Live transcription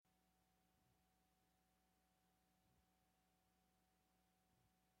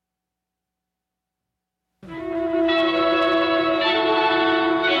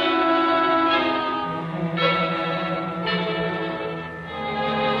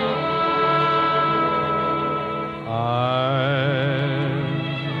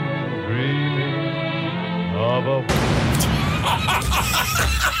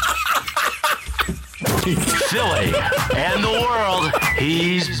Philly, and the world.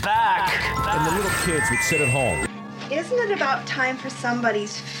 He's back. And the little kids would sit at home. Isn't it about time for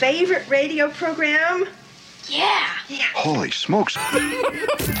somebody's favorite radio program? Yeah. Holy smokes.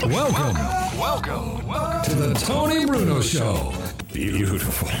 Welcome to the Tony Bruno Show.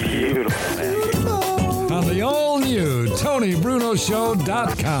 Beautiful, man. On the all-new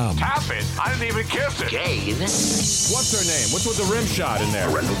TonyBrunoShow.com. Tap it. I didn't even kiss it. What's her name? What's with the rim shot in there?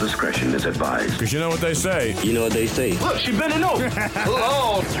 Parental discretion is advised. Because you know what they say. Look, she bending over.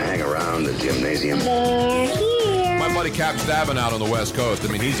 Hello. Hang around the gymnasium. My buddy Cap's Davin out on the West Coast. I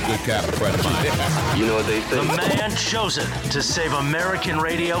mean, he's a good Captain friend of mine. You know what they say? The man chosen to save American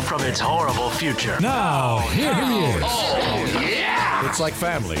radio from its horrible future. Now, here he is. Oh, yeah. It's like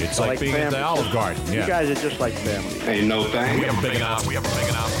family. It's like being at the Olive Garden. Yeah. You guys are just like family. Ain't no thing. We have a big enough.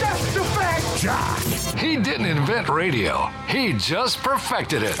 That's the fact. He didn't invent radio. He just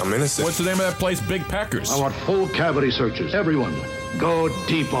perfected it. I'm innocent. What's the name of that place? Big Packers. I want full cavity searches. Everyone, go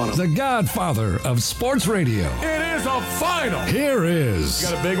deep on them. The godfather of sports radio. It is a final. Here is.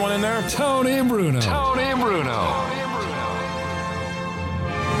 Got a big one in there? Tony Bruno. Tony Bruno.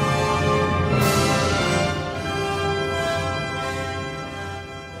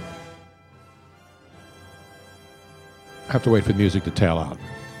 I have to wait for the music to tail out.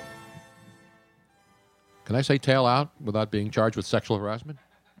 Can I say tail out without being charged with sexual harassment?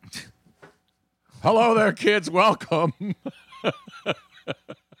 Hello there, kids. Welcome.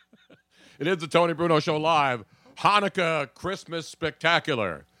 It is the Tony Bruno Show live. Hanukkah Christmas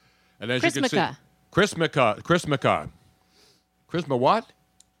Spectacular. And as you can see, Chrismukkah. Chrisma what?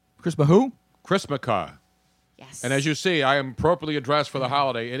 Chrisma who? Chrismukkah. Yes. And as you see, I am appropriately addressed for the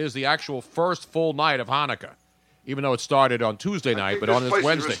holiday. It is the actual first full night of Hanukkah. Even though it started on Tuesday night, but on this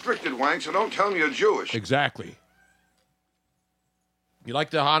Wednesday. This place is restricted, Wank, so don't tell me you're Jewish. Exactly. You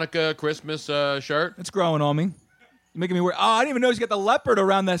like the Hanukkah Christmas shirt? It's growing on me. You're making me wear. Oh, I didn't even know he's got the leopard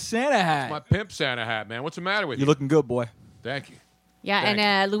around that Santa hat. My pimp Santa hat, man. What's the matter with you? You're looking good, boy. Thank you. Yeah, Thank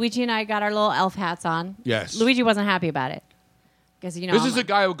and Luigi and I got our little elf hats on. Yes. Luigi wasn't happy about it. Because, you know. This is a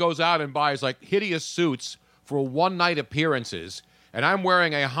guy who goes out and buys, like, hideous suits for one-night appearances, and I'm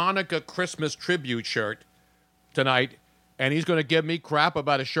wearing a Hanukkah Christmas tribute shirt tonight, and he's going to give me crap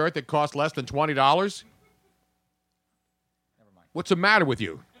about a shirt that costs less than $20? Never mind. What's the matter with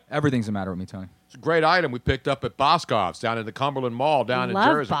you? Everything's the matter with me, Tony. It's a great item we picked up at Boscov's down in the Cumberland Mall down in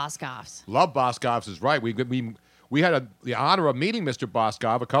Jersey. Love Boscov's. Love Boscov's is right. We had the honor of meeting Mr.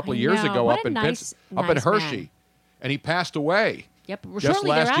 Boscov a couple of years ago What up a in nice Hershey, man. and he passed away. Yep. Just Shortly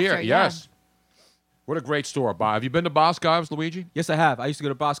last thereafter, year. yeah. Yes. What a great store, Bob. Have you been to Boscov's, Luigi? Yes, I have. I used to go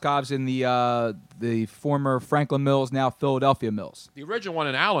to Boscov's in the former Franklin Mills, now Philadelphia Mills. The original one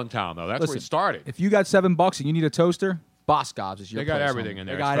in Allentown, though. That's where it started. If you got $7 and you need a toaster, Boscov's is your They got place, everything homie. in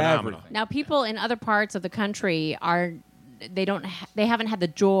there. They got It's phenomenal. everything. Now, people in other parts of the country they haven't had the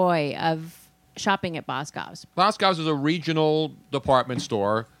joy of shopping at Boscov's. Boscov's is a regional department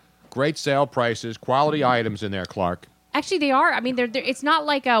store. Great sale prices, quality items in there, Clark. Actually, they are. I mean, it's not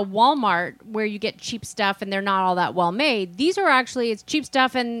like a Walmart where you get cheap stuff and they're not all that well made. These are actually, it's cheap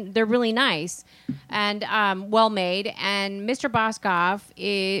stuff and they're really nice and well made. And Mr.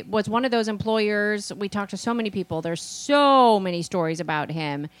 Boscov was one of those employers. We talked to so many people. There's so many stories about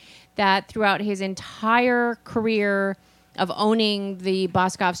him that throughout his entire career of owning the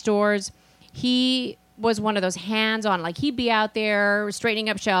Boscov stores, he was one of those hands-on. Like, he'd be out there straightening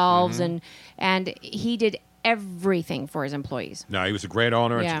up shelves and he did everything for his employees. No, he was a great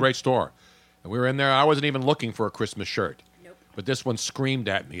owner. It's Yeah. a great store. And we were in there. I wasn't even looking for a Christmas shirt. Nope. But this one screamed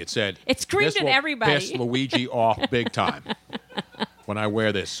at me. It said, It screamed "This at will everybody." piss Luigi off big time when I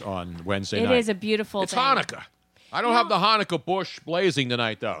wear this on Wednesday night. It is a beautiful It's thing. Hanukkah. I don't have the Hanukkah bush blazing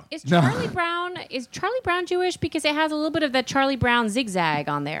tonight, though. Is Charlie Brown Jewish? Because it has a little bit of that Charlie Brown zigzag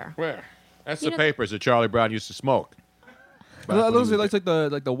on there. Where? That's the papers that Charlie Brown used to smoke. Well, those are like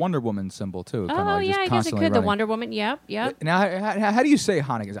the Wonder Woman symbol too. Oh, like yeah, just I guess it constantly could. The running. Wonder Woman. Yep. Now, how do you say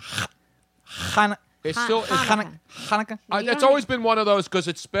Hanukkah? Is it Hanukkah? It's still Hanukkah. It's always been one of those because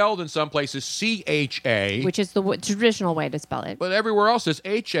it's spelled in some places CHA, which is the traditional way to spell it. but everywhere else is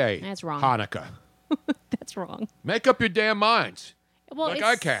HA. That's wrong. Hanukkah. That's wrong. Make up your damn minds. Well, Like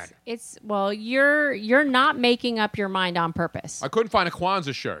I can. You're not making up your mind on purpose. I couldn't find a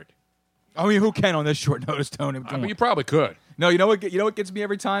Kwanzaa shirt. I mean, who can on this short notice, Tony? I mean, you probably could. No, you know what gets me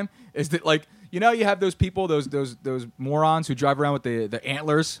every time is that, like, you know, you have those people, those morons who drive around with the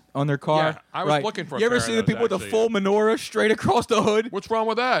antlers on their car. Yeah, I was looking for a You ever pair see of the those, people with the actually, full menorah straight across the hood? What's wrong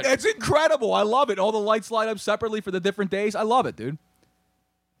with that? It's incredible. I love it. All the lights light up separately for the different days. I love it, dude.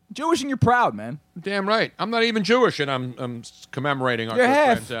 Jewish and you're proud, man. Damn right. I'm not even Jewish, and I'm commemorating our You're good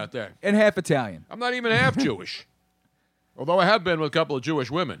half friends out there. and half Italian. I'm not even half Jewish. Although I have been with a couple of Jewish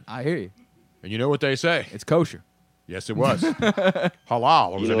women. I hear you. And you know what they say? It's kosher. Yes, it was.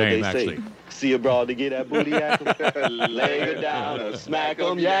 Halal was the name, actually. See a broad to get that booty yak 'em, lay her down, or smack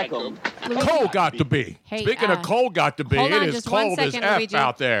 'em, yak 'em. Cold got to be. Hey, Speaking of cold got to be, hold on it is just one cold as second, F Luigi.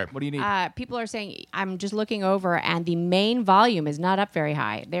 out there. What do you need? People are saying, I'm just looking over, and the main volume is not up very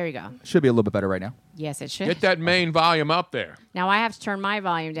high. There you go. Should be a little bit better right now. Yes, it should. Get that main volume up there. Now, I have to turn my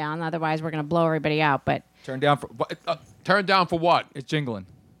volume down, otherwise we're going to blow everybody out. But Turn down for turn down for what? It's jingling.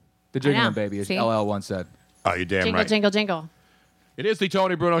 The I know. jingling, baby, as See? LL once said. Oh, you're damn jingle, right. jingle, jingle. It is the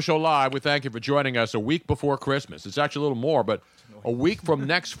Tony Bruno Show Live. We thank you for joining us a week before Christmas. It's actually a little more, but a week from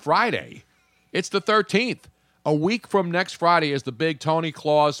next Friday, it's the 13th. A week from next Friday is the big Tony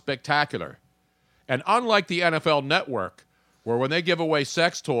Claus Spectacular. And unlike the NFL Network, where when they give away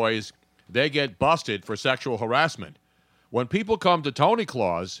sex toys, they get busted for sexual harassment, when people come to Tony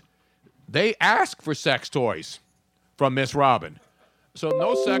Claus, they ask for sex toys from Miss Robin. So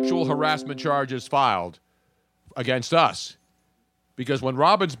no sexual harassment charges filed against us. Because when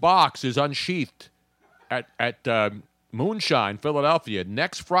Robin's box is unsheathed at Moonshine, Philadelphia,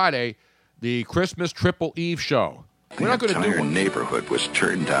 next Friday, the Christmas Triple Eve show. We're not going to do entire neighborhood was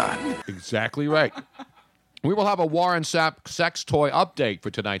turned on. Exactly right. We will have a Warren Sapp sex toy update for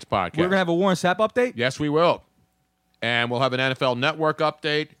tonight's podcast. We're going to have a Warren Sapp update? Yes, we will. And we'll have an NFL Network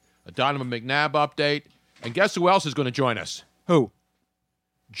update, a Donovan McNabb update. And guess who else is going to join us? Who?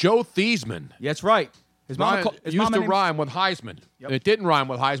 Joe Thiesman. Yeah, that's right. His mama used to rhyme with Heisman. Yep. And it didn't rhyme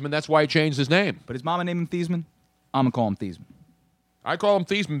with Heisman. That's why he changed his name. But his mama named him Thiesman. I'm going to call him Thiesman. I call him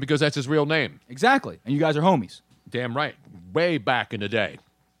Thiesman because that's his real name. Exactly. And you guys are homies. Damn right. Way back in the day.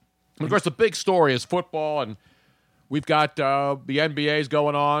 And of course, the big story is football, and we've got the NBA's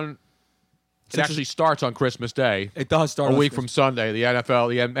going on. It actually starts on Christmas Day. It does start a on week Christmas. from Sunday. The NFL,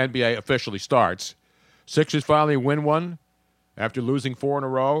 the NBA officially starts. Sixers finally win one after losing 4 in a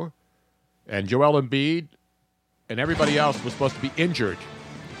row. And Joel Embiid and everybody else was supposed to be injured.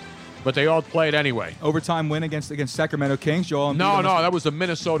 But they all played anyway. Overtime win against Sacramento Kings. Joel Embiid No, that was the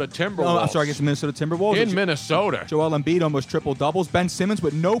Minnesota Timberwolves. No, I'm sorry, against the Minnesota Timberwolves. In Minnesota. Joel Embiid almost triple doubles. Ben Simmons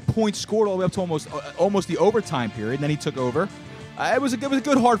with no points scored all the way up to almost the overtime period. And then he took over. It was a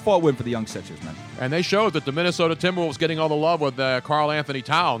good hard-fought win for the young Sixers, man. And they showed that the Minnesota Timberwolves getting all the love with Karl Anthony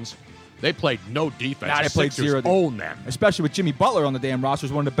Towns. They played no defense. Nah, they played Sixers zero. own them. Especially with Jimmy Butler on the damn roster,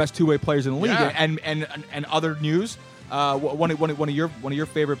 is one of the best two-way players in the league. Yeah. And other news, one of your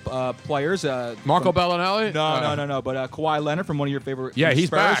favorite players, Marco Bellinelli? No. But Kawhi Leonard from one of your favorite. Yeah, he's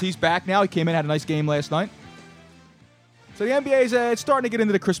Spurs. back. He's back now. He came in, had a nice game last night. So the NBA's it's starting to get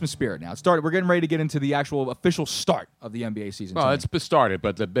into the Christmas spirit now. We're getting ready to get into the actual official start of the NBA season. Well, it's started,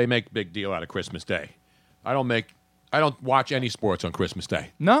 but they make a big deal out of Christmas Day. I don't watch any sports on Christmas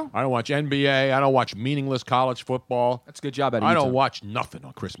Day. No? I don't watch NBA. I don't watch meaningless college football. That's a good job out of I you don't two. watch nothing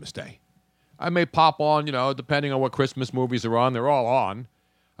on Christmas Day. I may pop on, depending on what Christmas movies are on. They're all on.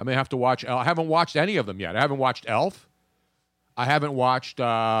 I may have to watch. I haven't watched any of them yet. I haven't watched Elf. I haven't watched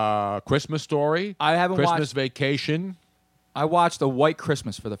Christmas Story. I haven't Christmas watched- Vacation. I watched A White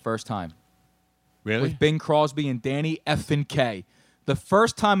Christmas for the first time. Really? With Bing Crosby and Danny effing K. The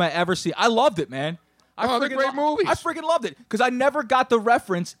first time I ever see, I loved it, man. They're great movies. I freaking loved it because I never got the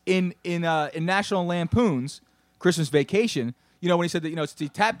reference in National Lampoon's Christmas Vacation. When he said that it's the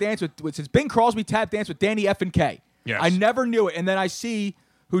tap dance with since Bing Crosby tap dance with Danny effing K. Yes. I never knew it, and then I see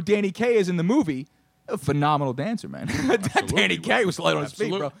who Danny K is in the movie. A phenomenal dancer, man. Danny K was light on his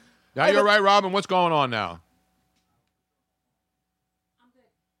feet, bro. Now you're right, Robin. What's going on now?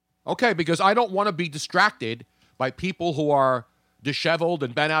 Okay, because I don't want to be distracted by people who are disheveled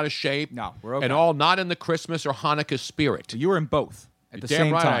and bent out of shape. No, we're okay. And all not in the Christmas or Hanukkah spirit. You were in both at the Damn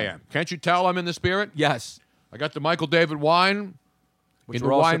same right time. I am. Can't you tell I'm in the spirit? Yes. I got the Michael David wine Which in the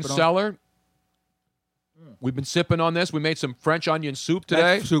we're all wine sipping on. cellar. We've been sipping on this. We made some French onion soup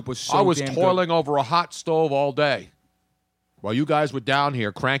today. That soup was so I was damn toiling over a hot stove all day while you guys were down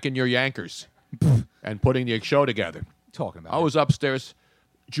here cranking your yankers and putting the show together. Talking about I was upstairs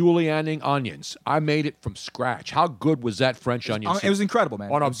julienning onions. I made it from scratch. How good was that French onion soup? It was incredible,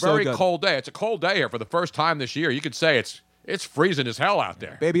 man. On It a was so very good. cold day. It's a cold day here for the first time this year. You could say it's freezing as hell out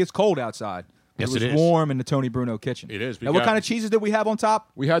there. Baby, it's cold outside. Yes, it was it is. warm in the Tony Bruno kitchen. It is. Now, what kind of cheeses did we have on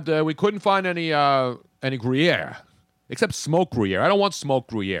top? We couldn't find any Gruyere, except smoked Gruyere. I don't want smoked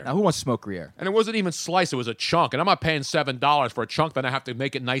Gruyere. Now, who wants smoked Gruyere? And it wasn't even sliced. It was a chunk. And I'm not paying $7 for a chunk. Then I have to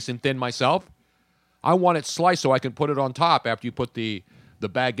make it nice and thin myself. I want it sliced so I can put it on top after you put the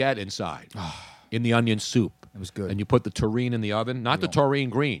baguette inside in the onion soup. It was good. And you put the terrine in the oven. Not the taurine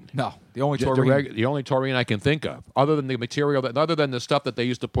green. No, the only Just taurine. the only taurine I can think of, other than the material, other than the stuff that they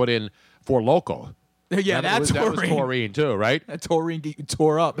used to put in for Loco. Yeah, that was taurine too, right? That taurine get you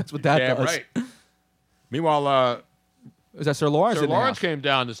tore up. That's what that Yeah, does. right. Meanwhile, is that Sir Lawrence? Sir in the Lawrence house? came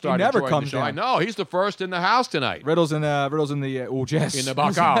down to start He never enjoying comes the show. down. I know. He's the first in the house tonight. Riddles in the yes. In the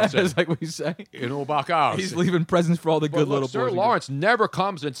backhouse. That's like what you say. In the backhouse. He's leaving presents for all the good little boys. Sir and Lawrence never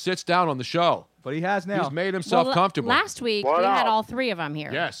comes and sits down on the show. But he has now. He's made himself comfortable. Last week, we had all three of them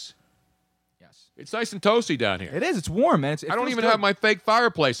here. Yes. It's nice and toasty down here. It is. It's warm, man. I don't even have my fake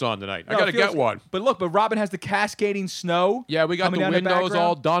fireplace on tonight. I got to get one. But look, Robin has the cascading snow. Yeah, we got the coming down windows background.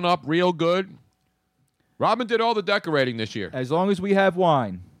 all done up real good. Robin did all the decorating this year. As long as we have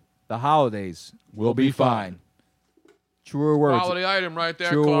wine, the holidays will be fine. Truer words. Holiday item right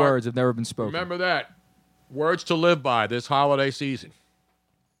there, Truer Clark. words have never been spoken. Remember that. Words to live by this holiday season.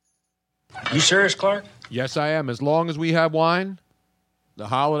 You serious, Clark? Yes, I am. As long as we have wine, the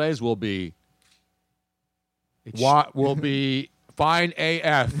holidays will be fine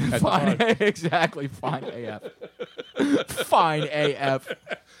AF. Exactly. Fine AF. Fine AF.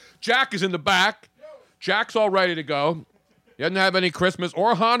 Jack is in the back. Jack's all ready to go. He doesn't have any Christmas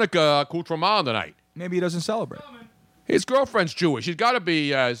or Hanukkah accoutrement tonight. Maybe he doesn't celebrate. His girlfriend's Jewish. He's got to be.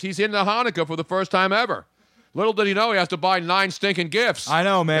 He's in the Hanukkah for the first time ever. Little did he know he has to buy 9 stinking gifts. I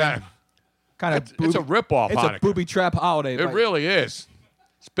know, man. Yeah. It's a ripoff. It's Hanukkah. a booby trap holiday. It really is.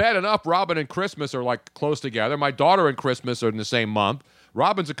 It's bad enough Robin and Christmas are like close together. My daughter and Christmas are in the same month.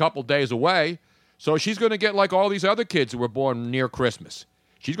 Robin's a couple days away. So she's going to get like all these other kids who were born near Christmas.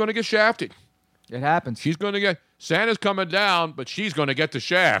 She's going to get shafted. It happens. She's going to get... Santa's coming down, but she's going to get the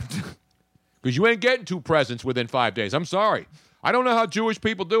shaft. Because you ain't getting 2 presents within 5 days. I'm sorry. I don't know how Jewish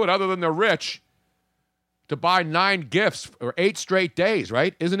people do it other than they're rich. To buy 9 gifts or 8 straight days,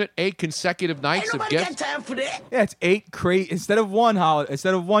 right? Isn't it 8 consecutive nights of gifts? Got time for that. Yeah, it's 8 crazy. Instead of one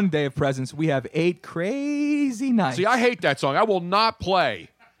day of presents, we have 8 crazy nights. See, I hate that song. I will not play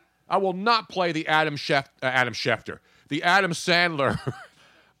the Adam Schefter, the Adam Sandler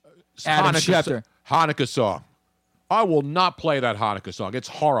Hanukkah song. I will not play that Hanukkah song. It's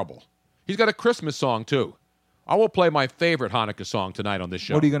horrible. He's got a Christmas song too. I will play my favorite Hanukkah song tonight on this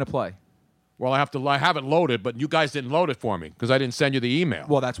show. What are you going to play? Well, I have it loaded, but you guys didn't load it for me because I didn't send you the email.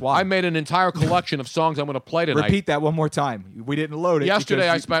 Well, that's why. I made an entire collection of songs I'm going to play tonight. Repeat that one more time. We didn't load it. Yesterday,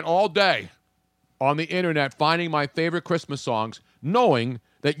 I spent all day on the internet finding my favorite Christmas songs, knowing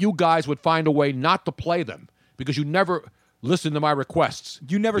that you guys would find a way not to play them because you never listen to my requests.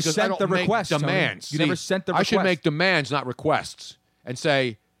 You never because sent the request. Demands. Tony. You never sent the request. I should make demands, not requests, and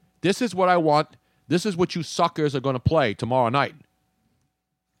say, this is what I want. This is what you suckers are going to play tomorrow night.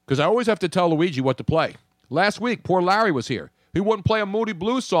 Because I always have to tell Luigi what to play. Last week, poor Larry was here. He wouldn't play a Moody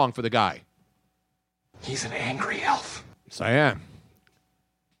Blues song for the guy. He's an angry elf. Yes, I am.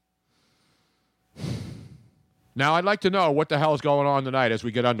 Now, I'd like to know what the hell is going on tonight as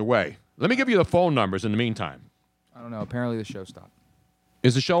we get underway. Let me give you the phone numbers in the meantime. I don't know. Apparently the show stopped.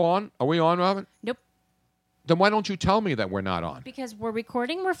 Is the show on? Are we on, Robin? Nope. Then why don't you tell me that we're not on? Because we're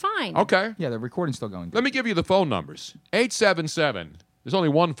recording, we're fine. Okay. Yeah, the recording's still going. Let me give you the phone numbers. 877. There's only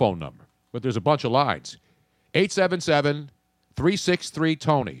one phone number, but there's a bunch of lines.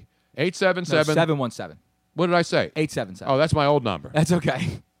 877-363-TONY. 877. 717. What did I say? 877. Oh, that's my old number. That's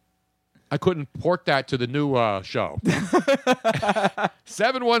okay. I couldn't port that to the new show.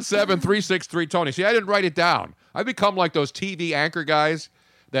 717-363-TONY. See, I didn't write it down. I become like those TV anchor guys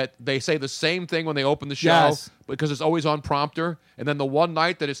that they say the same thing when they open the show because it's always on prompter. And then the one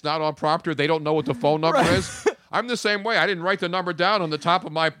night that it's not on prompter, they don't know what the phone number is. I'm the same way. I didn't write the number down on the top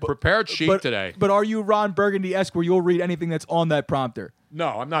of my prepared sheet today. But are you Ron Burgundy-esque where you'll read anything that's on that prompter?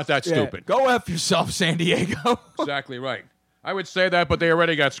 No, I'm not that stupid. Go F yourself, San Diego. Exactly right. I would say that, but they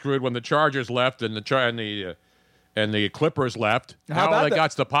already got screwed when the Chargers left and the Clippers left. Now all they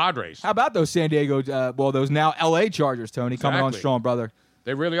got's the Padres. How about those San Diego, those now L.A. Chargers, Tony, coming on strong, brother.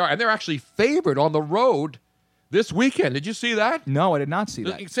 They really are. And they're actually favored on the road this weekend. Did you see that? No, I did not see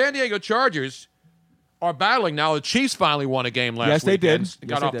that. The San Diego Chargers are battling now. The Chiefs finally won a game last weekend. Yes, they did.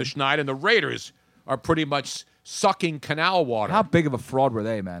 Got off the schneid, and the Raiders are pretty much sucking canal water. How big of a fraud were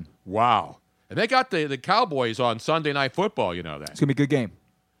they, man? Wow. And they got the Cowboys on Sunday Night Football, you know that. It's going to be a good game.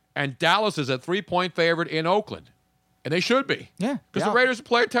 And Dallas is a 3-point favorite in Oakland. And they should be. Yeah. Because the Raiders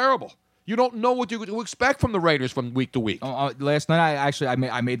play terrible. You don't know what you expect from the Raiders from week to week. Last night,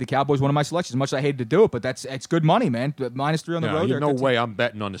 I made the Cowboys one of my selections. As much as I hated to do it, but it's good money, man. -3 on the road. No way I'm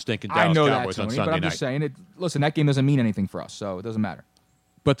betting on the stinking Dallas Cowboys on Sunday night. But I'm just saying, listen, that game doesn't mean anything for us, so it doesn't matter.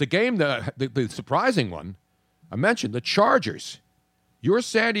 But the game, the surprising one, I mentioned the Chargers. Your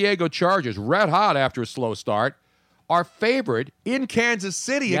San Diego Chargers, red hot after a slow start, are favored in Kansas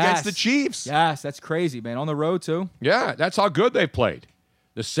City against the Chiefs. Yes, that's crazy, man. On the road, too. Yeah, that's how good they've played.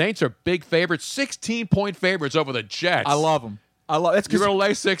 The Saints are big favorites, 16-point favorites over the Jets. I love them. It's You're going to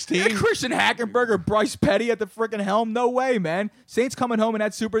lay 16? Christian Hackenberger, Bryce Petty at the freaking helm. No way, man. Saints coming home in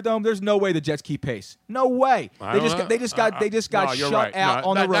that Superdome. There's no way the Jets keep pace. No way. They just got shut out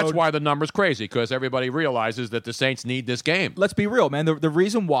on the road. That's why the number's crazy, because everybody realizes that the Saints need this game. Let's be real, man. The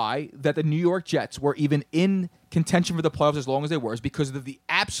reason why that the New York Jets were even in contention for the playoffs as long as they were is because of the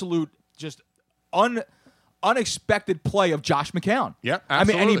absolute just unexpected play of Josh McCown. Yep,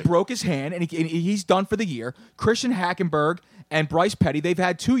 absolutely. I mean, and he broke his hand, and he's done for the year. Christian Hackenberg and Bryce Petty, they've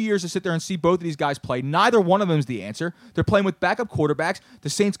had 2 years to sit there and see both of these guys play. Neither one of them is the answer. They're playing with backup quarterbacks. The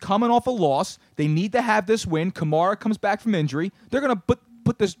Saints coming off a loss. They need to have this win. Kamara comes back from injury. They're going to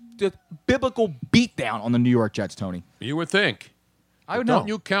put this biblical beat down on the New York Jets, Tony. You would think. I would know. Don't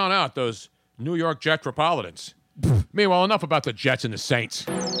you count out those New York Jetropolitans. Meanwhile, enough about the Jets and the Saints.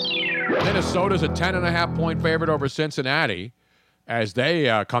 Minnesota's a 10.5-point favorite over Cincinnati as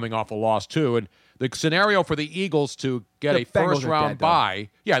they coming off a loss, too. And the scenario for the Eagles to get a first-round bye,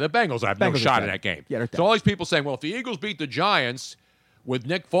 the Bengals have no shot in that game. Yeah, so all these people saying, well, if the Eagles beat the Giants with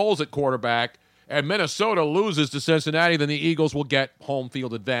Nick Foles at quarterback and Minnesota loses to Cincinnati, then the Eagles will get home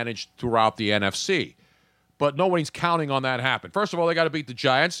field advantage throughout the NFC. But nobody's counting on that happen. First of all, they got to beat the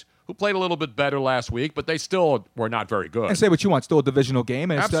Giants, who played a little bit better last week, but they still were not very good. And say what you want, still a divisional game,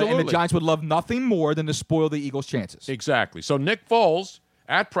 and Absolutely. And the Giants would love nothing more than to spoil the Eagles' chances. Exactly. So Nick Foles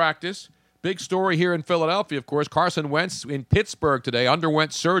at practice. Big story here in Philadelphia, of course. Carson Wentz in Pittsburgh today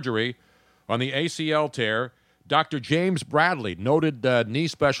underwent surgery on the ACL tear. Dr. James Bradley, noted knee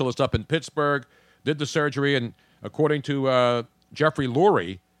specialist up in Pittsburgh, did the surgery, and according to Jeffrey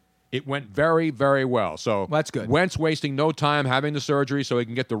Lurie, it went very, very well. So that's good. Wentz wasting no time having the surgery so he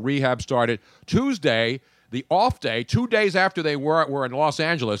can get the rehab started. Tuesday, the off day, 2 days after they were in Los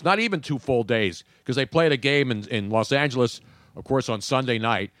Angeles, not even 2 full days, because they played a game in Los Angeles, of course, on Sunday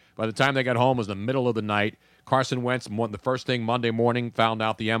night. By the time they got home, it was the middle of the night. Carson Wentz, the first thing Monday morning, found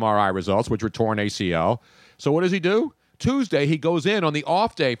out the MRI results, which were torn ACL. So what does he do? Tuesday, he goes in on the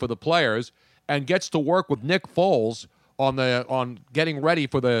off day for the players and gets to work with Nick Foles on getting ready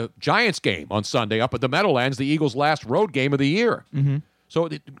for the Giants game on Sunday up at the Meadowlands, the Eagles' last road game of the year. Mm-hmm. So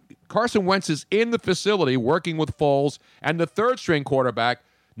Carson Wentz is in the facility working with Foles and the third-string quarterback,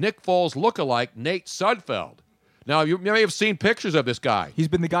 Nick Foles' lookalike, Nate Sudfeld. Now, you may have seen pictures of this guy. He's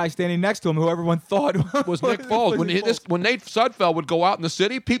been the guy standing next to him who everyone thought was Nick Foles. When Nate Sudfeld would go out in the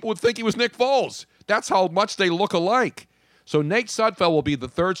city, people would think he was Nick Foles. That's how much they look alike. So Nate Sudfeld will be the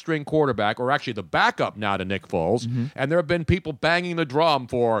third-string quarterback, or actually the backup now to Nick Foles. Mm-hmm. And there have been people banging the drum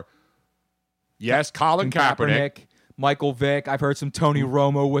for, Colin Kaepernick. Michael Vick. I've heard some Tony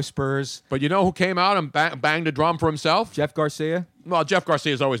Romo whispers. But you know who came out and banged the drum for himself? Jeff Garcia. Well, Jeff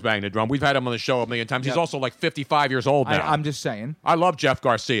Garcia's always banged the drum. We've had him on the show a million times. Yep. He's also like 55 years old now. I'm just saying. I love Jeff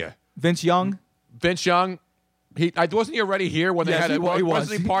Garcia. Vince Young. Wasn't he already here when they had it?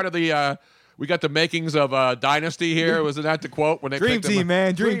 Wasn't he part of the... we got the makings of Dynasty here. Wasn't that the quote? When they Dream Team,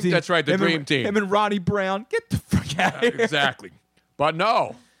 man. Dream Team. That's right, the Dream Team. Him and Ronnie Brown. Get the fuck out of here. Exactly. But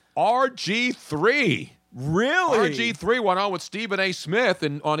no, RG3. Really? RG3 went on with Stephen A. Smith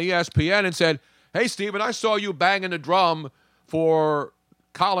on ESPN and said, hey, Stephen, I saw you banging the drum for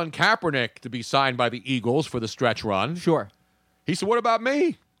Colin Kaepernick to be signed by the Eagles for the stretch run. Sure. He said, what about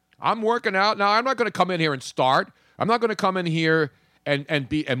me? I'm working out. Now, I'm not going to come in here and start. I'm not going to come in here and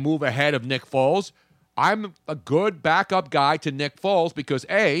move ahead of Nick Foles. I'm a good backup guy to Nick Foles because,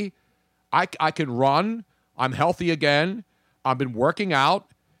 A, I can run. I'm healthy again. I've been working out.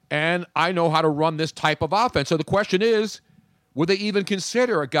 And I know how to run this type of offense. So the question is, would they even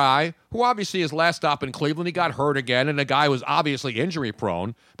consider a guy who obviously his last stop in Cleveland, he got hurt again, and a guy who was obviously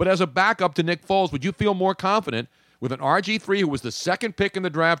injury-prone, but as a backup to Nick Foles, would you feel more confident with an RG3 who was the second pick in the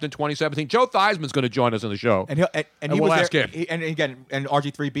draft in 2017? Joe Theismann's going to join us on the show. And we'll was ask there, him. And again, and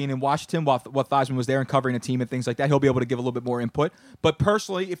RG3 being in Washington while Theismann was there and covering a team and things like that, he'll be able to give a little bit more input. But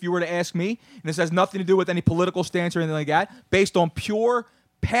personally, if you were to ask me, and this has nothing to do with any political stance or anything like that, based on pure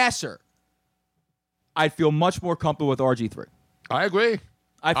passer, I'd feel much more comfortable with RG3. I agree.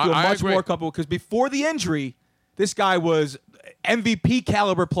 I feel much more comfortable because before the injury, this guy was MVP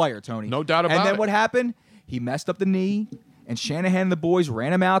caliber player, Tony. No doubt about it. And then what happened? He messed up the knee, and Shanahan and the boys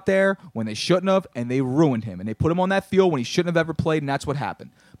ran him out there when they shouldn't have, and they ruined him. And they put him on that field when he shouldn't have ever played, and that's what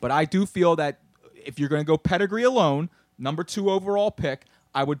happened. But I do feel that if you're going to go pedigree alone, number 2 overall pick,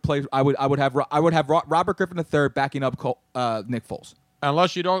 I would have Robert Griffin III backing up Nick Foles.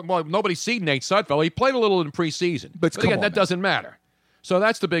 Unless you don't, well, nobody's seen Nate Sudfeld. He played a little in preseason. But again, that doesn't matter. So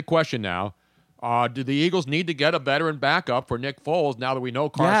that's the big question now. Do the Eagles need to get a veteran backup for Nick Foles now that we know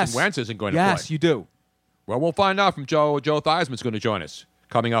Carson Wentz isn't going to play? Yes, you do. Well, we'll find out from Joe. Joe Theismann's going to join us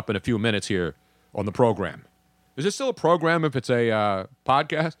coming up in a few minutes here on the program. Is it still a program if it's a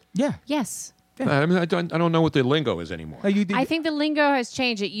podcast? Yeah. Yes. I mean, I don't know what the lingo is anymore. I think the lingo has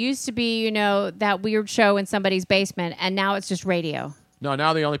changed. It used to be, that weird show in somebody's basement, and now it's just radio. No,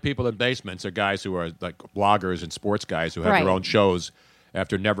 now the only people in basements are guys who are like bloggers and sports guys who have Right. their own shows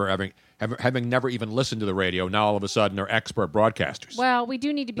after never having never even listened to the radio. Now all of a sudden they're expert broadcasters. Well, we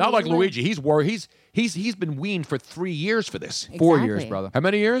do need to be Not like Luigi. He's worried. He's been weaned for 3 years for this. 4 years, brother. How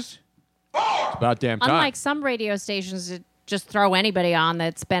many years? It's about damn time. Unlike some radio stations that just throw anybody on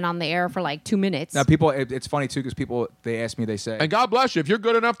that's been on the air for like 2 minutes. Now, people, it's funny, too, because people, they ask me, they say... And God bless you. If you're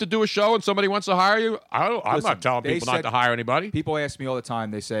good enough to do a show and somebody wants to hire you, I'm Listen, not telling they people not said- to hire anybody. People ask me all the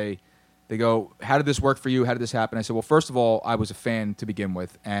time, they go, how did this work for you? How did this happen? I said, well, first of all, I was a fan to begin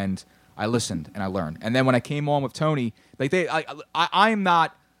with, and I listened and I learned. And then when I came on with Tony,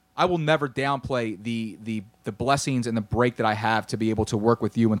 I will never downplay the blessings and the break that I have to be able to work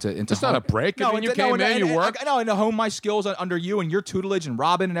with you and to It's not a break. I mean, you came in, you worked. I know, hone my skills under you and your tutelage and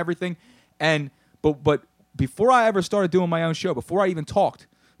Robin and everything. But before I ever started doing my own show, before I even talked,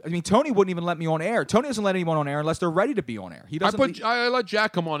 I mean, Tony wouldn't even let me on air. Tony doesn't let anyone on air unless they're ready to be on air. He doesn't. I let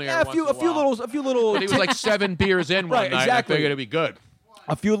Jack come on air. Yeah, a few little. He was like 7 beers in one Right, night. exactly. I figured it'd be good.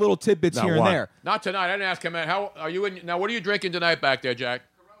 A few little tidbits Not here one. and there. Not tonight. I didn't ask him, man. How are you in? Now, what are you drinking tonight back there, Jack?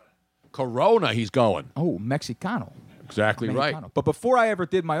 Corona. He's going. Oh, Mexicano. Exactly right. But before I ever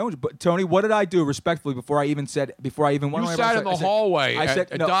did my own, but Tony, what did I do respectfully before I even went You on? sat in the hallway at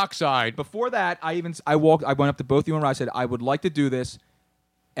Dockside. Before that, I went up to both you and I said, I would like to do this.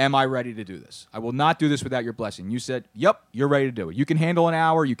 Am I ready to do this? I will not do this without your blessing. You said, yep, you're ready to do it. You can handle an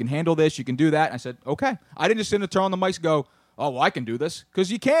hour. You can handle this. You can do that. And I said, okay. I didn't just sit and turn on the mics and go, oh, well, I can do this. Because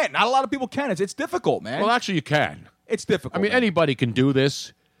you can't. Not a lot of people can. It's difficult, man. Well, actually, you can. It's difficult. I mean, anybody can do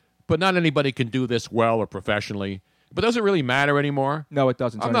this, but not anybody can do this well or professionally. But does it really matter anymore? No, it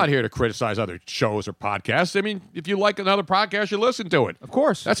doesn't. I'm not here to criticize other shows or podcasts. I mean, if you like another podcast, you listen to it. Of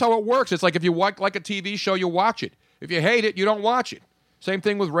course. That's how it works. It's like if you like a TV show, you watch it. If you hate it, you don't watch it. Same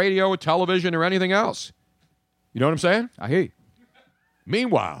thing with radio or television or anything else. You know what I'm saying? I hear you.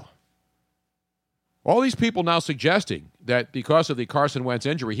 Meanwhile, all these people now suggesting that because of the Carson Wentz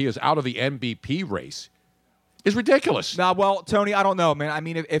injury, he is out of the MVP race is ridiculous. Now, well, Tony, I don't know, man. I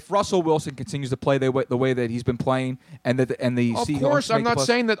mean, if Russell Wilson continues to play the way that he's been playing, and the Of Seahawks course, I'm make the not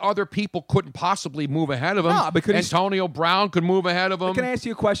saying that other people couldn't possibly move ahead of him. No, because Antonio Brown could move ahead of him. Can I ask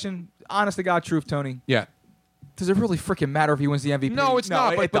you a question? Honest to God, truth, Tony. Yeah. Does it really freaking matter if he wins the MVP? No, it's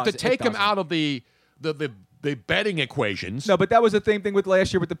not. But to doesn't. take It him doesn't. out of the betting equations. No, but that was the same thing with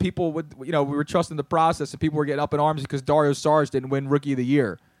last year with the people with we were trusting the process and people were getting up in arms because Dario Saric didn't win Rookie of the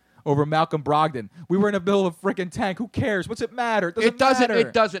Year over Malcolm Brogdon. We were in the middle of a freaking tank. Who cares? What's it matter? It doesn't matter.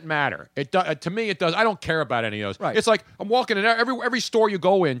 It doesn't matter. To me, it does. I don't care about any of those. Right. It's like I'm walking in every store you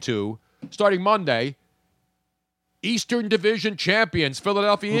go into, starting Monday. Eastern Division champions,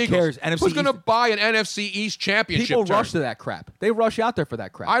 Philadelphia Who Eagles. cares? NFC Who's going to East- buy an NFC East championship? People turn? rush to that crap. They rush out there for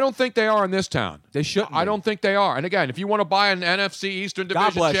that crap. I don't think they are in this town. They shouldn't. I don't think they are. And again, if you want to buy an NFC Eastern God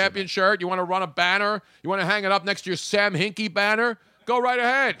Division bless you, champion shirt, you want to run a banner, you want to hang it up next to your Sam Hinkie banner, go right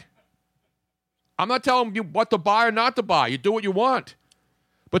ahead. I'm not telling you what to buy or not to buy. You do what you want.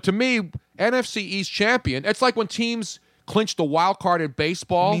 But to me, NFC East champion, it's like when teams clinch the wild card in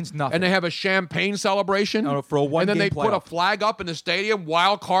baseball. It means nothing. And they have a champagne celebration. No, for a one-game And then they put a playoff. flag up in the stadium,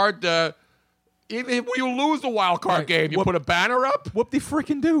 wild card. Even if you lose the wild card game, you put a banner up? What they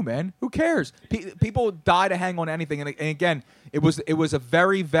freaking do, man? Who cares? People die to hang on to anything. And again, it was a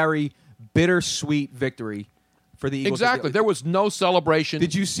very, very bittersweet victory for the Eagles. Exactly. There was no celebration.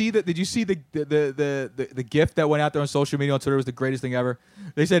 Did you see the gift that went out there on social media on Twitter? It was the greatest thing ever.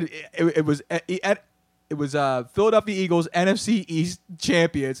 They said it was Philadelphia Eagles NFC East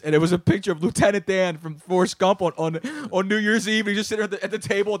champions, and it was a picture of Lieutenant Dan from Forrest Gump on New Year's Eve. He just sitting at the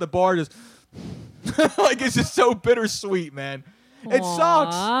table at the bar, just like it's just so bittersweet, man. It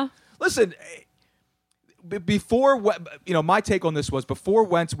sucks. Listen, before my take on this was before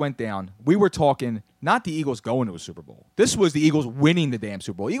Wentz went down, we were talking not the Eagles going to a Super Bowl. This was the Eagles winning the damn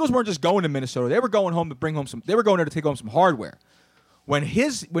Super Bowl. Eagles weren't just going to Minnesota; they were going home to bring home some. They were going there to take home some hardware. When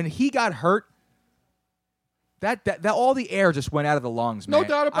he got hurt. That all the air just went out of the lungs, man. No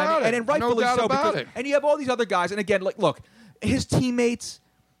doubt about it. And rightfully No doubt so. about Because, it. and you have all these other guys. And again, look, his teammates,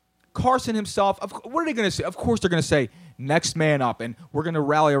 Carson himself. What are they going to say? Of course, they're going to say next man up, and we're going to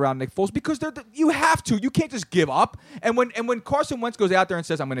rally around Nick Foles because you have to. You can't just give up. And when Carson Wentz goes out there and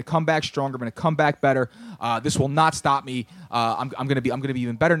says, "I'm going to come back stronger, I'm going to come back better. This will not stop me. I'm going to be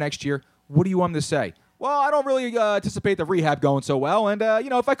even better next year." What do you want him to say? Well, I don't really anticipate the rehab going so well, and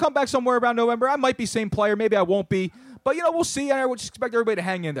if I come back somewhere around November, I might be same player. Maybe I won't be. But, we'll see. I would just expect everybody to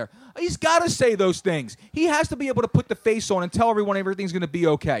hang in there. He's got to say those things. He has to be able to put the face on and tell everyone everything's going to be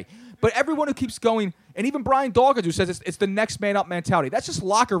okay. But everyone who keeps going, and even Brian Dawkins, who says it's the next man up mentality, that's just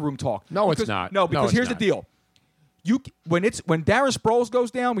locker room talk. No, it's not. No, because here's the deal. When Darren Sproles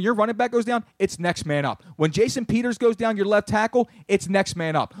goes down, when your running back goes down, it's next man up. When Jason Peters goes down, your left tackle, it's next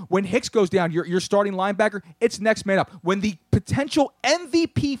man up. When Hicks goes down, your starting linebacker, it's next man up. When the potential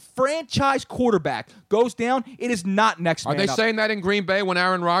MVP franchise quarterback goes down, it is not next man up. Are they saying that in Green Bay when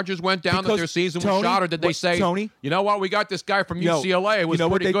Aaron Rodgers went down that their season was shot, or did they say, you know what, we got this guy from UCLA who was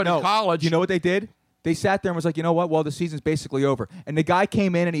pretty good in college? You know what they did? They sat there and was like, you know what? Well, the season's basically over. And the guy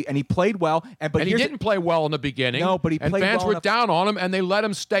came in and he played well. And he didn't play well in the beginning. No, but he played well. And fans were down on him, and they let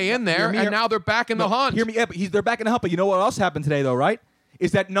him stay in there, and now they're back in the hunt. Hear me, yeah, but they're back in the hunt. But you know what else happened today, though, right?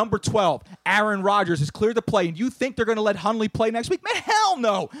 Is that number 12, Aaron Rodgers, is cleared to play, and you think they're going to let Hundley play next week? Man, hell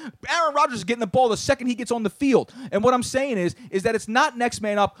no. Aaron Rodgers is getting the ball the second he gets on the field. And what I'm saying is that it's not next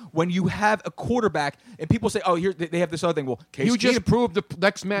man up when you have a quarterback, and people say, oh, here they have this other thing. Well, you just proved the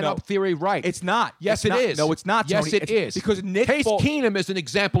next man up theory right. It's not. Yes, it is. No, it's not, Tony. Yes, it is. Because Case Keenum is an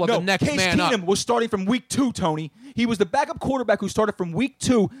example of the next man up. Case Keenum was starting from week 2, Tony. He was the backup quarterback who started from week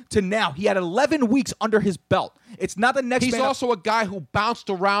 2 to now. He had 11 weeks under his belt. It's not the next man up. He's also a guy who bounced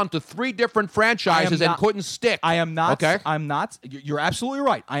around to 3 different franchises and couldn't stick. I am not. Okay? I'm not. You're absolutely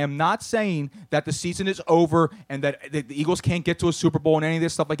right. I am not saying that the season is over and that the Eagles can't get to a Super Bowl and any of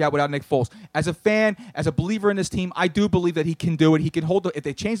this stuff like that without Nick Foles. As a fan, as a believer in this team, I do believe that he can do it. He can hold if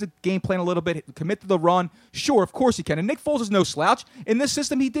they change the game plan a little bit, commit to the run, sure, of course he can. And Nick Foles is no slouch. In this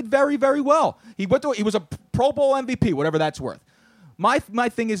system, he did very, very well. He was a Pro Bowl MVP, whatever that's worth. My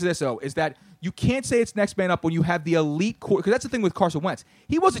thing is this, though, is that you can't say it's next man up when you have the elite core. Because that's the thing with Carson Wentz.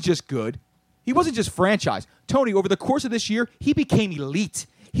 He wasn't just good. He wasn't just franchise. Tony, over the course of this year, he became elite.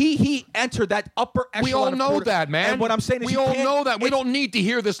 He entered that upper echelon. We all know that, man. And what I'm saying is we all know that. We don't need to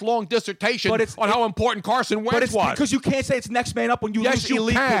hear this long dissertation on how important Carson Wentz was. Because you can't say it's next man up when you lose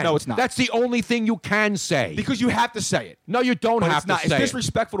elite. Can. No, it's not. That's the only thing you can say. Because you have to say it. No, you don't have to say it. It's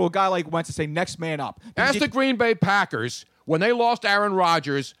disrespectful to a guy like Wentz to say next man up. Ask the Green Bay Packers, when they lost Aaron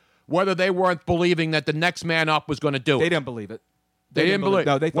Rodgers, whether they weren't believing that the next man up was going to do it. They didn't believe it. They didn't believe it.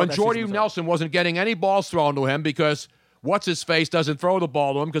 No, they thought when that Jordy Nelson wasn't getting any balls thrown to him because what's-his-face doesn't throw the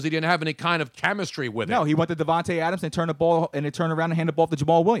ball to him because he didn't have any kind of chemistry with him. No, he went to Devontae Adams and turned around and handed the ball to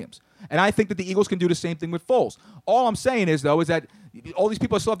Jamal Williams. And I think that the Eagles can do the same thing with Foles. All I'm saying is, though, is that all these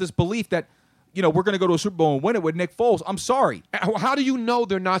people still have this belief that, we're going to go to a Super Bowl and win it with Nick Foles. I'm sorry. How do you know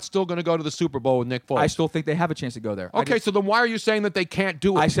they're not still going to go to the Super Bowl with Nick Foles? I still think they have a chance to go there. Okay, so then why are you saying that they can't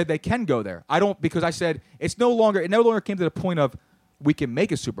do it? I said they can go there. Because I said it no longer came to the point of we can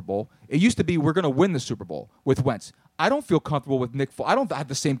make a Super Bowl. It used to be we're going to win the Super Bowl with Wentz. I don't feel comfortable with Nick Foles. I don't have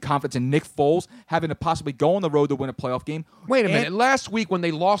the same confidence in Nick Foles having to possibly go on the road to win a playoff game. Wait a minute. Last week when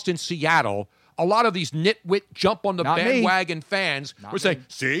they lost in Seattle, a lot of these nitwit jump on the bandwagon fans were saying,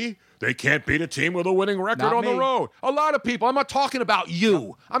 see, they can't beat a team with a winning record on the road. A lot of people. I'm not talking about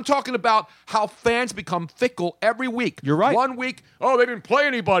you. I'm talking about how fans become fickle every week. You're right. One week, they didn't play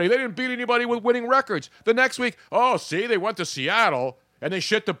anybody. They didn't beat anybody with winning records. The next week, see, they went to Seattle and they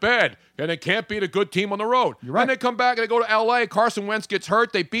shit the bed and they can't beat a good team on the road. You're right. Then they come back and they go to L.A. Carson Wentz gets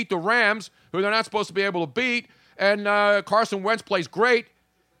hurt. They beat the Rams, who they're not supposed to be able to beat. And Carson Wentz plays great.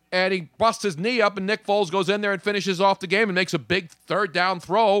 And he busts his knee up, and Nick Foles goes in there and finishes off the game and makes a big third down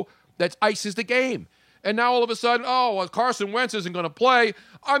throw that ices the game. And now all of a sudden, Carson Wentz isn't going to play.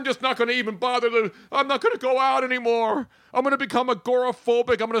 I'm just not going to even bother I'm not going to go out anymore. I'm going to become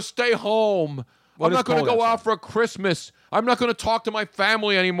agoraphobic. I'm going to stay home. I'm not going to go out for Christmas. I'm not going to talk to my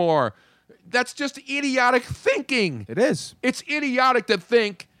family anymore. That's just idiotic thinking. It is. It's idiotic to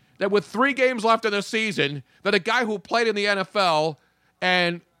think that with 3 games left in the season, that a guy who played in the NFL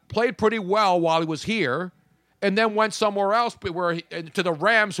and played pretty well while he was here, and then went somewhere else to the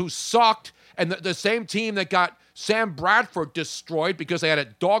Rams, who sucked, and the same team that got Sam Bradford destroyed because they had a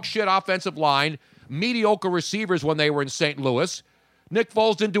dog shit offensive line, mediocre receivers when they were in St. Louis. Nick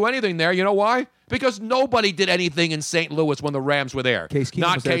Foles didn't do anything there. You know why? Because nobody did anything in St. Louis when the Rams were there.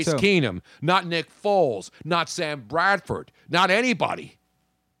 Not Case Keenum, not Nick Foles, not Sam Bradford, not anybody.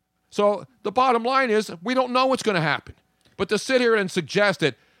 So the bottom line is we don't know what's going to happen. But to sit here and suggest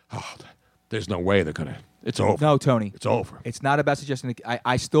that, there's no way they're going to It's over. No, Tony. It's over. It's not about suggesting.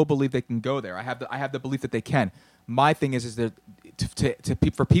 I still believe they can go there. I have the belief that they can. My thing is that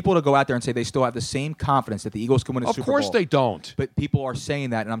for people to go out there and say they still have the same confidence that the Eagles can win a Super Bowl. Of course they don't. But people are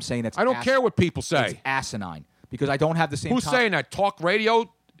saying that, and I'm saying that's. I don't care what people say. It's asinine because I don't have the same. Who's saying that? Talk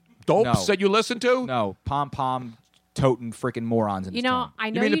radio dopes that you listen to? No, pom toting freaking morons. In You this know, town. I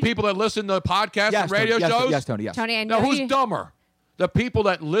know You mean the people that listen to podcasts Yes, and radio Tony, shows? Yes, Tony. Yes. Tony, I know Now, who's you- dumber? The people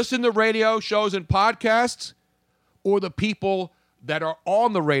that listen to radio shows and podcasts, or the people that are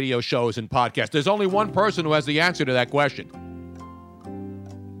on the radio shows and podcasts? There's only one person who has the answer to that question.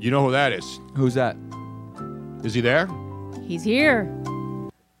 You know who that is? Who's that? Is he there? He's here.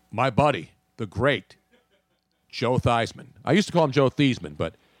 My buddy, the great Joe Theismann. I used to call him Joe Theismann,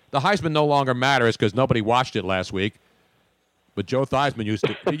 but the Heisman no longer matters because nobody watched it last week. But Joe Theismann used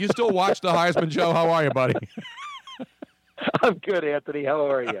to. Did you still watch the Heisman, Joe? How are you, buddy? I'm good, Anthony. How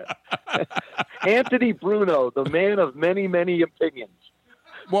are you? Anthony Bruno, the man of many, many opinions.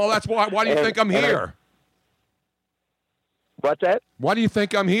 Well, that's why. Why do you think I'm here? What's that? Why do you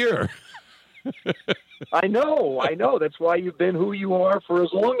think I'm here? I know. That's why you've been who you are for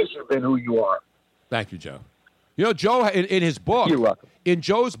as long as you've been who you are. Thank you, Joe. You know, Joe, in his book, You're welcome. In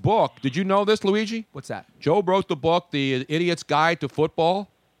Joe's book, did you know this, Luigi? What's that? Joe wrote the book, The Idiot's Guide to Football.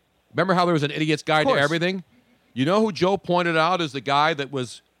 Remember how there was an Idiot's Guide to everything? You know who Joe pointed out as the guy that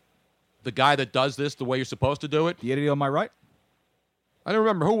does this the way you're supposed to do it? The idiot on my right? I don't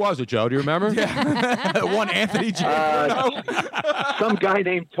remember. Who was it, Joe? Do you remember? One Anthony J. Some guy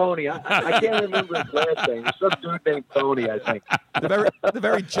named Tony. I can't remember his last name. Some dude named Tony, I think. The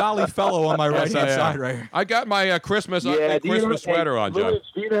very jolly fellow on my right-hand side right here. I got my Christmas sweater on, Joe. Louis,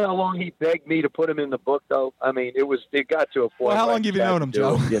 do you know how long he begged me to put him in the book, though? I mean, it got to a point. Well, how long have you known him,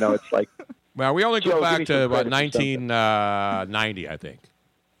 Joe? You know, it's like. Well, we only go Joe, back to about give me some credit 1990, I think.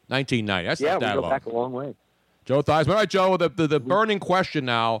 1990. That's Yeah, not that we go long. back a long way. Joe Theismann. All right, Joe, the burning question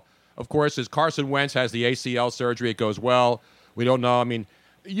now, of course, is Carson Wentz has the ACL surgery. It goes well. We don't know. I mean,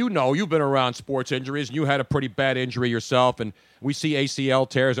 you've been around sports injuries, and you had a pretty bad injury yourself, and we see ACL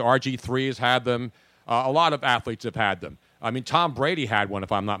tears. RG3 has had them. A lot of athletes have had them. I mean, Tom Brady had one,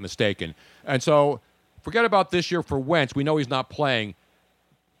 if I'm not mistaken. And so forget about this year for Wentz. We know he's not playing.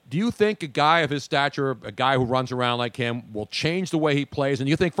 Do you think a guy of his stature, a guy who runs around like him, will change the way he plays? And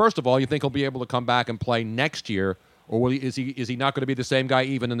you think, first of all, you think he'll be able to come back and play next year, or is he not going to be the same guy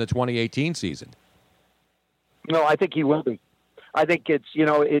even in the 2018 season? No, I think he will be. I think it's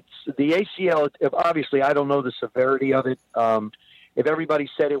the ACL. Obviously, I don't know the severity of it. If everybody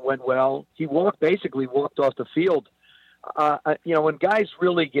said it went well, he basically walked off the field. When guys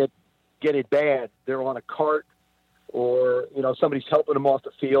really get it bad, they're on a cart, or somebody's helping him off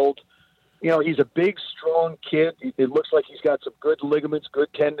the field. He's a big, strong kid. It looks like he's got some good ligaments, good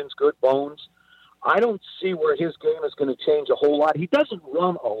tendons, good bones. I don't see where his game is going to change a whole lot. He doesn't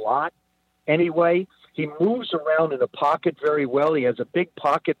run a lot anyway. He moves around in the pocket very well. He has a big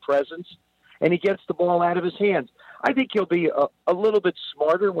pocket presence, and he gets the ball out of his hands. I think he'll be a little bit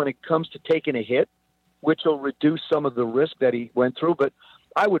smarter when it comes to taking a hit, which will reduce some of the risk that he went through. But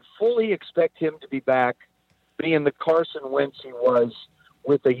I would fully expect him to be back being the Carson Wentz he was,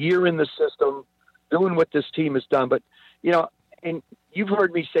 with a year in the system, doing what this team has done. But, and you've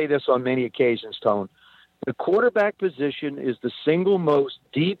heard me say this on many occasions, Tone, the quarterback position is the single most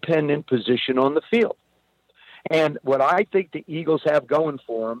dependent position on the field. And what I think the Eagles have going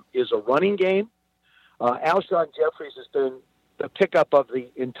for them is a running game. Alshon Jeffries has been the pickup of the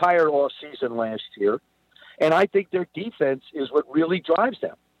entire offseason last year. And I think their defense is what really drives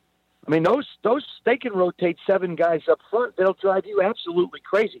them. I mean, those they can rotate 7 guys up front. They'll drive you absolutely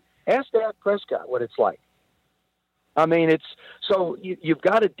crazy. Ask Dak Prescott what it's like. I mean, you've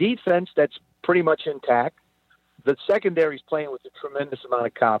got a defense that's pretty much intact. The secondary's playing with a tremendous amount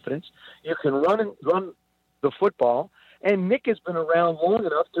of confidence. You can run the football, and Nick has been around long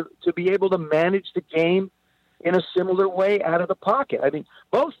enough to be able to manage the game in a similar way out of the pocket. I mean,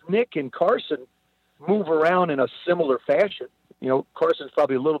 both Nick and Carson move around in a similar fashion. Carson's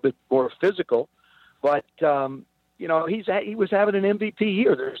probably a little bit more physical, but he was having an MVP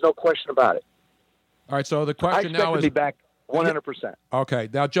year. There's no question about it. All right, so the question now is... to be back 100%. Okay.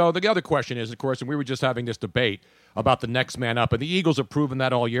 Now, Joe, the other question is, of course, and we were just having this debate about the next man up, and the Eagles have proven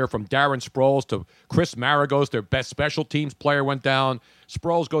that all year, from Darren Sproles to Chris Maragos, their best special teams player went down.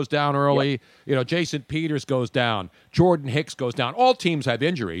 Sproles goes down early. Yep. Jason Peters goes down. Jordan Hicks goes down. All teams have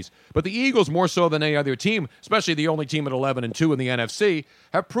injuries, but the Eagles, more so than any other team, especially the only team at 11-2 in the NFC,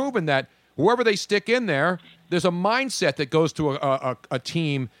 have proven that whoever they stick in there, there's a mindset that goes to a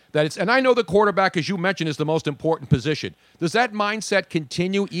team that it's. And I know the quarterback, as you mentioned, is the most important position. Does that mindset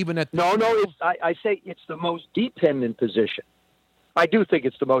continue even at? No. I say it's the most dependent position. I do think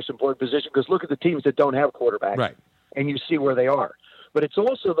it's the most important position because look at the teams that don't have quarterbacks, right? And you see where they are. But it's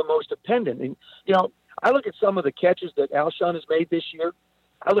also the most dependent. And I look at some of the catches that Alshon has made this year.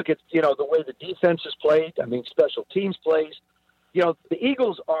 I look at the way the defense is played. I mean, special teams plays. The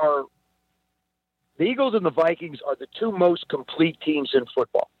Eagles and the Vikings are the two most complete teams in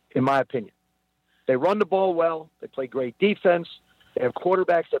football, in my opinion. They run the ball well. They play great defense. They have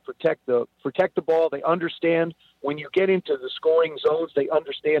quarterbacks that protect the ball. They understand when you get into the scoring zones, they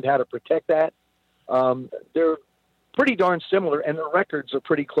understand how to protect that. They're pretty darn similar, and their records are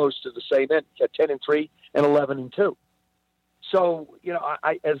pretty close to the same end, at 10-3 and 11-2. So,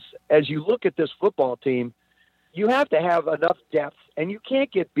 as you look at this football team, you have to have enough depth, and you can't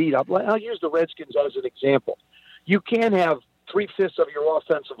get beat up. I'll use the Redskins as an example. You can't have 3/5 of your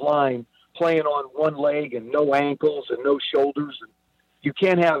offensive line playing on one leg and no ankles and no shoulders. And you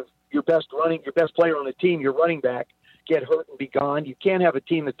can't have your best player on the team, your running back, get hurt and be gone. You can't have a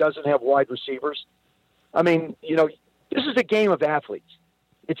team that doesn't have wide receivers. I mean, this is a game of athletes.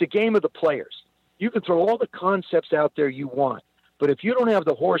 It's a game of the players. You can throw all the concepts out there you want, but if you don't have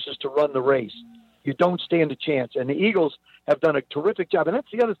the horses to run the race, you don't stand a chance. And the Eagles have done a terrific job. And that's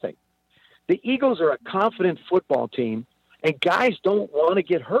the other thing. The Eagles are a confident football team, and guys don't want to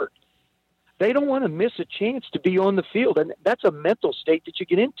get hurt. They don't want to miss a chance to be on the field. And that's a mental state that you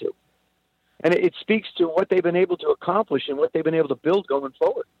get into. And it speaks to what they've been able to accomplish and what they've been able to build going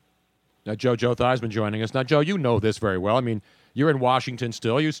forward. Now, Joe Theismann joining us. Now, Joe, you know this very well. I mean, you're in Washington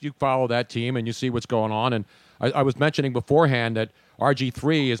still. You follow that team, and you see what's going on. And I was mentioning beforehand that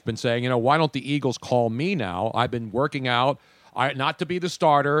RG3 has been saying, why don't the Eagles call me now? I've been working out, not to be the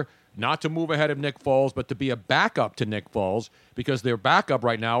starter, not to move ahead of Nick Foles, but to be a backup to Nick Foles, because their backup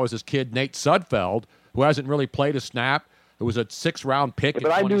right now is this kid, Nate Sudfeld, who hasn't really played a snap. It was a 6th-round pick in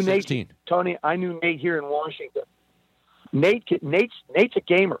 2016. I knew Nate, Tony, I knew Nate here in Washington. Nate's a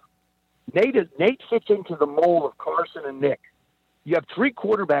gamer. Nate fits into the mold of Carson and Nick. You have 3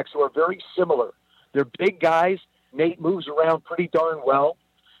 quarterbacks who are very similar. They're big guys. Nate moves around pretty darn well.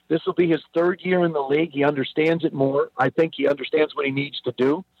 This will be his 3rd year in the league. He understands it more. I think he understands what he needs to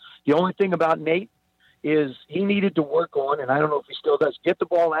do. The only thing about Nate is he needed to work on, and I don't know if he still does, get the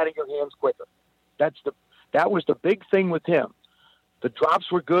ball out of your hands quicker. That was the big thing with him. The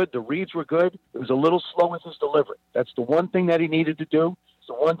drops were good. The reads were good. It was a little slow with his delivery. That's the one thing that he needed to do. It's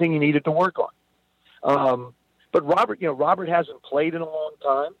the one thing he needed to work on. But Robert hasn't played in a long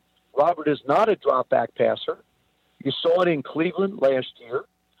time. Robert is not a drop-back passer. You saw it in Cleveland last year.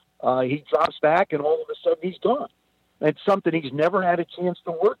 He drops back, and all of a sudden he's gone. It's something he's never had a chance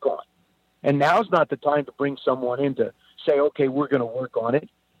to work on. And now's not the time to bring someone in to say, okay, we're going to work on it.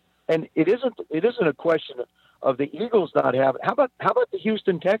 And it isn't a question of the Eagles not having. How about the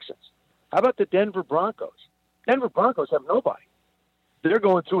Houston Texans? How about the Denver Broncos? Denver Broncos have nobody. They're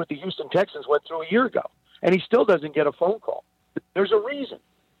going through what the Houston Texans went through a year ago, and he still doesn't get a phone call. There's a reason.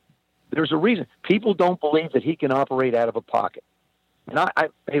 There's a reason. People don't believe that he can operate out of a pocket. And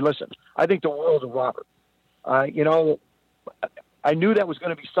hey, listen, I think the world of Robert. I knew that was going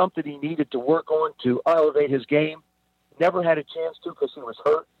to be something he needed to work on to elevate his game. Never had a chance to because he was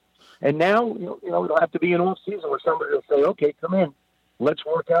hurt. And now, it'll have to be an off season where somebody will say, okay, come in. Let's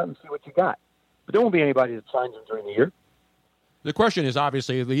work out and see what you got. But there won't be anybody that signs him during the year. The question is,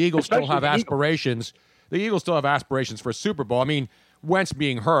 obviously, the Eagles still have aspirations. The Eagles still have aspirations for a Super Bowl. I mean, Wentz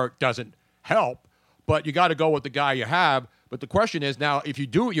being hurt doesn't help, but you got to go with the guy you have. But the question is now, if you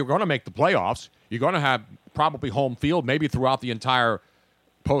do, you're going to make the playoffs. You're going to have probably home field maybe throughout the entire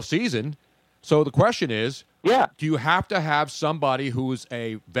postseason. So the question is, do you have to have somebody who's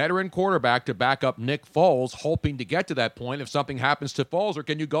a veteran quarterback to back up Nick Foles, hoping to get to that point if something happens to Foles, or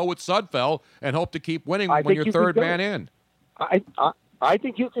can you go with Sudfeld and hope to keep winning when you're third man in? I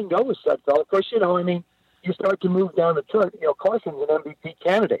think you can go with Sudfeld. Of course, you start to move down the chart. Carson's an MVP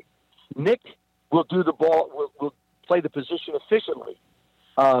candidate. Nick will do the ball, will play the position efficiently.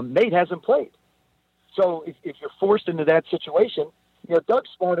 Nate hasn't played. So if you're forced into that situation, Doug's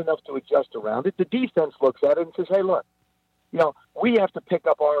smart enough to adjust around it. The defense looks at it and says, hey, look, we have to pick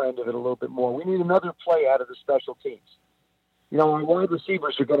up our end of it a little bit more. We need another play out of the special teams. Our wide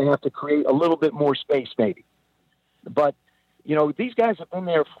receivers are going to have to create a little bit more space maybe. But, these guys have been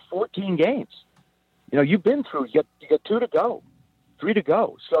there for 14 games. You've been through, you got 2 to go, 3 to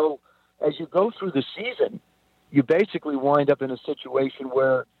go. So as you go through the season, you basically wind up in a situation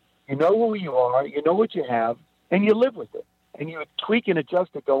where you know who you are, you know what you have, and you live with it. And you tweak and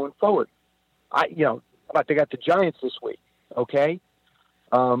adjust it going forward. But they got the Giants this week, okay?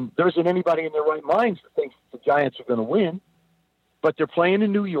 There isn't anybody in their right minds that thinks the Giants are going to win, but they're playing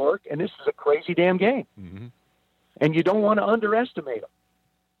in New York, and this is a crazy damn game. Mm-hmm. And you don't want to underestimate them.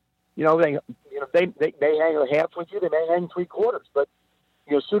 They hang a half with you, they may hang 3/4, but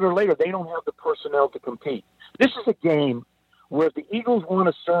sooner or later they don't have the personnel to compete. This is a game where if the Eagles want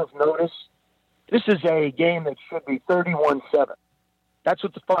to serve notice, this is a game that should be 31-7. That's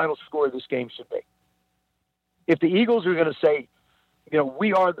what the final score of this game should be. If the Eagles are going to say,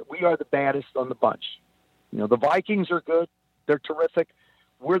 we are the baddest on the bunch. The Vikings are good, they're terrific.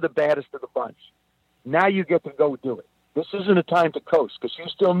 We're the baddest of the bunch. Now you get to go do it. This isn't a time to coast because you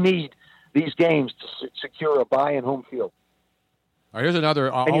still need these games to secure a bye and home field. All right, here's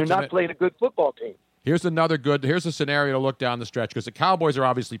another. And you're not playing a good football team. Here's a scenario to look down the stretch because the Cowboys are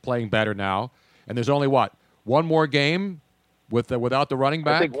obviously playing better now, and there's only one more game without the running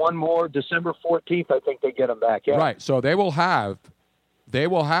back. I think one more, December 14th. I think they get them back. Yeah. Right. So they will have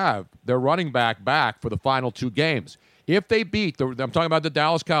their running back for the final 2 games. If they beat I'm talking about the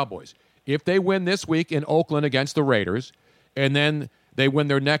Dallas Cowboys. If they win this week in Oakland against the Raiders, and then they win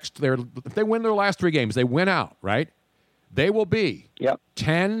if they win their last 3 games, they win out, right? They will be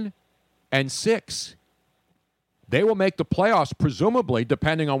 10-6. They will make the playoffs, presumably,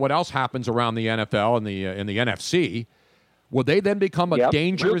 depending on what else happens around the NFL and the NFC. Will they then become a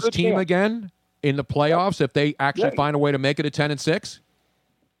dangerous team again in the playoffs if they actually find a way to make it a 10-6?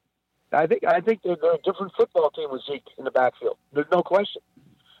 I think they're a different football team with Zeke in the backfield. There's no question.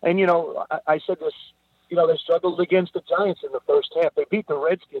 And, I said this, they struggled against the Giants in the first half. They beat the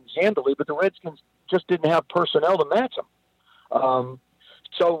Redskins handily, but the Redskins just didn't have personnel to match them. I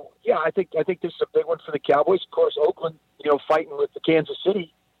think this is a big one for the Cowboys. Of course, Oakland, fighting with the Kansas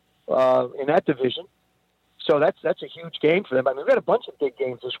City in that division. So that's a huge game for them. I mean, we've got a bunch of big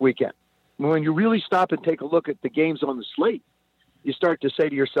games this weekend. When you really stop and take a look at the games on the slate, you start to say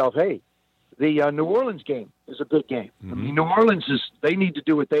to yourself, hey, the New Orleans game is a big game. Mm-hmm. I mean, New Orleans they need to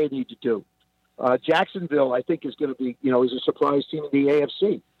do what they need to do. Jacksonville, I think, is going to be, is a surprise team in the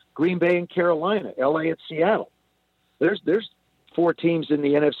AFC. Green Bay and Carolina, LA at Seattle. There's 4 teams in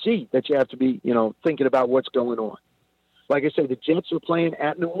the NFC that you have to be, thinking about what's going on. Like I say, the Jets are playing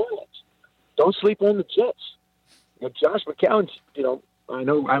at New Orleans. Don't sleep on the Jets. Josh McCown's,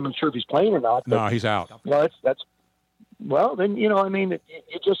 I'm not sure if he's playing or not. No, he's out. Well, then, you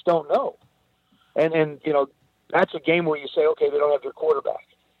just don't know. And that's a game where you say, okay, they don't have their quarterback.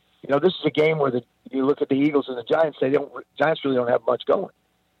 This is a game where you look at the Eagles and the Giants, Giants really don't have much going.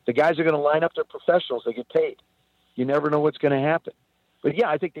 The guys are going to line up, they're professionals, they get paid. You never know what's going to happen. But, yeah,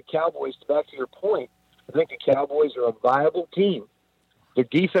 I think the Cowboys, back to your point, I think the Cowboys are a viable team. Their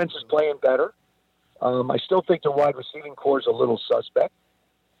defense is playing better. I still think their wide receiving core is a little suspect.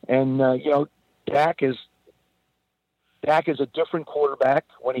 And, Dak is a different quarterback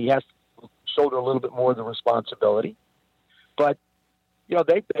when he has to shoulder a little bit more of the responsibility. But,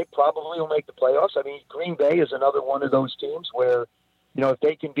 they probably will make the playoffs. I mean, Green Bay is another one of those teams where, if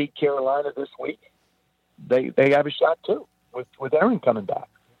they can beat Carolina this week, they have a shot too with Aaron coming back.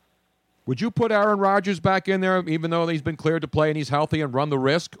 Would you put Aaron Rodgers back in there even though he's been cleared to play and he's healthy and run the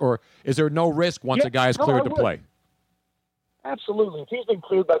risk? Or is there no risk once a guy is cleared to play? Absolutely. If he's been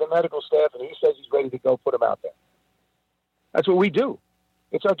cleared by the medical staff and he says he's ready to go, put him out there. That's what we do.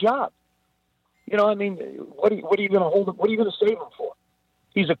 It's our job. What are you going to hold him? What are you going to save him for?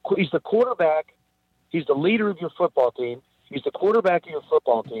 He's the quarterback. He's the leader of your football team. He's the quarterback of your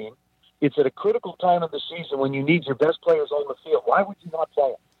football team. It's at a critical time of the season when you need your best players on the field. Why would you not play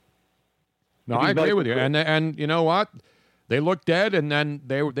him? No, I agree with you. And you know what? They look dead, and then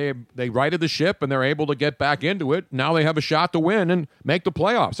they righted the ship, and they're able to get back into it. Now they have a shot to win and make the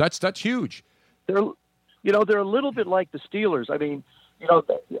playoffs. That's huge. They're a little bit like the Steelers. I mean,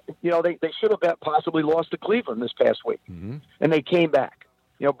 they should have possibly lost to Cleveland this past week, and they came back.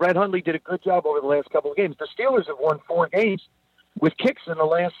 Brett Hundley did a good job over the last couple of games. The Steelers have won 4 games with kicks in the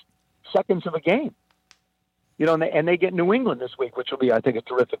last seconds of a game. And they get New England this week, which will be, I think, a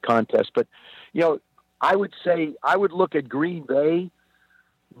terrific contest. But, I would say I would look at Green Bay,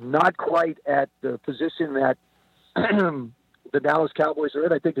 not quite at the position that the Dallas Cowboys are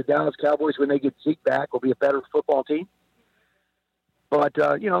in. I think the Dallas Cowboys, when they get Zeke back, will be a better football team. But,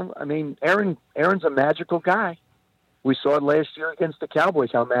 Aaron's a magical guy. We saw it last year against the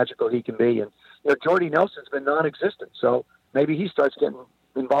Cowboys, how magical he can be. And, Jordy Nelson's been non-existent. So maybe he starts getting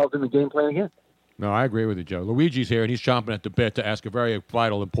involved in the game plan again. No, I agree with you, Joe. Luigi's here, and he's chomping at the bit to ask a very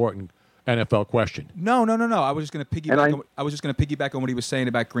vital, important NFL question. No. I was just going to piggyback. I was just going to piggyback on what he was saying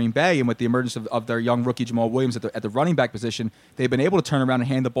about Green Bay and with the emergence of their young rookie Jamal Williams at the running back position. They've been able to turn around and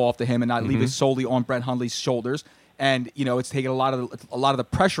hand the ball off to him and not leave it solely on Brett Hundley's shoulders. And it's taken a lot of the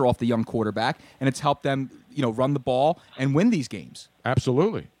pressure off the young quarterback, and it's helped them run the ball and win these games.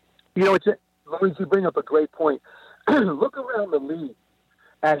 Absolutely. Lawrence, you bring up a great point. Look around the league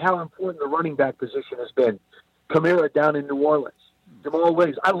at how important the running back position has been. Kamara down in New Orleans. Jamal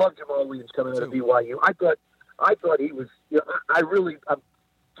Williams. I love Jamal Williams coming out of BYU. I thought he was. I'm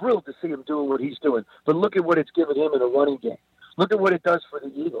thrilled to see him doing what he's doing. But look at what it's given him in a running game. Look at what it does for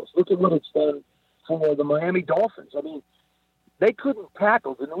the Eagles. Look at what it's done for the Miami Dolphins. I mean, they couldn't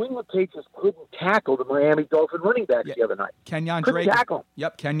tackle. The New England Patriots couldn't tackle the Miami Dolphin running backs the other night. Kenyon couldn't Drake. Tackle him.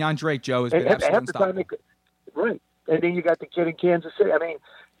 Yep, Kenyon Drake, Joe, has been absolutely unstoppable. Right. And then you got the kid in Kansas City. I mean,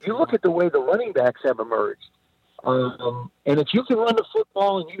 you look at the way the running backs have emerged. And if you can run the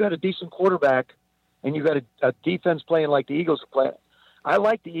football and you got a decent quarterback and you got a defense playing like the Eagles are playing, I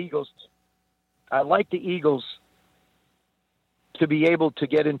like the Eagles to be able to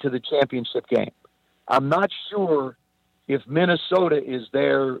get into the championship game. I'm not sure if Minnesota is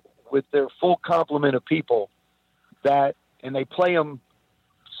there with their full complement of people and they play them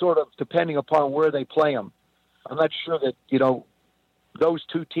sort of depending upon where they play them. I'm not sure that, those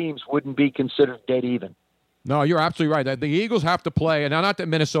two teams wouldn't be considered dead even. No, you're absolutely right. The Eagles have to play, and now not that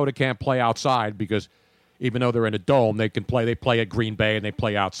Minnesota can't play outside because even though they're in a dome, they can play. They play at Green Bay and they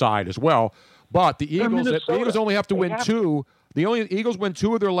play outside as well. But the Eagles only have to win two. The Eagles win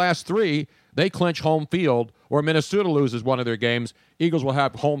two of their last three. They clinch home field, or Minnesota loses one of their games. Eagles will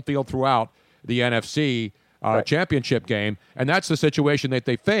have home field throughout the NFC championship game, and that's the situation that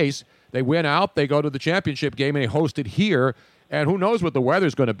they face. They win out, they go to the championship game, and they host it here. And who knows what the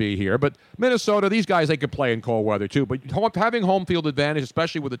weather's going to be here. But Minnesota, these guys, they could play in cold weather too. But having home field advantage,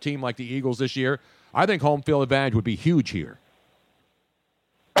 especially with a team like the Eagles this year, I think home field advantage would be huge here.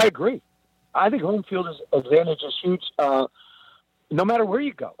 I agree. I think home field advantage is huge no matter where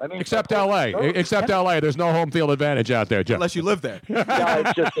you go. I mean, except L.A. Except L.A. There's no home field advantage out there, Jeff. Unless you live there. Yeah,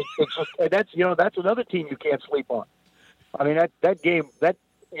 it's just that's another team you can't sleep on. I mean, that game, that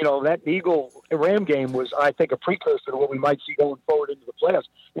Eagle-Ram game was, I think, a precursor to what we might see going forward into the playoffs.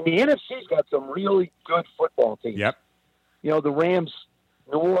 And the NFC's got some really good football teams. Yep. The Rams,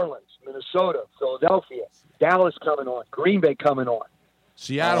 New Orleans, Minnesota, Philadelphia, Dallas coming on, Green Bay coming on.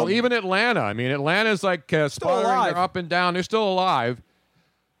 Seattle, even Atlanta. I mean, Atlanta's like sputtering. They're up and down. They're still alive.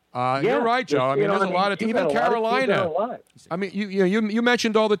 You're right, Joe. I mean, there's a lot of teams. Even Carolina. I mean, you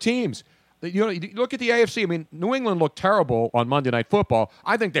mentioned all the teams. You look at the AFC. I mean, New England looked terrible on Monday Night Football.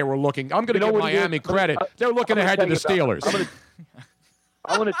 I think they were looking. I'm going to give Miami credit. They're looking ahead to the Steelers.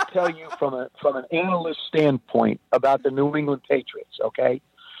 I'm going to tell you from an analyst standpoint about the New England Patriots. Okay,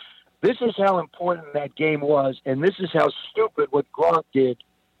 this is how important that game was, and this is how stupid what Gronk did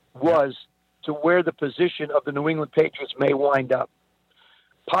was to where the position of the New England Patriots may wind up.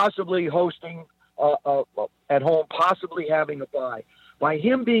 Possibly hosting at home, possibly having a bye. By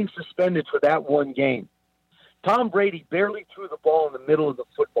him being suspended for that one game, Tom Brady barely threw the ball in the middle of the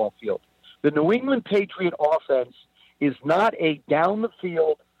football field. The New England Patriot offense is not a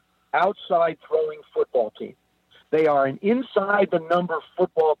down-the-field, outside-throwing football team. They are an inside-the-number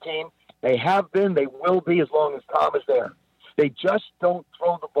football team. They have been, they will be as long as Tom is there. They just don't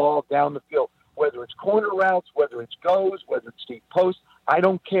throw the ball down the field, whether it's corner routes, whether it's goes, whether it's deep post. I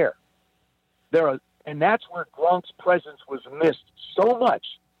don't care. And that's where Gronk's presence was missed so much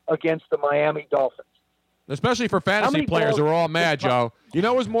against the Miami Dolphins. Especially for fantasy players who are all mad, Joe. You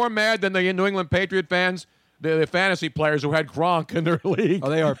know who's more mad than the New England Patriot fans? The fantasy players who had Gronk in their league. Oh,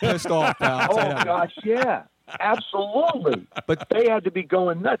 they are pissed off, pal. Oh, gosh, yeah. Absolutely. But they had to be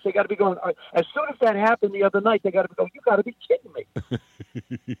going nuts. They got to be going. As soon as that happened the other night, they got to be going, you got to be kidding me.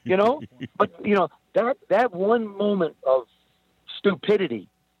 But, that one moment of stupidity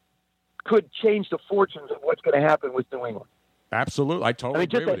could change the fortunes of what's going to happen with New England. Absolutely. I totally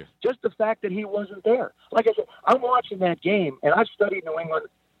agree with you. Just the fact that he wasn't there. Like I said, I'm watching that game, and I've studied New England,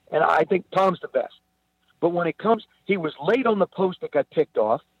 and I think Tom's the best. But when it comes, he was late on the post that got picked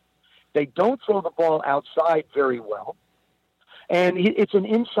off. They don't throw the ball outside very well. And it's an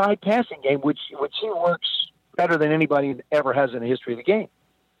inside passing game, which he works better than anybody ever has in the history of the game.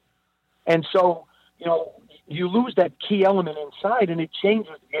 And so, you lose that key element inside, and it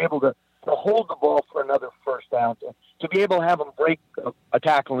changes to be able to hold the ball for another first down, to be able to have them break a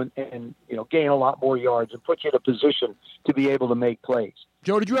tackle and gain a lot more yards and put you in a position to be able to make plays.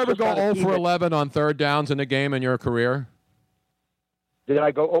 Joe, did you ever go 0 for 11 on third downs in a game in your career? Did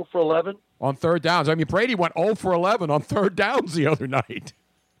I go 0 for 11? On third downs. I mean, Brady went 0 for 11 on third downs the other night.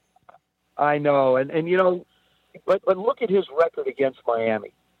 I know, and you know, but look at his record against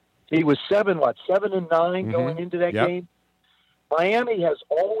Miami. He was 7-9 going into that game. Miami has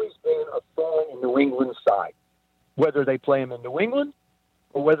always been a thorn in New England's side, whether they play him in New England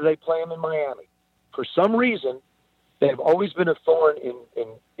or whether they play him in Miami. For some reason, they've always been a thorn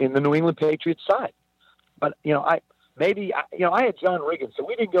in the New England Patriots side. But you know, I had John Riggins, so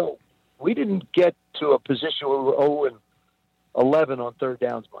we didn't get to a position where we were 0-11 on third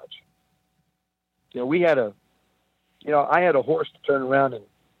downs much. You know, I had a horse to turn around and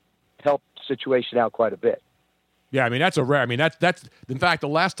help the situation out quite a bit. Yeah, I mean, that's a rare. I mean, that's in fact, the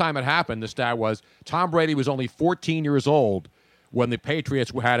last time it happened, the stat was Tom Brady was only 14 years old when the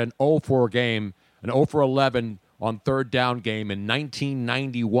Patriots had an 0-4 game, an 0-11 on third down game in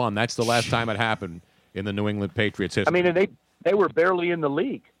 1991. That's the last time it happened in the New England Patriots history. I mean, and they were barely in the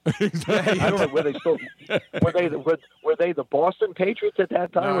league. I don't know were they still were they the Boston Patriots at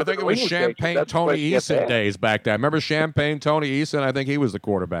that time? No, I think it was Champagne Tony Eason days back then. Remember Champagne Tony Eason? I think he was the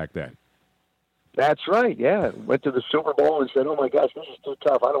quarterback then. That's right, yeah. Went to the Super Bowl and said, "Oh my gosh, this is too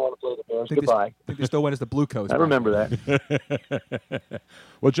tough. I don't want to play the Bears. Goodbye." I think they still went as the Blue Coats. I remember that.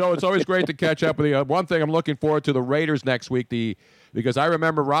 Well, Joe, it's always great to catch up with you. One thing I'm looking forward to the Raiders next week, because I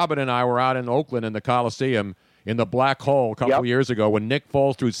remember Robin and I were out in Oakland in the Coliseum in the Black Hole a couple years ago when Nick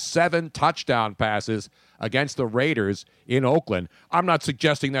Foles threw 7 touchdown passes against the Raiders in Oakland. I'm not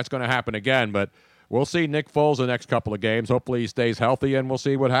suggesting that's going to happen again, but we'll see Nick Foles the next couple of games. Hopefully he stays healthy, and we'll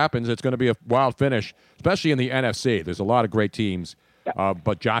see what happens. It's going to be a wild finish, especially in the NFC. There's a lot of great teams,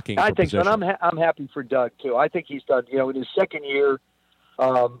 but jockeying for position. But I'm happy for Doug, too. I think he's done, in his second year,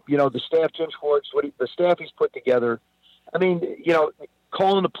 the staff, Jim Schwartz, the staff he's put together, I mean,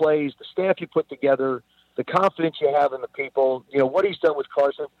 calling the plays, the staff you put together, the confidence you have in the people, what he's done with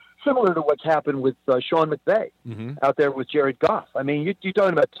Carson, similar to what's happened with Sean McVay out there with Jared Goff. I mean, you're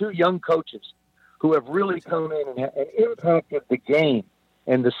talking about 2 young coaches who have really come in and impacted the game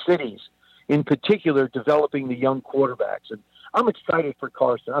and the cities, in particular, developing the young quarterbacks. And I'm excited for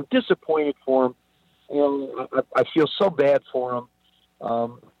Carson. I'm disappointed for him. I feel so bad for him.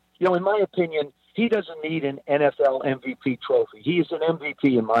 In my opinion, he doesn't need an NFL MVP trophy. He is an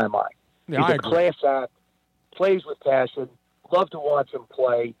MVP in my mind. Yeah, he's a class act, plays with passion, love to watch him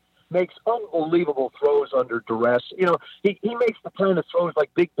play, makes unbelievable throws under duress. He makes the kind of throws like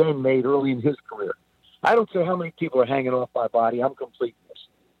Big Ben made early in his career. I don't care how many people are hanging off my body. I'm completing this.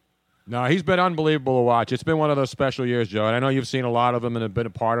 No, he's been unbelievable to watch. It's been one of those special years, Joe, and I know you've seen a lot of them and have been a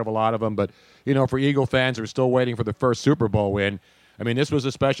part of a lot of them, but, for Eagle fans who are still waiting for the first Super Bowl win, I mean, this was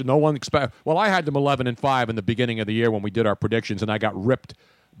a special. No one expect. Well, I had them 11-5 in the beginning of the year when we did our predictions, and I got ripped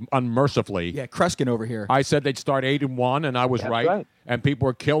unmercifully. Yeah, Kreskin over here. I said they'd start 8-1, and I was right. And people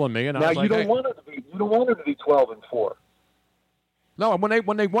were killing me. And now I was you don't want it to be 12-4. No, and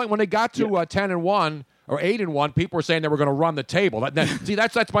when they got to 10-1 or 8-1, people were saying they were going to run the table. See,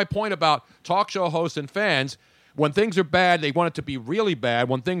 that's my point about talk show hosts and fans. When things are bad, they want it to be really bad.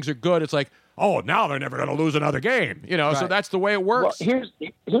 When things are good, it's like, oh, now they're never going to lose another game. Right. So that's the way it works. Well,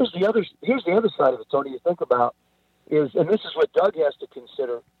 here's the other side of it, Tony. You think about and this is what Doug has to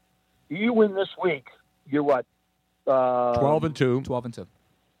consider. You win this week, you're what? 12-2. 12-2.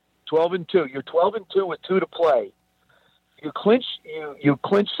 12-2. You're 12-2 with 2 to play. You clinch. You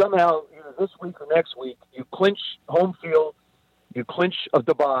clinch somehow either this week or next week. You clinch home field. You clinch of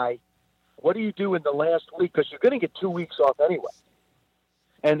the bye. What do you do in the last week? Because you're going to get 2 weeks off anyway.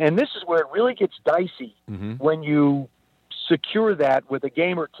 And this is where it really gets dicey when you secure that with a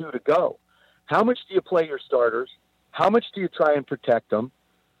game or 2 to go. How much do you play your starters? How much do you try and protect them?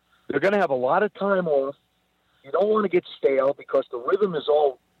 They're going to have a lot of time off. You don't want to get stale because the rhythm is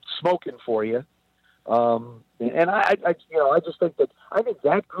all smoking for you. And I just think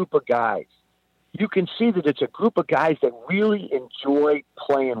that group of guys, you can see that it's a group of guys that really enjoy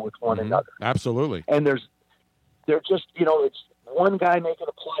playing with one another. Absolutely. And they're just, it's one guy making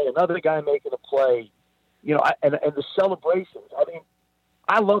a play, another guy making a play, and the celebrations. I mean,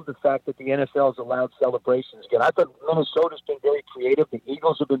 I love the fact that the NFL has allowed celebrations again. I thought Minnesota's been very creative. The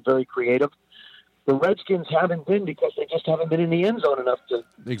Eagles have been very creative. The Redskins haven't been because they just haven't been in the end zone enough to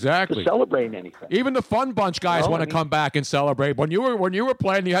celebrate anything. Even the Fun Bunch guys want to come back and celebrate. When you were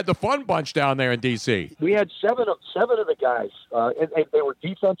playing, you had the Fun Bunch down there in D.C. We had seven of the guys. And they were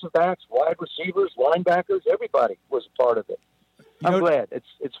defensive backs, wide receivers, linebackers. Everybody was a part of it. I'm glad.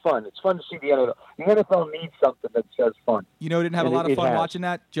 It's fun. It's fun to see the NFL. The NFL needs something that says fun. Didn't have a lot of fun watching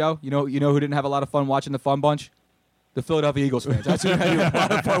that, Joe? You know who didn't have a lot of fun watching the Fun Bunch? The Philadelphia Eagles fans. That's who had a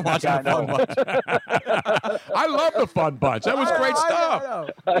lot of fun watching the Fun Bunch. I love the Fun Bunch. That was great stuff.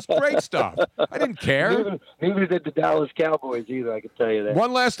 That was great stuff. I didn't care. Neither did the Dallas Cowboys either, I can tell you that.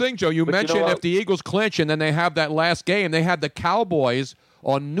 One last thing, Joe. You mentioned if the Eagles clinch and then they have that last game, they had the Cowboys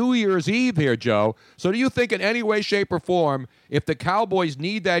on New Year's Eve here, Joe. So do you think in any way, shape, or form, if the Cowboys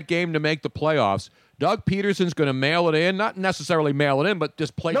need that game to make the playoffs, Doug Peterson's going to mail it in? Not necessarily mail it in, but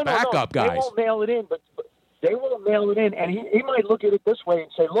just play backup guys. They won't mail it in, but they won't mail it in. And he might look at it this way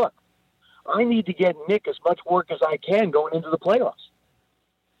and say, look, I need to get Nick as much work as I can going into the playoffs.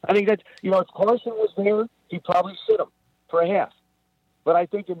 I think that, if Carson was there, he'd probably sit him for a half. But I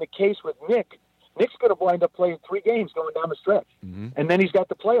think in the case with Nick's going to wind up playing 3 games going down the stretch. Mm-hmm. And then he's got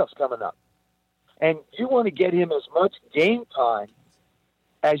the playoffs coming up. And you want to get him as much game time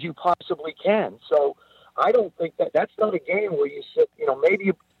as you possibly can. So I don't think that's not a game where you sit,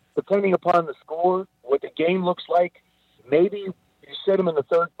 maybe depending upon the score, what the game looks like, maybe you sit him in the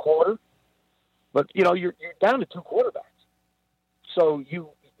third quarter. But, you're down to 2 quarterbacks. So you're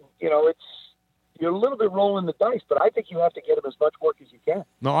a little bit rolling the dice, but I think you have to get him as much work as you can.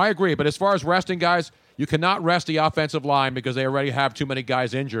 No, I agree. But as far as resting guys, you cannot rest the offensive line because they already have too many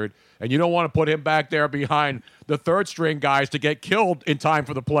guys injured. And you don't want to put him back there behind the third-string guys to get killed in time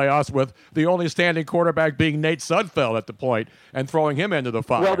for the playoffs with the only standing quarterback being Nate Sudfeld at the point and throwing him into the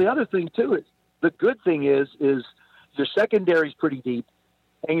fire. Well, the other thing, too, is the good thing is your secondary is pretty deep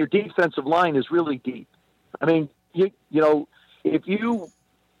and your defensive line is really deep. I mean, if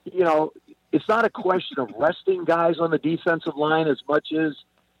it's not a question of resting guys on the defensive line as much as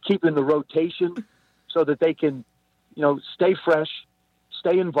keeping the rotation so that they can, stay fresh,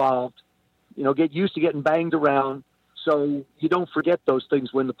 stay involved, get used to getting banged around so you don't forget those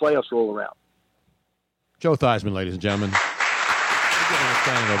things when the playoffs roll around. Joe Theismann, ladies and gentlemen. We're giving a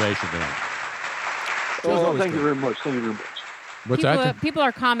standing ovation tonight. Oh, thank you very much. Thank you very much. What's that? People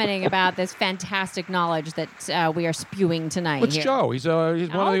are commenting about this fantastic knowledge that we are spewing tonight. What's here. Joe? He's one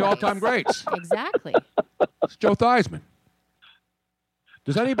of the all-time greats. Exactly. It's Joe Theismann.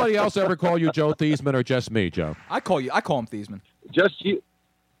 Does anybody else ever call you Joe Theismann or just me, Joe? I call him Theismann. Just you.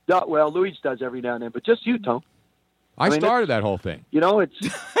 Well, Luis does every now and then, but just you, Tom. I started that whole thing.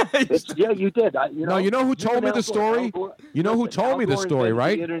 It's yeah, you did. No, you know who told me the story? You know who told me the story,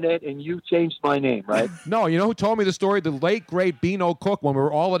 right? The internet, and you changed my name, right? No, you know who told me the story? The late, great Beano Cook, when we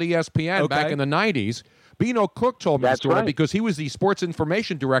were all at ESPN back in the 90s. Beano Cook told me the story because he was the sports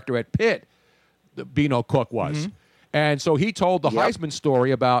information director at Pitt, Beano Cook was. Mm-hmm. And so he told the Heisman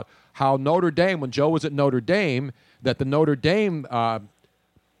story about how Notre Dame, when Joe was at Notre Dame, that the Notre Dame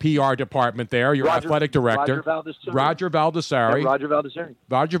PR department there, your athletic director, Roger Baldessari.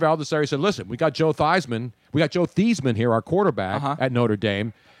 Roger Baldessari said, listen, we got Joe Theismann here, our quarterback at Notre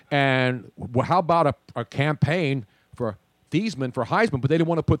Dame, and how about a campaign for Theismann for Heisman, but they didn't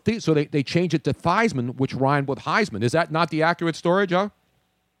want to put so they changed it to Theismann, which rhymed with Heisman. Is that not the accurate story, Joe?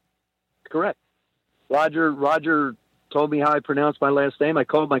 Correct. Roger told me how I pronounced my last name. I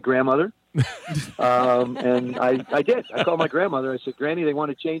called my grandmother. And I did. I called my grandmother. I said, Granny, they want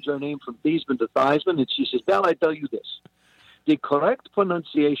to change our name from Theismann to Theismann. And she says, Belle, I tell you this. The correct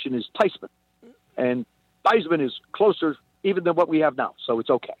pronunciation is Theismann. And Theismann is closer even than what we have now. So it's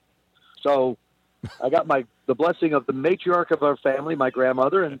okay. So I got the blessing of the matriarch of our family, my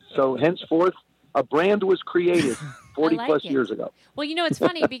grandmother. And so henceforth, a brand was created 40-plus years ago. Well, it's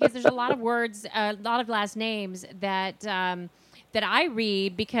funny because there's a lot of words, a lot of last names that I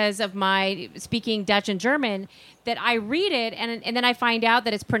read because of my speaking Dutch and German, that I read it and then I find out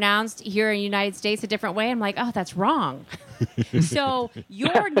that it's pronounced here in the United States a different way. I'm like, oh, that's wrong. So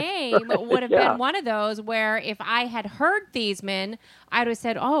your name would have been one of those where if I had heard Theismann, I would have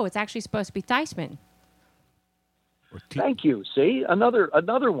said, oh, it's actually supposed to be Theismann. Thank you. See, another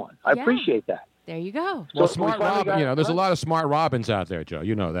one. I appreciate that. There you go. Well, smart Robin, there's a lot of smart Robins out there, Joe.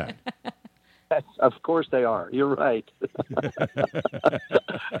 You know that. Of course they are. You're right.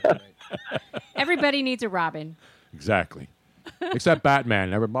 Everybody needs a Robin. Exactly. Except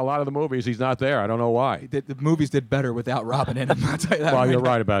Batman. A lot of the movies, he's not there. I don't know why. The movies did better without Robin in them. I'll tell you that. Well, you're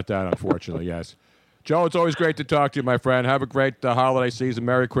right about that, unfortunately, yes. Joe, it's always great to talk to you, my friend. Have a great holiday season.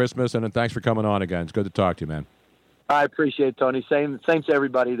 Merry Christmas, and thanks for coming on again. It's good to talk to you, man. I appreciate it, Tony. Same to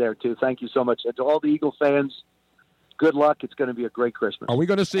everybody there, too. Thank you so much. And to all the Eagle fans, good luck. It's going to be a great Christmas. Are we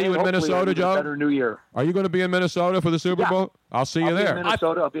going to see you in Minnesota, Joe? Better New Year. Are you going to be in Minnesota for the Super Bowl? I'll see you there. In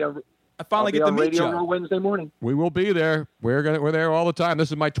Minnesota. I finally get to meet you on Wednesday morning. We will be there. We're there all the time.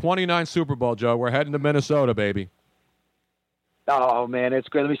 This is my 29th Super Bowl, Joe. We're heading to Minnesota, baby. Oh man, it's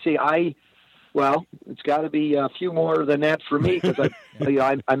great. Let me see. It's got to be a few more than that for me because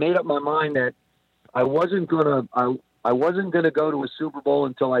I made up my mind that I wasn't gonna go to a Super Bowl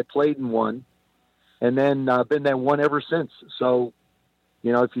until I played in one, and then been that one ever since. So,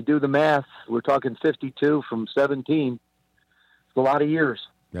 if you do the math, we're talking 52 from 17. It's a lot of years.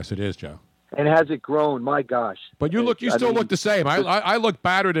 Yes, it is, Joe. And has it grown? My gosh! But you still look the same. I look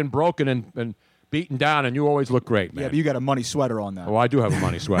battered and broken and beaten down, and you always look great, man. Yeah, but you got a money sweater on now. Oh, I do have a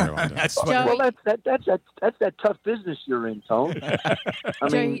money sweater on. That's that tough business you're in, Tone. I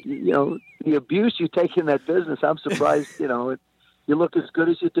mean, the abuse you take in that business. I'm surprised. You look as good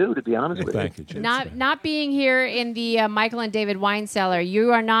as you do, to be honest with you. Thank you, Jim. Not being here in the Michael and David wine cellar,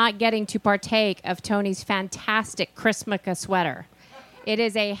 you are not getting to partake of Tony's fantastic Chrismukkah sweater. It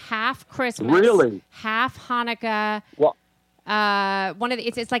is a half Christmas, half Hanukkah. Well,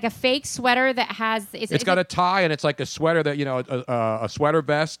 it's like a fake sweater that has. It's got a tie, and it's like a sweater that a sweater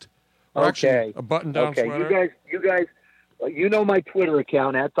vest. Or actually a button-down sweater. You guys, my Twitter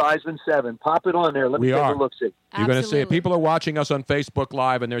account at Theismann7. Pop it on there. Let me take a look. See. You're going to see it. People are watching us on Facebook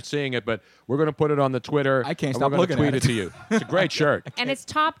Live, and they're seeing it, but we're going to put it on the Twitter. I can't stop looking at it. We're going to tweet it to you. It's a great shirt. And it's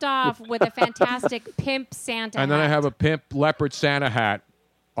topped off with a fantastic pimp Santa hat. And then I have a pimp leopard Santa hat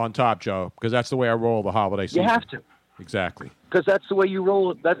on top, Joe, because that's the way I roll the holiday season. You have to. Exactly. Because that's the way you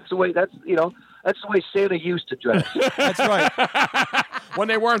roll. That's the way Santa used to dress. That's right. When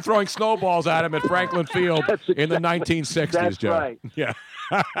they weren't throwing snowballs at him at Franklin Field in the 1960s, that's Joe. Right. Yeah.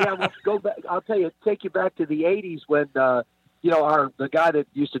 Yeah, well, go back. I'll tell you, take you back to the 80s when, the guy that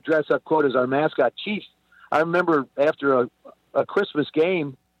used to dress up, quote, as our mascot, Chief. I remember after a Christmas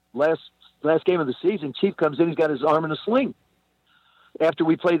game, last game of the season, Chief comes in, he's got his arm in a sling after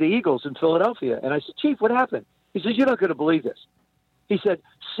we played the Eagles in Philadelphia. And I said, Chief, what happened? He says, you're not going to believe this. He said,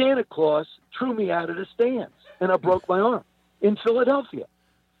 Santa Claus threw me out of the stands, and I broke my arm in Philadelphia.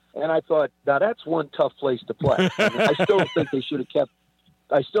 And I thought, now that's one tough place to play. I still think they should have kept.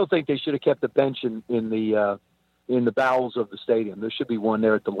 I still think they should have kept the bench in the bowels of the stadium. There should be one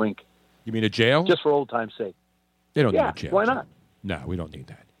there at the link. You mean a jail? Just for old time's sake. They don't need a jail. Why not? No, we don't need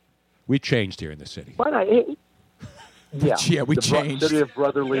that. We changed here in the city. Why not? We changed. City of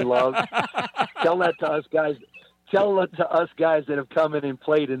brotherly love. Tell that to us guys. Tell it to us guys that have come in and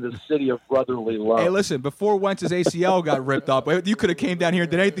played in the city of brotherly love. Hey, listen, before Wentz's ACL got ripped up, you could have came down here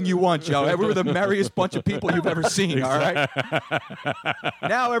and did anything you want, Joe. We were the merriest bunch of people you've ever seen, all right?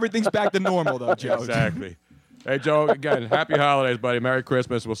 Now everything's back to normal, though, Joe. Exactly. Hey, Joe, again, happy holidays, buddy. Merry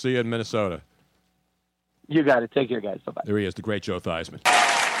Christmas. We'll see you in Minnesota. You got it. Take care, guys. Bye-bye. There he is, the great Joe Theismann.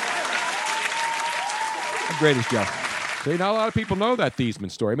 The greatest, Joe. See, not a lot of people know that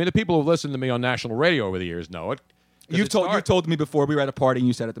Theismann story. I mean, the people who've listened to me on national radio over the years know it. You told me before we were at a party and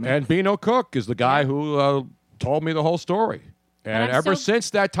you said it to me. And Beano Cook is the guy who told me the whole story. And ever since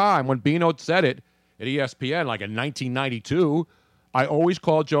that time, when Beano said it at ESPN, like in 1992, I always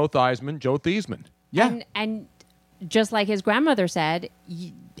called Joe Theismann Joe Theismann. Yeah. And just like his grandmother said,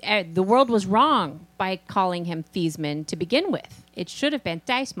 the world was wrong by calling him Theismann to begin with. It should have been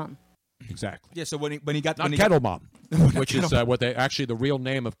Theismann. Exactly. Yeah, so when he got... Not Kettle Mom, which is the real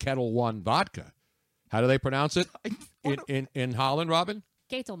name of Kettle One vodka. How do they pronounce it in Holland, Robin?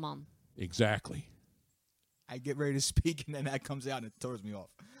 Ketelman. Exactly. I get ready to speak, and then that comes out, and it throws me off.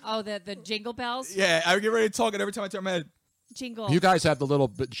 Oh, the jingle bells? Yeah, I get ready to talk, and every time I turn my head... Jingle. You guys have the little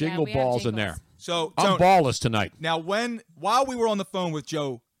jingle balls in there. So I'm ballless tonight. Now, while we were on the phone with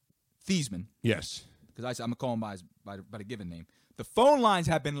Joe Theismann... Yes. Because I'm going to call him by the given name. The phone lines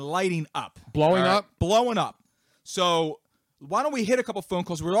have been lighting up. Blowing up? Blowing up. So... why don't we hit a couple phone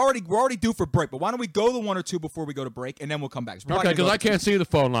calls? We're already due for break, but why don't we go to one or two before we go to break, and then we'll come back. Okay, because I can't see the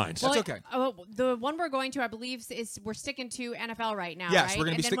phone lines. Well, that's okay. The one we're going to, I believe, is we're sticking to NFL right now, yes, right? We're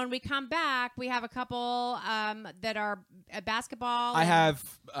gonna and then when we come back, we have a couple that are basketball. I have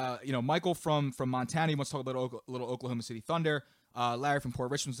Michael from Montana. He wants to talk about a little Oklahoma City Thunder. Larry from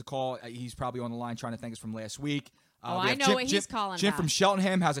Port Richmond's to call. He's probably on the line trying to thank us from last week. I know what he's calling Jim about. from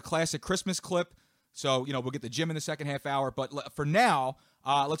Cheltenham has a classic Christmas clip. So, we'll get the Jim in the second half hour. But for now,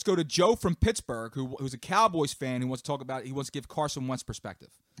 let's go to Joe from Pittsburgh, who's a Cowboys fan who wants to talk about, he wants to give Carson Wentz perspective.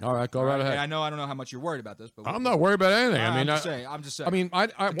 All right, go right ahead. And I don't know how much you're worried about this. But I'm not worried about anything. I'm just saying. I mean, one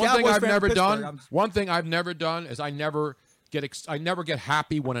thing I've never done is I never get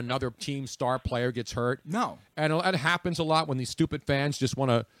happy when another team star player gets hurt. No. And it happens a lot when these stupid fans just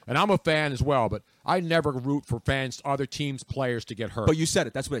want to, and I'm a fan as well, but I never root for other teams' players to get hurt. But you said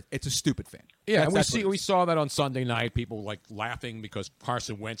it. That's what it's a stupid fan. Yeah, and we saw that on Sunday night, people like laughing because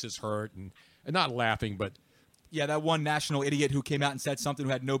Carson Wentz is hurt, and not laughing, but... yeah, that one national idiot who came out and said something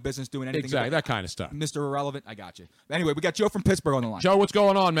who had no business doing anything. Exactly, that kind of stuff. Mr. Irrelevant, I got you. Anyway, we got Joe from Pittsburgh on the line. Joe, what's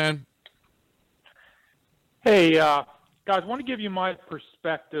going on, man? Hey, guys, I want to give you my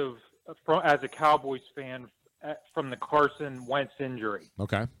perspective as a Cowboys fan from the Carson Wentz injury.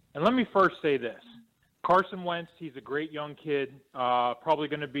 Okay. And let me first say this. Carson Wentz, he's a great young kid, probably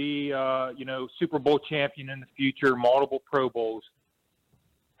going to be, Super Bowl champion in the future, multiple Pro Bowls.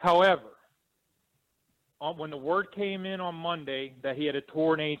 However, when the word came in on Monday that he had a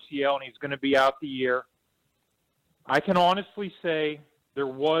torn ACL and he's going to be out the year, I can honestly say there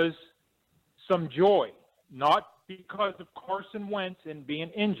was some joy, not because of Carson Wentz and being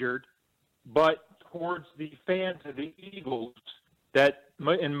injured, but towards the fans of the Eagles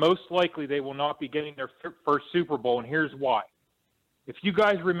and most likely they will not be getting their first Super Bowl, and here's why. If you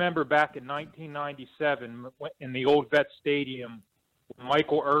guys remember back in 1997 in the old Vet Stadium, when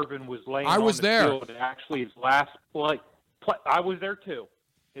Michael Irvin was laying on the field, actually his last play, I was there too,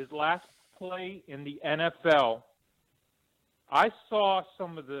 his last play in the NFL, I saw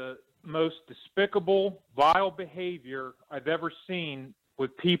some of the most despicable, vile behavior I've ever seen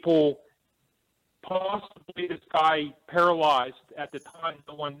with people. Possibly this guy paralyzed at the time.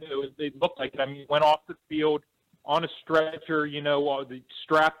 No one knew. It looked like it. I mean, he went off the field on a stretcher,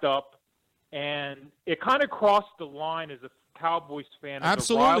 strapped up, and it kind of crossed the line as a Cowboys fan.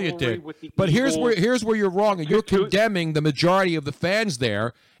 Absolutely, it did. But here's where you're wrong, and you're condemning the majority of the fans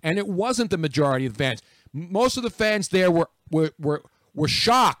there, and it wasn't the majority of the fans. Most of the fans there were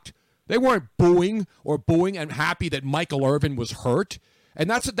shocked. They weren't booing and happy that Michael Irvin was hurt. And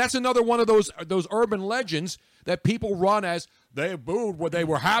that's another one of those urban legends that people run as they booed where they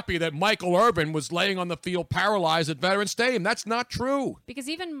were happy that Michael Irvin was laying on the field paralyzed at Veterans Stadium. That's not true. Because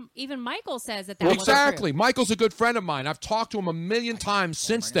even Michael says that wasn't exactly. true. Michael's a good friend of mine. I've talked to him a million times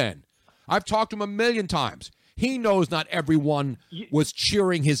since then. I've talked to him a million times. He knows not everyone was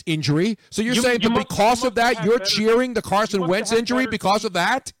cheering his injury. So you're saying because of that, you're cheering the Carson Wentz injury because of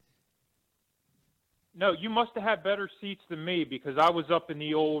that? No, you must have had better seats than me because I was up in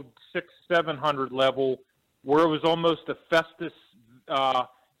the old 600-700 level where it was almost a Festus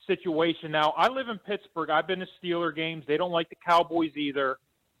situation. Now, I live in Pittsburgh. I've been to Steeler games. They don't like the Cowboys either.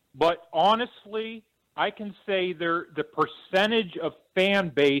 But honestly, I can say the percentage of fan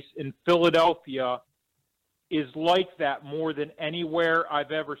base in Philadelphia is like that more than anywhere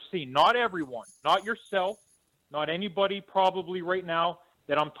I've ever seen. Not everyone, not yourself, not anybody probably right now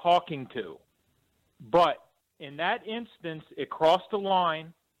that I'm talking to. But in that instance, it crossed the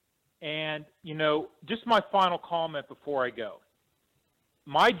line. And, just my final comment before I go.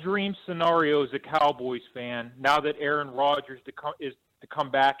 My dream scenario as a Cowboys fan, now that Aaron Rodgers is to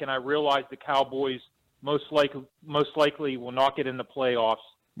come back, and I realize the Cowboys most likely will not get in the playoffs.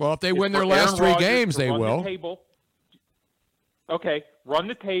 Well, if they win their last three games, they will. Run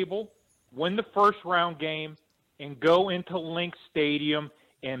the table, win the first-round game, and go into Link Stadium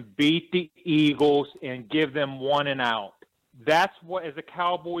and beat the Eagles and give them 1 and out. That's what, as a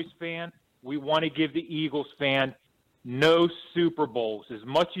Cowboys fan, we want to give the Eagles fan no Super Bowls. As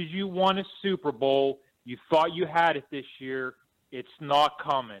much as you won a Super Bowl, you thought you had it this year, it's not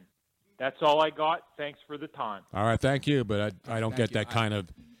coming. That's all I got. Thanks for the time. All right, thank you, but I don't get that kind of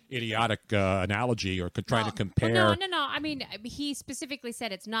idiotic analogy or trying to compare. No. I mean, he specifically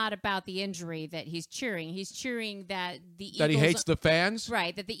said it's not about the injury that he's cheering. He's cheering that the Eagles... That he hates the fans?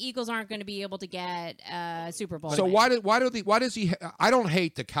 Right, that the Eagles aren't going to be able to get Super Bowl. So why does he... I don't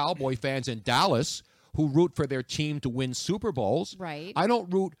hate the Cowboy fans in Dallas who root for their team to win Super Bowls. Right. I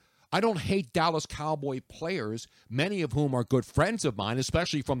don't hate Dallas Cowboy players, many of whom are good friends of mine,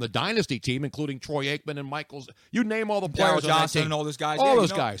 especially from the Dynasty team, including Troy Aikman and Michaels. You name all the players Darryl Johnson and all those guys. All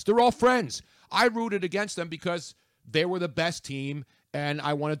those guys. They're all friends. I rooted against them because they were the best team, and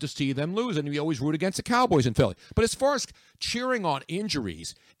I wanted to see them lose. And we always root against the Cowboys in Philly. But as far as cheering on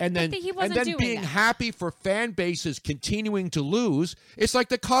injuries and then being happy for fan bases continuing to lose, it's like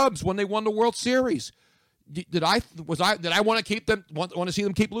the Cubs when they won the World Series. Did I want to see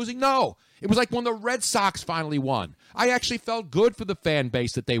them keep losing? No. It was like when the Red Sox finally won. I actually felt good for the fan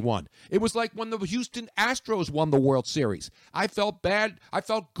base that they won. It was like when the Houston Astros won the World Series. I felt bad. I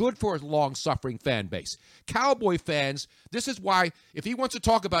felt good for a long-suffering fan base. Cowboy fans, this is why, if he wants to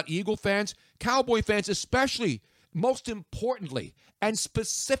talk about Eagle fans, Cowboy fans especially, most importantly, and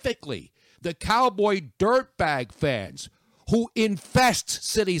specifically, the Cowboy dirtbag fans who infest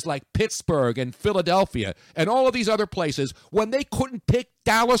cities like Pittsburgh and Philadelphia and all of these other places when they couldn't pick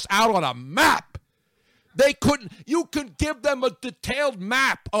Dallas out on a map. They couldn't. You could give them a detailed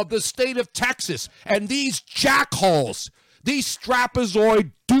map of the state of Texas, and these jackholes, these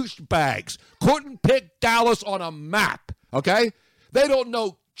trapezoid douchebags, couldn't pick Dallas on a map, okay? They don't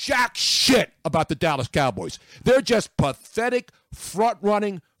know jack shit about the Dallas Cowboys. They're just pathetic,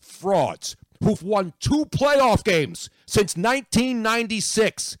 front-running frauds who've won 2 playoff games since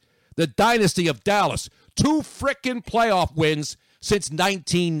 1996. the dynasty of Dallas. 2 frickin' playoff wins since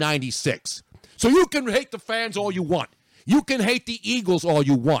 1996. So you can hate the fans all you want. You can hate the Eagles all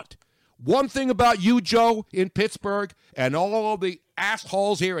you want. One thing about you, Joe, in Pittsburgh, and all the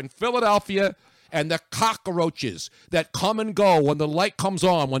assholes here in Philadelphia, and the cockroaches that come and go when the light comes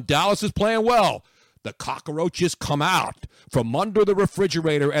on, when Dallas is playing well, the cockroaches come out from under the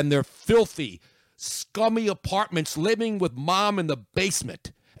refrigerator and their filthy, scummy apartments living with mom in the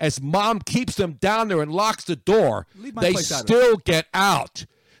basement. As mom keeps them down there and locks the door, they still get out.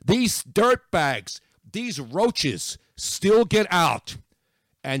 These dirtbags, these roaches still get out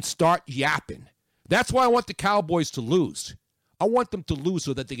and start yapping. That's why I want the Cowboys to lose. I want them to lose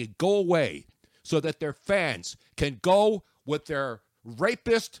so that they can go away, so that their fans can go with their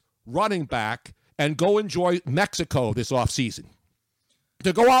rapist running back and go enjoy Mexico this offseason.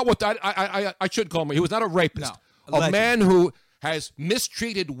 To go out with that, I should call him, he was not a rapist. No, a man who has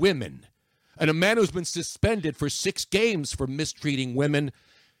mistreated women, and a man who's been suspended for 6 games for mistreating women.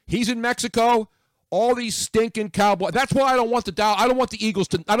 He's in Mexico. All these stinking Cowboys. That's why I don't want the Eagles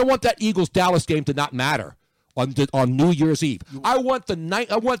to. I don't want that Eagles Dallas game to not matter on New Year's Eve. I want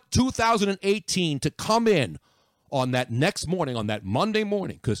 2018 to come in on that next morning, on that Monday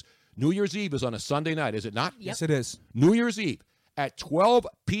morning, because New Year's Eve is on a Sunday night, is it not? Yep. Yes, it is. New Year's Eve at 12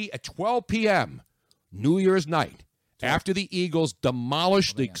 p.m. New Year's night, after the Eagles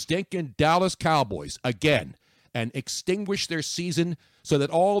demolish the stinking Dallas Cowboys again and extinguish their season, so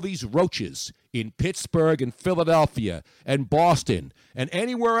that all these roaches in Pittsburgh and Philadelphia and Boston and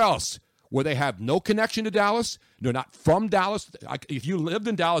anywhere else where they have no connection to Dallas, they're not from Dallas. If you lived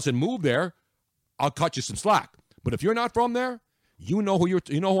in Dallas and moved there, I'll cut you some slack. But if you're not from there, you know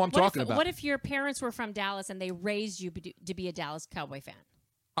who I'm talking about. What if your parents were from Dallas and they raised you to be a Dallas Cowboy fan?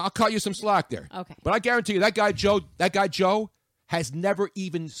 I'll cut you some slack there. Okay. But I guarantee you, that guy Joe has never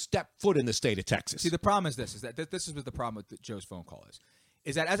even stepped foot in the state of Texas. See, the problem is this is what the problem with Joe's phone call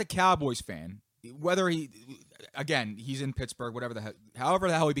is that as a Cowboys fan, whether he's in Pittsburgh, however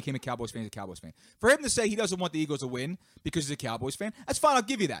the hell he became a Cowboys fan, he's a Cowboys fan. For him to say he doesn't want the Eagles to win because he's a Cowboys fan, that's fine, I'll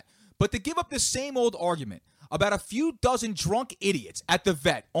give you that. But to give up the same old argument about a few dozen drunk idiots at the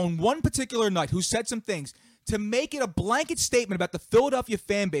vet on one particular night who said some things, to make it a blanket statement about the Philadelphia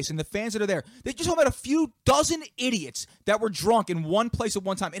fan base and the fans that are there. They just talk about a few dozen idiots that were drunk in one place at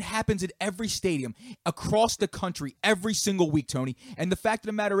one time. It happens at every stadium across the country every single week, Tony. And the fact of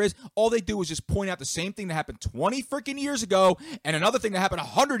the matter is, all they do is just point out the same thing that happened 20 freaking years ago and another thing that happened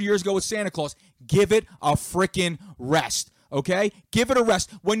 100 years ago with Santa Claus. Give it a freaking rest, okay? Give it a rest.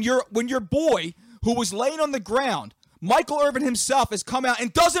 When your boy who was laying on the ground, Michael Irvin himself, has come out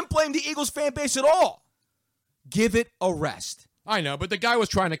and doesn't blame the Eagles fan base at all. Give it a rest. I know, but the guy was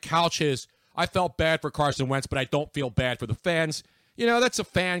trying to couch his, I felt bad for Carson Wentz, but I don't feel bad for the fans. You know, that's a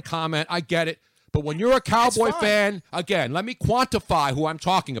fan comment. I get it. But when you're a Cowboy fan, again, let me quantify who I'm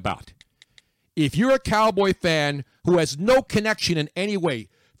talking about. If you're a Cowboy fan who has no connection in any way,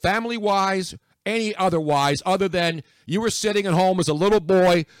 family-wise, any otherwise, other than you were sitting at home as a little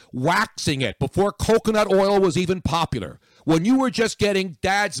boy waxing it before coconut oil was even popular, when you were just getting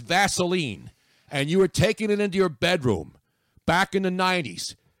dad's Vaseline, and you were taking it into your bedroom back in the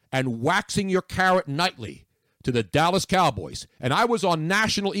 90s and waxing your carrot nightly to the Dallas Cowboys. And I was on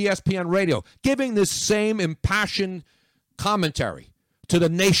national ESPN radio giving this same impassioned commentary to the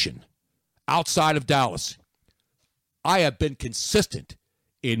nation outside of Dallas. I have been consistent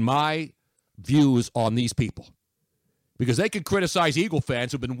in my views on these people because they can criticize Eagle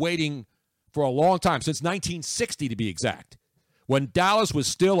fans who've been waiting for a long time, since 1960 to be exact, when Dallas was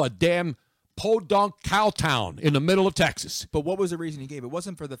still a damn podunk cow town in the middle of Texas. But what was the reason he gave? It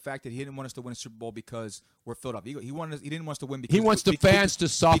wasn't for the fact that he didn't want us to win a Super Bowl because we're Philadelphia. He didn't want us to win because he wants the fans to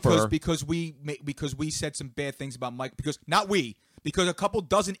suffer because we said some bad things about Mike. Because a couple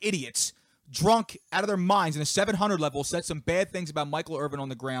dozen idiots drunk out of their minds in a 700 level said some bad things about Michael Irvin on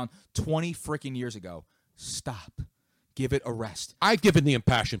the ground 20 freaking years ago. Stop. Give it a rest. I've given the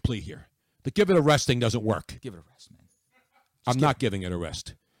impassioned plea here. The give it a rest thing doesn't work. Give it a rest, man. I'm not giving it a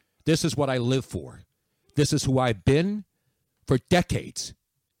rest. This is what I live for. This is who I've been for decades.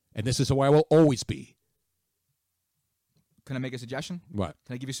 And this is who I will always be. Can I make a suggestion? What?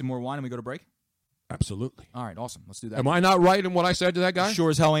 Can I give you some more wine and we go to break? Absolutely. All right, awesome. Let's do that. Am I not right in what I said to that guy? Sure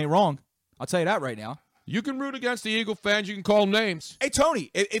as hell ain't wrong. I'll tell you that right now. You can root against the Eagle fans. You can call them names. Hey,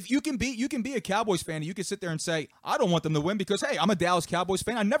 Tony, if you can be a Cowboys fan and you can sit there and say, I don't want them to win because, hey, I'm a Dallas Cowboys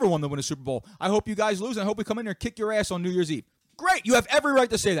fan. I never want them to win a Super Bowl. I hope you guys lose, and I hope we come in there and kick your ass on New Year's Eve. Great. You have every right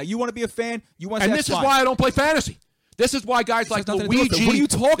to say that. You want to be a fan. You want to. And this is why I don't play fantasy. This is why guys like nothing to do with it. Luigi. What are you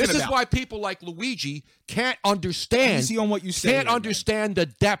talking This is about? why people like Luigi can't understand. Easy on what you say Can't here, understand the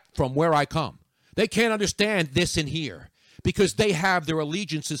depth from where I come. They can't understand this in here because they have their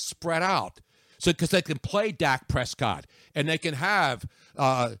allegiances spread out. So because they can play Dak Prescott and they can have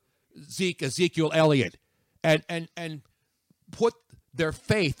Ezekiel Elliott and put their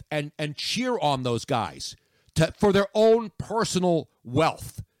faith and cheer on those guys for their own personal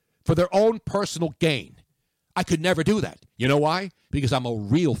wealth, for their own personal gain. I could never do that. You know why? Because I'm a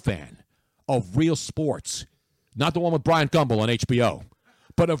real fan of real sports. Not the one with Brian Gumbel on HBO,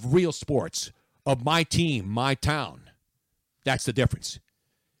 but of real sports, of my team, my town. That's the difference.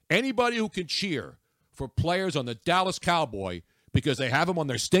 Anybody who can cheer for players on the Dallas Cowboy because they have them on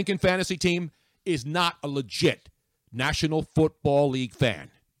their stinking fantasy team is not a legit National Football League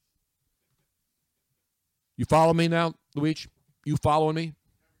fan. You follow me now, Luigi? You following me?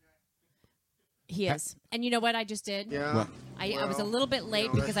 He is. And you know what I just did? Yeah. What? I was a little bit late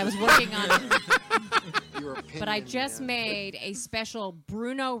because I was working on it. But I just made a special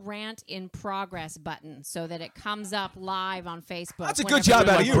Bruno Rant in Progress button so that it comes up live on Facebook. That's a good job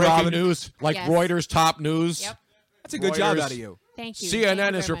out of you, breaking Robin. news, like Yes. Reuters top news. Yep. That's a good job out of you. Thank you. CNN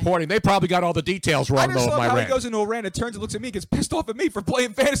Thank you is very much. reporting. They probably got all the details I wrong, just though, of love my how rant. he goes into a rant and turns and looks at me, gets pissed off at me for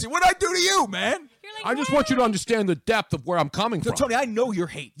playing fantasy. What'd I do to you, man? I just want you to understand the depth of where I'm coming So, from. Tony, I know your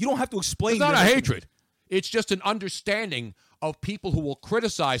hate. You don't have to explain. It's not your a hatred. It's just an understanding of people who will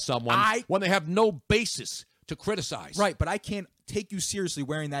criticize someone when they have no basis to criticize. Right, but I can't take you seriously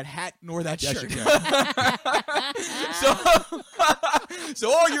wearing that hat nor that Yes, shirt. you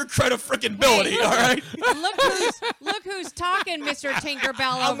So all your credibility, all right? Look who's talking, Mr.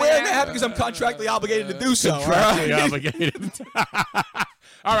 Tinkerbell I'm over wearing there. the hat because I'm contractually obligated to do so. all Contractually right? obligated.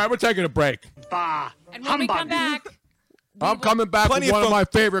 All right, we're taking a break. And when we come back, I'm coming back Plenty with of one of fun. my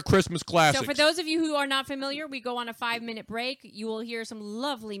favorite Christmas classics. so for those of you who are not familiar, we go on a 5-minute break. You will hear some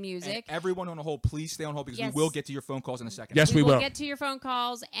lovely music. And everyone on hold, please stay on hold because Yes. we will get to your phone calls in a second. Yes, we will will. get to your phone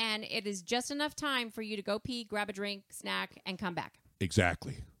calls, and it is just enough time for you to go pee, grab a drink, snack, and come back.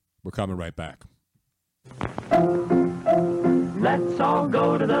 Exactly. We're coming right back. Let's all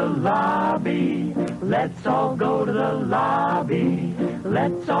go to the lobby. Let's all go to the lobby.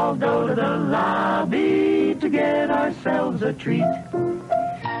 Let's all go to the lobby to get ourselves a treat.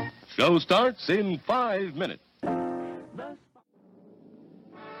 Show starts in 5 minutes.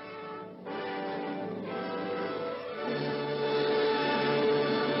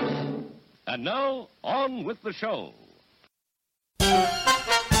 And now, on with the show.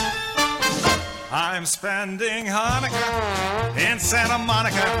 I'm spending Hanukkah in Santa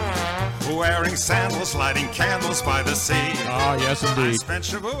Monica, wearing sandals, lighting candles by the sea. Ah, yes, I indeed. spent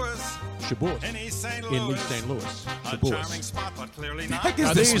Shavuos Shabuos. in East St. In Louis. East St. Louis. A Shabuos. charming spot, but clearly not.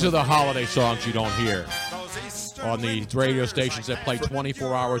 Now, these are the holiday songs you don't hear on the radio stations that play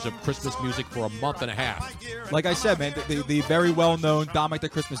 24 hours of Christmas music for a month and a half. Like I said, man, the very well-known Dominic the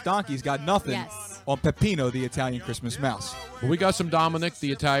Christmas Donkey's got nothing on Peppino, the Italian Christmas mouse. Well, we got some Dominic,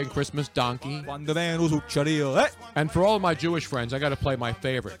 the Italian Christmas donkey. And for all of my Jewish friends, I got to play my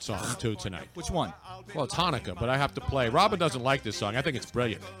favorite song, too, tonight. Which one? Well, it's Hanukkah, but I have to play. Robin doesn't like this song. I think it's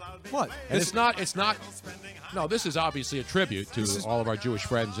brilliant. What? And it's not. No, this is obviously a tribute to all of our Jewish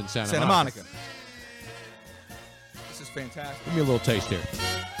friends in Santa Santa Monica. Monica. This is fantastic. Give me a little taste here.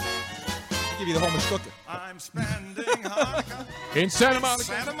 I'll give you the whole mishtuka. I'm spending Hanukkah In Santa Monica.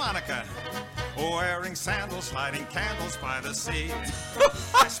 Santa Monica, wearing sandals, lighting candles by the sea.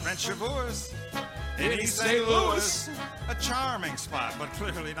 I spent Shavuos in East St. Louis, a charming spot, but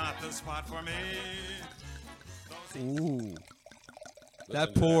clearly not the spot for me. Ooh.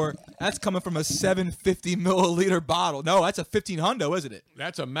 That's coming from a 750 milliliter bottle. No, that's a 1500, isn't it?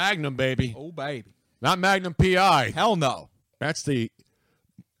 That's a Magnum, baby. Oh, baby. Not Magnum PI. Hell no. That's the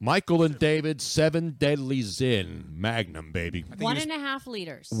Michael and David 7 Deadly Zin Magnum, baby. 1.5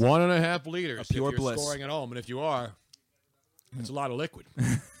 liters. 1.5 liters. A pure if you're bliss. scoring at home, and if you are, it's a lot of liquid.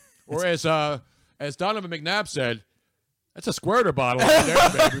 Or as Donovan McNabb said, that's a squirter bottle right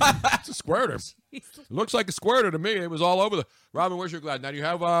there, baby. It's a squirter. It looks like a squirter to me. It was all over the. Robin, where's your glass? Now, do you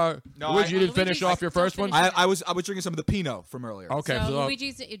have? Luigi, you didn't finish off your first one. I was drinking some of the Pinot from earlier. Okay, So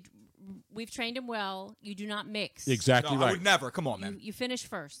Luigi's, we've trained him well. You do not mix. Exactly No, I right. would never. Come on, man. You finish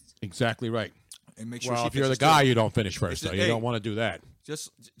first. Exactly right. And make sure Well, she if you're the finishes guy, too. you don't finish first, This though. is- You hey, don't want to do that.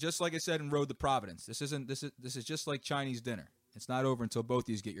 Just like I said in Road to Providence. This is just like Chinese dinner. It's not over until both of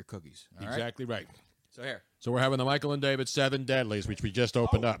you get your cookies. All right? Exactly right. So here. So we're having the Michael and David 7 Deadlies, which we just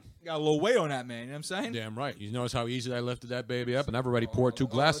opened up. Got a little weight on that, man. You know what I'm saying? Damn right. You notice how easy I lifted that baby up, and I've already poured 2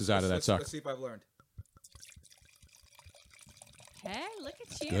 glasses out of that sucker. Let's see if I've learned. Hey, look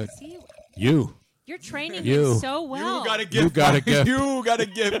at you. Good. See, You're You're training You. him so well. You got a gift. You got a gift. You got a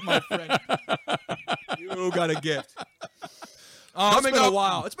gift, my friend. You got a gift. Oh, it's Coming been up- a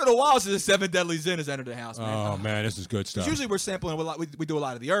while. It's been a while since the Seven Deadly Sin has entered the house, man. Oh man, this is good stuff. 'Cause usually we're sampling a lot. We do a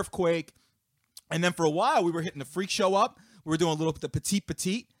lot of the Earthquake, and then for a while we were hitting the Freak Show up. We were doing a little bit of the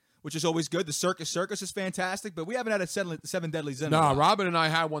Petite, which is always good. The Circus is fantastic, but we haven't had a Seven Deadly Sin. in a No, while. Robin and I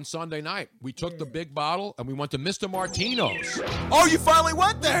had one Sunday night. We took the big bottle and we went to Mr. Martino's. Oh, you finally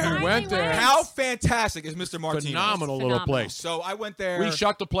went there. We went there. How fantastic is Mr. Martinez? Phenomenal little place. So I went there. We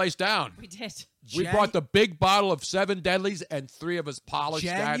shut the place down. We did. We brought the big bottle of Seven Deadlies and 3 of us polished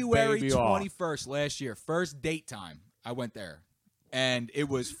January that baby off. 21st last year, first date time. I went there, and it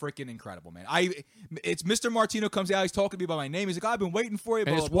was freaking incredible, man. It's Mr. Martino comes out. He's talking to me by my name. He's like, "I've been waiting for you."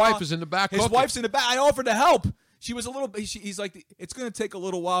 And blah, his blah, blah. wife is in the back His cooking. wife's in the back. I offered to help. She was a little. He's like, "It's going to take a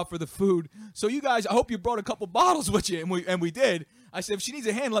little while for the food. So you guys, I hope you brought a couple bottles with you." And we did. I said, "If she needs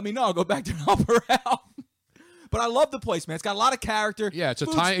a hand, let me know. I'll go back to help her out." But I love the place, man. It's got a lot of character. Yeah, it's a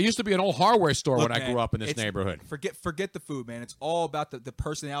Food's- tiny. It used to be an old hardware store Look, when I man, grew up in this it's- neighborhood. Forget the food, man. It's all about the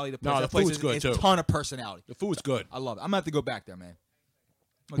personality of the place. No, That the place food's good, is too. a ton of personality. The food's good. I love it. I'm gonna have to go back there, man.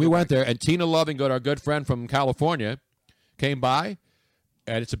 We went there, and Tina Lovingood, our good friend from California, came by,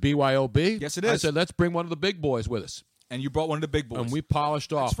 and it's a BYOB. Yes, it I is. said, let's bring one of the big boys with us. And you brought one of the big boys. And we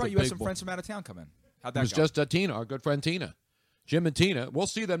polished off That's right. the You had big some boy. friends from out of town come in. How'd that It was go? just Tina, our good friend Tina. Jim and Tina. We'll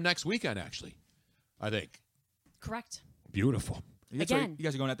see them next weekend, actually, I think. Correct. Beautiful. You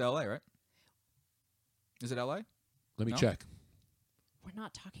guys are going out to L.A., right? Is it L.A.? Let me No? check. We're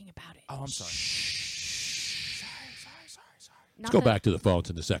not talking about it. Oh, I'm sorry. Let's go back to the phones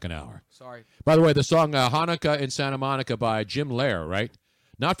in the second hour. Sorry. By the way, the song Hanukkah in Santa Monica by Jim Lair, right?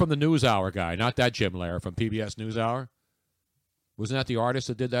 Not from the News Hour guy, not that Jim Lair from PBS News Hour. Wasn't that the artist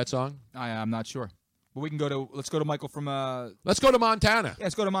that did that song? I'm not sure. But we can let's go to Michael from Let's go to Montana. Yeah,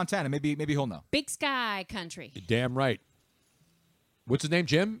 let's go to Montana. Maybe he'll know. Big Sky Country. You're damn right. What's his name,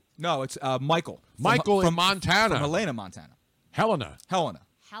 Jim? No, it's Michael. Michael in Montana. From Helena, Montana. Helena,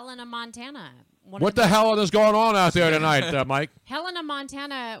 Helena, Montana. what the hell is going on out there tonight, Mike? Helena,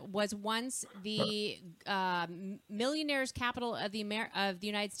 Montana was once the millionaires' capital of the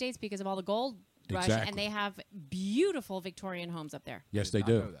United States because of all the gold rush, Exactly. and they have beautiful Victorian homes up there. Yes, they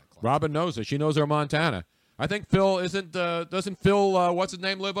do. Robin knows it. She knows her Montana. I think Phil doesn't Phil, what's his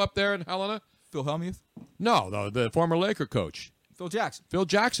name, live up there in Helena? Phil Hellmuth? No, the former Laker coach. Phil Jackson. Phil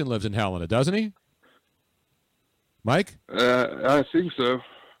Jackson lives in Helena, doesn't he? Mike? I think so.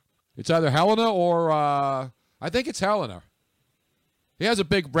 It's either Helena or I think it's Helena. He has a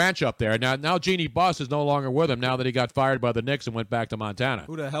big branch up there. Now Jeannie Buss is no longer with him now that he got fired by the Knicks and went back to Montana.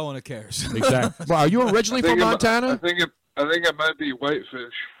 Who the Helena cares? Exactly. Well, are you originally from Montana? I think it might be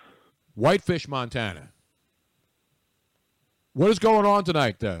Whitefish. Whitefish, Montana. What is going on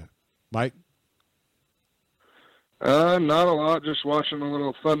tonight, Mike? Not a lot. Just watching a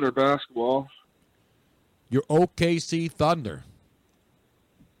little Thunder basketball. Your OKC Thunder.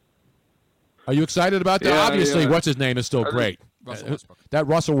 Are you excited about that? Yeah, Obviously, yeah. what's his name is still great. Russell Westbrook. That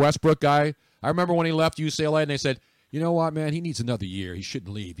Russell Westbrook guy. I remember when he left UCLA and they said, you know what, man, he needs another year. He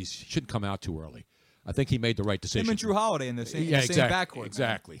shouldn't leave. He shouldn't come out too early. I think he made the right decision. Him and Drew Holiday in the same, exactly, backcourt. man.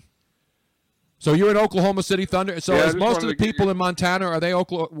 Exactly. So you're in Oklahoma City Thunder. So Yeah, I is just most of wanted the to get people in Montana, are they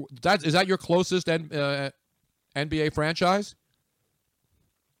Oklahoma? Is that your closest NBA franchise?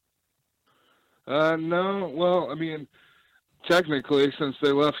 No. Well, I mean, technically, since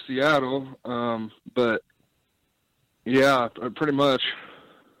they left Seattle, but yeah, pretty much.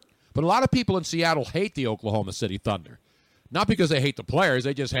 But a lot of people in Seattle hate the Oklahoma City Thunder. Not because they hate the players,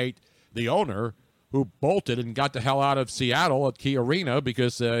 they just hate the owner who bolted and got the hell out of Seattle at Key Arena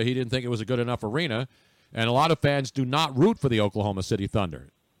because he didn't think it was a good enough arena. And a lot of fans do not root for the Oklahoma City Thunder,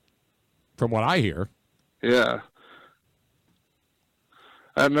 from what I hear. Yeah.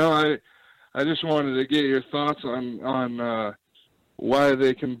 I know. I just wanted to get your thoughts on why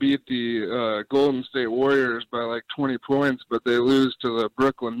they can beat the Golden State Warriors by like 20 points, but they lose to the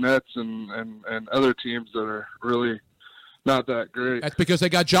Brooklyn Nets and other teams that are really not that great. That's because they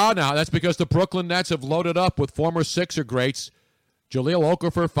got Ja now. That's because the Brooklyn Nets have loaded up with former Sixer greats. Jahlil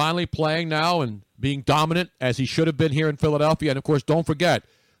Okafor finally playing now and being dominant as he should have been here in Philadelphia. And, of course, don't forget,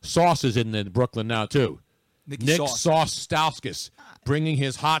 Sauce is in Brooklyn now, too. Nick Sauce Stauskas bringing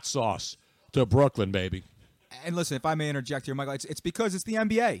his hot sauce to Brooklyn, baby. And listen, if I may interject here, Michael, it's because it's the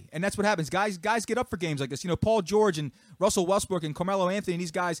NBA, and that's what happens. Guys get up for games like this. You know, Paul George and Russell Westbrook and Carmelo Anthony and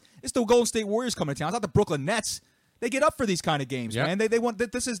these guys. It's the Golden State Warriors coming to town. It's not the Brooklyn Nets. They get up for these kind of games, Yeah. man. They want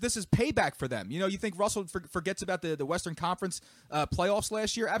that. This is payback for them. You think Russell forgets about the Western Conference playoffs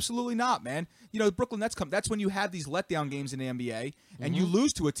last year? Absolutely not, man. The Brooklyn Nets come. That's when you have these letdown games in the NBA, and you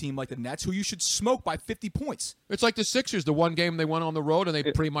lose to a team like the Nets, who you should smoke by 50 points. It's like the Sixers, the one game they went on the road and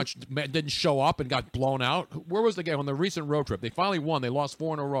they pretty much didn't show up and got blown out. Where was the game? On the recent road trip. They finally won. They lost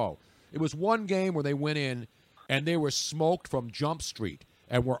 4 in a row. It was one game where they went in and they were smoked from Jump Street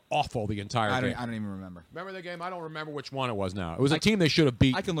and were awful the entire game. I don't even remember. Remember the game? I don't remember which one it was now. It was a team they should have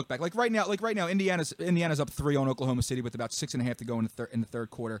beat. I can look back. Like right now, Indiana's up 3 on Oklahoma City with about 6.5 to go in the third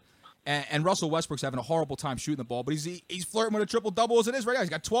quarter. And Russell Westbrook's having a horrible time shooting the ball, but he's flirting with a triple-double as it is right now. He's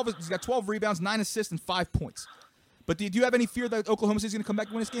got 12 rebounds, 9 assists, and 5 points. But do you have any fear that Oklahoma City's going to come back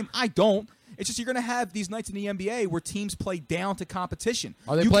and win this game? I don't. It's just you're going to have these nights in the NBA where teams play down to competition.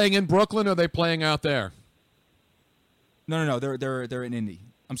 Are they playing in Brooklyn or are they playing out there? No. They're in Indy.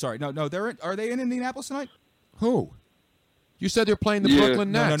 I'm sorry. No. Are they in Indianapolis tonight? Who? You said they're playing the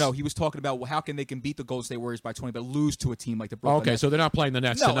Brooklyn Nets. No. He was talking about how can they beat the Golden State Warriors by 20, but lose to a team like the Brooklyn Nets. So they're not playing the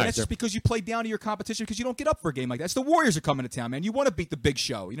Nets tonight. No, that's just because you play down to your competition because you don't get up for a game like that. It's the Warriors are coming to town, man. You want to beat the big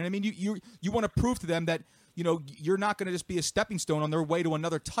show. You know what I mean? You want to prove to them that you're not going to just be a stepping stone on their way to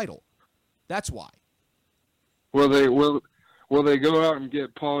another title. That's why. Will they go out and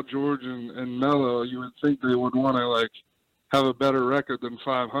get Paul George and Melo? You would think they would want to have a better record than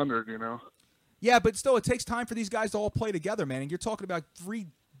 500. Yeah, but still, it takes time for these guys to all play together, man. And you're talking about 3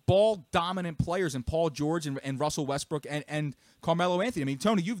 ball-dominant players in Paul George and Russell Westbrook and Carmelo Anthony. I mean,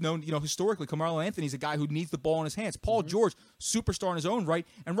 Tony, you've known, historically, Carmelo Anthony's a guy who needs the ball in his hands. Paul George, superstar in his own right,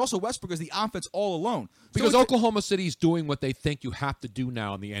 and Russell Westbrook is the offense all alone. Because Oklahoma City's doing what they think you have to do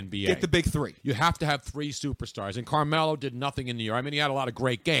now in the NBA. Get the big 3. You have to have 3 superstars. And Carmelo did nothing in the year. I mean, he had a lot of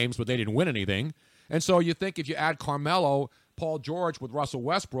great games, but they didn't win anything. And so you think if you add Carmelo, Paul George with Russell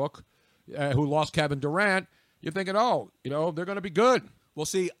Westbrook, who lost Kevin Durant, you're thinking, they're going to be good. We'll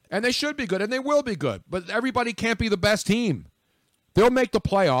see. And they should be good, and they will be good. But everybody can't be the best team. They'll make the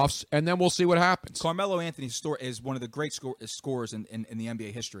playoffs, and then we'll see what happens. Carmelo Anthony is one of the great scorers in the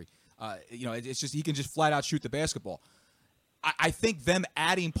NBA history. It's just he can just flat out shoot the basketball. I think them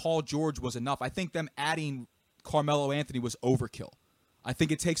adding Paul George was enough. I think them adding Carmelo Anthony was overkill. I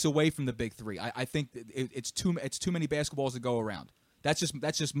think it takes away from the big 3. I think it's too many basketballs to go around. That's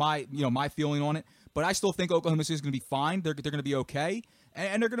just my my feeling on it. But I still think Oklahoma City is going to be fine. They're going to be okay,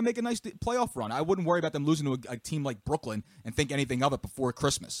 and they're going to make a nice playoff run. I wouldn't worry about them losing to a team like Brooklyn and think anything of it before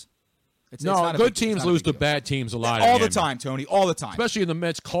Christmas. Good teams lose to bad teams a lot. All the time, Tony. All the time. Especially in the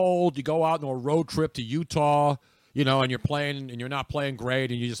midst cold. You go out on a road trip to Utah, and you're playing, and you're not playing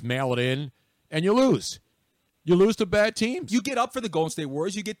great, and you just mail it in, and you lose. You lose to bad teams. You get up for the Golden State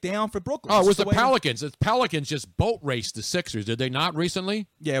Warriors. You get down for Brooklyn. Oh, it was the Pelicans. The Pelicans just boat raced the Sixers, did they not recently?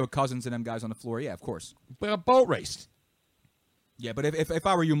 Yeah, with Cousins and them guys on the floor. Yeah, of course. But a boat raced. Yeah, but if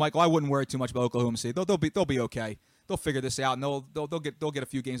I were you, Michael, I wouldn't worry too much about Oklahoma City. They'll be okay. They'll figure this out, and they'll get a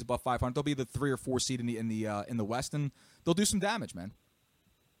few games above 500. They'll be the 3 or 4 seed in the West, and they'll do some damage, man.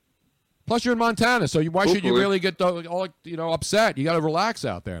 Plus, you're in Montana, so why should you really get all upset? You got to relax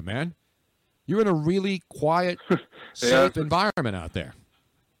out there, man. You're in a really quiet, safe environment out there.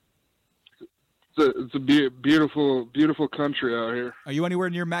 It's a beautiful, beautiful country out here. Are you anywhere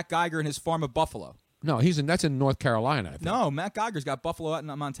near Matt Geiger and his farm of buffalo? No, that's in North Carolina, I think. No, Matt Geiger's got buffalo out in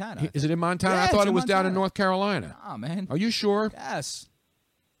Montana. Is it in Montana? Yeah, I thought it was down in North Carolina. Oh, man. Are you sure? Yes.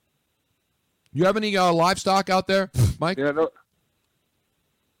 You have any livestock out there, Mike?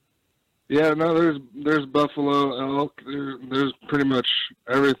 Yeah, no, there's buffalo, elk, there's pretty much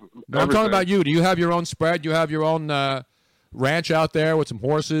everything. No, I'm talking about you. Do you have your own spread? Do you have your own ranch out there with some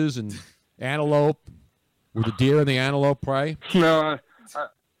horses and antelope, with the deer and the antelope prey? No,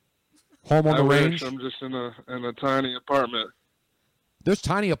 home on the range? I'm just in a tiny apartment. There's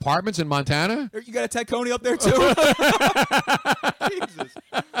tiny apartments in Montana? You got a Ted Coney up there, too? Jesus.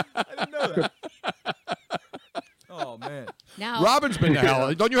 I didn't know that. Oh, man. Now, Robin's been to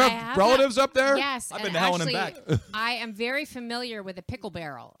Helen. Don't you have relatives up there? Yes. I've been to Helen and back. I am very familiar with the Pickle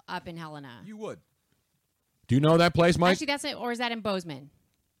Barrel up in Helena. You would. Do you know that place, Mike? Actually, that's it. Or is that in Bozeman?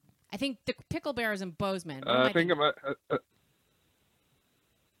 I think the Pickle Barrel is in Bozeman. I think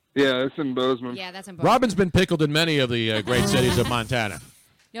yeah, it's in Bozeman. Yeah, that's in Bozeman. Robin's been pickled in many of the great cities of Montana.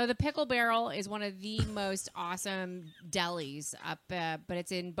 No, the Pickle Barrel is one of the most awesome delis up, but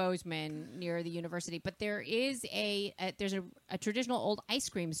it's in Bozeman near the university. But there is there's a traditional old ice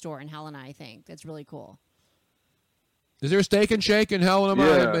cream store in Helena, I think. That's really cool. Is there a Steak and Shake in Helena,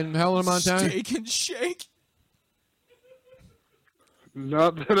 Montana? Steak and Shake?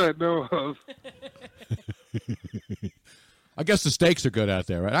 Not that I know of. I guess the steaks are good out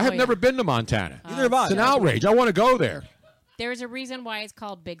there, right? I have never been to Montana. Neither have I. It's an outrage. I want to go there. There's a reason why it's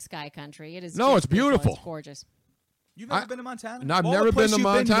called Big Sky Country. It is. No, it's beautiful. It's gorgeous. You've never been to Montana? No, I've never been to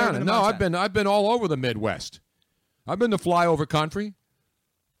Montana. No, I've been all over the Midwest. I've been to flyover country.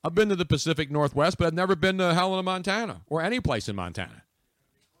 I've been to the Pacific Northwest, but I've never been to Helena, Montana, or any place in Montana.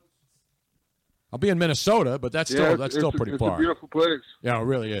 I'll be in Minnesota, but that's still pretty far. It's a beautiful place. Yeah, it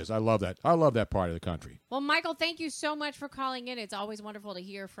really is. I love that. I love that part of the country. Well, Michael, thank you so much for calling in. It's always wonderful to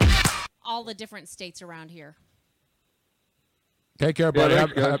hear from all the different states around here. Take care, buddy.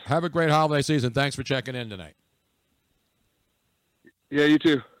 Have a great holiday season. Thanks for checking in tonight. Yeah, you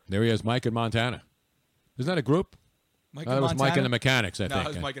too. There he is, Mike in Montana. Isn't that a group? Mike That was Mike and the Mechanics, I think. No, it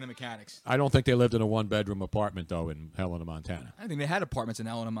was Mike and the Mechanics. I don't think they lived in a one-bedroom apartment, though, in Helena, Montana. I think they had apartments in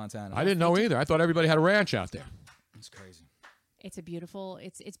Helena, Montana. I didn't know either. I thought everybody had a ranch out there. It's crazy. It's a beautiful.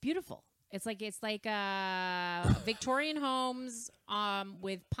 It's beautiful. It's like Victorian homes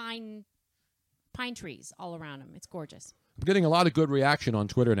with pine trees all around them. It's gorgeous. I'm getting a lot of good reaction on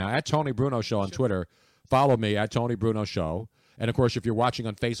Twitter now. At Tony Bruno Show on Twitter. Follow me at Tony Bruno Show. And, of course, if you're watching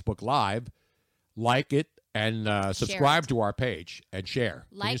on Facebook Live, like it and subscribe to our page and share.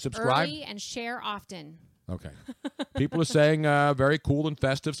 Can you Like subscribe? early and share often. Okay. People are saying very cool and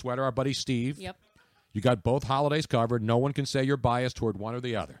festive sweater. Our buddy Steve. Yep. You got both holidays covered. No one can say you're biased toward one or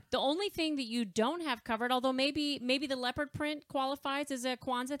the other. The only thing that you don't have covered, although maybe the leopard print qualifies as a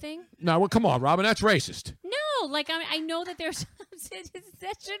Kwanzaa thing. No, well, come on, Robin. That's racist. No, like I know that there's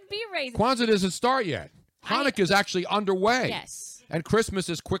that shouldn't be racist. Kwanzaa doesn't start yet. Hanukkah is actually underway. Yes. And Christmas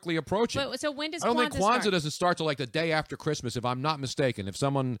is quickly approaching. But, so when does I don't think Kwanzaa start? doesn't start till like the day after Christmas, if I'm not mistaken. If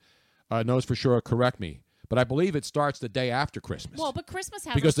someone knows for sure, correct me. But I believe it starts the day after Christmas. Well, but Christmas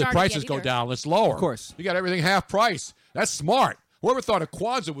hasn't because the started prices yet go either. down. It's lower. Of course. You got everything half price. That's smart. Whoever thought a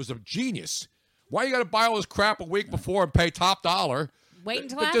Kwanzaa was a genius? Why you got to buy all this crap a week before and pay top dollar? Wait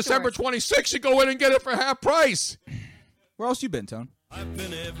until But afterwards. December 26th, you go in and get it for half price. Where else you been, Tone?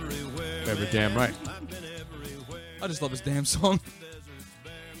 Every damn right. I just love his damn song.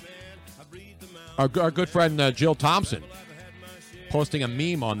 Our good friend Jill Thompson posting a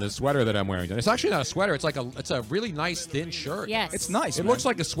meme on this sweater that I'm wearing. It's actually not a sweater. It's a really nice thin shirt. Yes. It's nice. It man. looks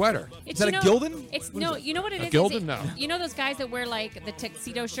like a sweater. It's, Is that a Gildan? It's no. You know what it A is? Gildan? No. You know those guys that wear like the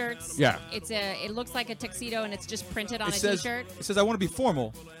tuxedo shirts? Yeah. It looks like a tuxedo and it's just printed on It a says, t-shirt. it says, I want to be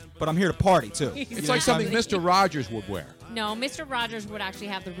formal, but I'm here to party, too. It's like something Mr. Rogers would wear. No, Mr. Rogers would actually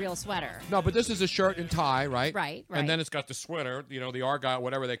have the real sweater. No, but this is a shirt and tie, right? Right. And then it's got the sweater, the Argyle,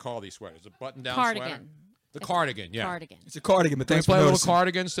 whatever they call these sweaters. A button-down Cardigan. sweater. The cardigan, yeah. Cardigan. It's a cardigan, but Can we thanks for play a little noticing.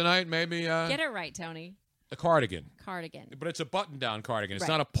 cardigans tonight, maybe? Get it right, Tony. The cardigan. Cardigan. But it's a button-down cardigan. It's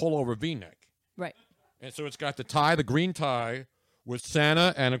Right. not a pullover V-neck. Right. And so it's got the tie, the green tie, with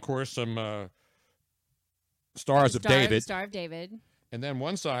Santa and, of course, some Stars of David. Star of David. And then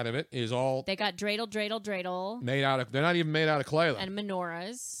one side of it is all They got dreidel. made out of. They're not even made out of clay, though. And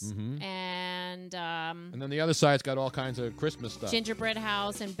menorahs. Mhm. And And then the other side's got all kinds of Christmas stuff. gingerbread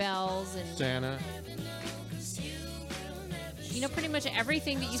house and bells and Santa. pretty much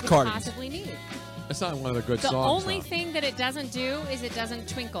everything that you could cardigans. possibly need. That's not one of the good The songs. only though. thing that it doesn't do is it doesn't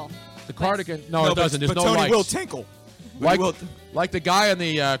twinkle. The cardigan. No, No, it but- doesn't. There's but no Tony lights. will tinkle. Like the guy on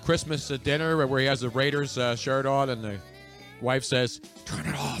the Christmas dinner where he has the Raiders shirt on and the wife says, "Turn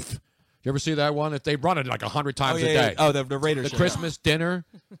it off." You ever see that one? If they run it like 100 times a day. Oh, the Raiders The shirt. Christmas dinner,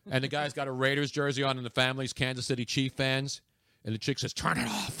 and the guy's got a Raiders jersey on, and the family's Kansas City Chief fans, and the chick says, "Turn it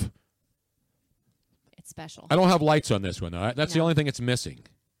off." It's special. I don't have lights on this one, though. That's the No. only thing it's missing.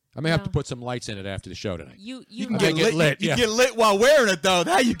 I may have No. to put some lights in it after the show tonight. You can I get may lit. You yeah. get lit while wearing it, though.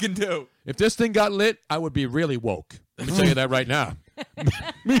 That you can do. If this thing got lit, I would be really woke. Let me tell you that right now.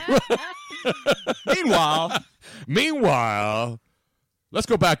 Meanwhile, let's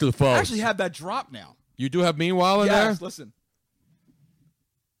go back to the phones. I actually have that drop now. You do have Meanwhile in Yes, there? listen.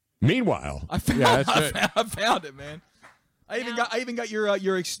 Meanwhile. I found, Yeah, that's good. I found it, man. I even got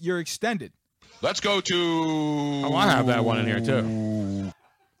your extended. Let's go to. Oh, I have that one in here, too.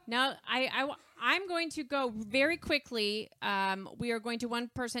 Now, I'm going to go very quickly. We are going to one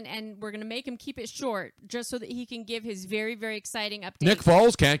person, and we're going to make him keep it short, just so that he can give his very, very exciting update. Nick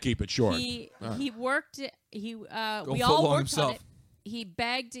Foles can't keep it short. He All right. he worked. He we foot all long worked himself. on it. He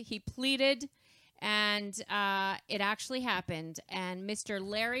begged. He pleaded, and it actually happened. And Mr.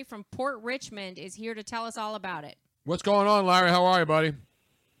 Larry from Port Richmond is here to tell us all about it. What's going on, Larry? How are you, buddy?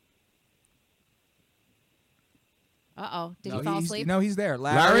 Uh-oh. Did he fall asleep? No, he's there.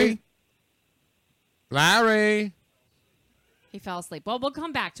 Larry? He fell asleep. Well, we'll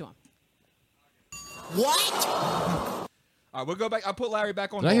come back to him. What? All right, we'll go back. I'll put Larry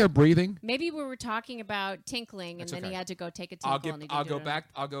back on. Did I hear breathing? Maybe we were talking about tinkling, and That's then okay. he had to go take a tinkle. I'll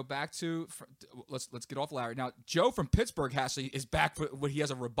go back to. Let's get off Larry now. Joe from Pittsburgh is back for he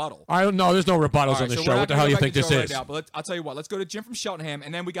has a rebuttal. I don't know. There's no rebuttals on this show. What the hell do you think this is? Right now, but I'll tell you what. Let's go to Jim from Cheltenham,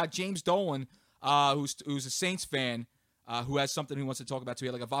 and then we got James Dolan, who's a Saints fan. Who has something he wants to talk about too?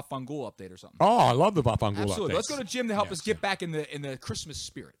 He had like a Vafangul update or something. Oh, I love the Vafangul update. Absolutely. Let's go to Jim to help us get back in the Christmas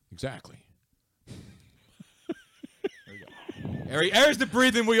spirit. Exactly. There's the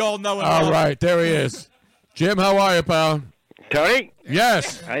breathing we all know. All right, there he is. Jim, how are you, pal? Tony?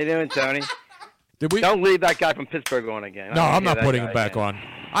 Yes. How you doing, Tony? Don't leave that guy from Pittsburgh on again. No, I'm not putting him back on.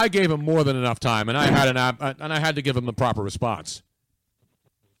 I gave him more than enough time, and I had to give him the proper response.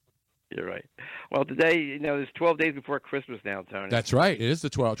 You're right. Well, today, there's 12 days before Christmas now, Tony. That's right. It is the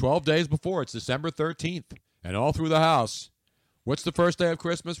 12 days before. It's December 13th, and all through the house. What's the first day of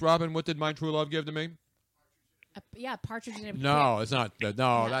Christmas, Robin? What did my true love give to me? Partridge in a pear. No, it's not.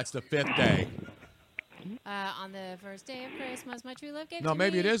 No, that's the 5th day. On the first day of Christmas, my true love gave to No,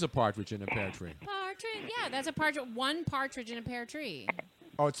 maybe me. it is a partridge in a pear tree. Partridge. Yeah, that's a partridge. One partridge in a pear tree.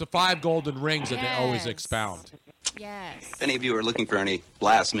 Oh, it's the 5 golden rings that they always expound. Yes. If any of you are looking for any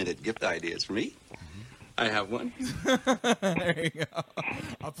last-minute gift ideas for me, I have one. There you go.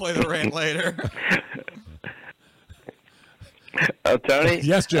 I'll play the rant later. Tony?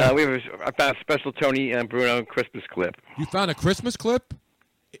 Yes, Jim. I found a special Tony and Bruno Christmas clip. You found a Christmas clip?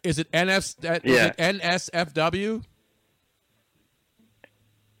 Is it NSFW?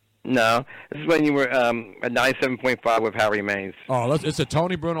 No, this is when you were at 97.5 with Harry Mays. Oh, it's a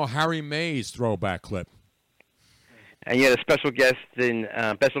Tony Bruno Harry Mays throwback clip. And you had a special guest in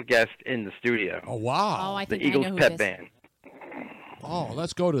the studio. Oh, wow. Oh, I think the Eagles I know who pep it is. band. Oh,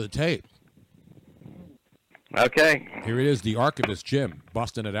 let's go to the tape. Okay. Here it is, the archivist Jim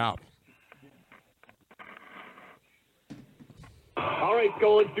busting it out. All right,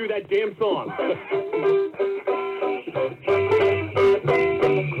 go and do that damn song.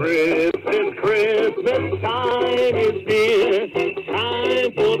 Christmas time is near.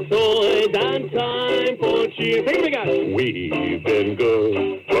 Time for toys and time for cheer. Take it again. We've been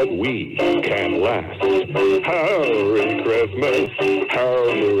good, but we can't last. Hurry, Christmas,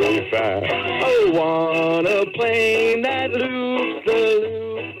 hurry fast. I want a plane that loops the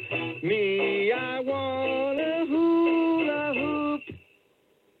loop. Me, I want a hula hoop.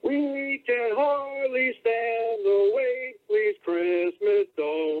 We can hardly stand the wait. Please, Christmas,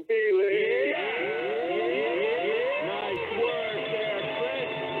 don't be late. Nice work there,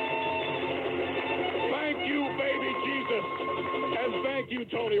 Chris. Thank you, baby Jesus. And thank you,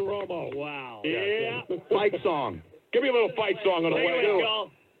 Tony Romo. Wow. Yeah. Fight song. Give me a little fight song on the way.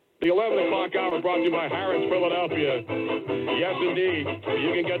 The 11 o'clock hour brought to you by Harrods, Philadelphia. Yes, indeed.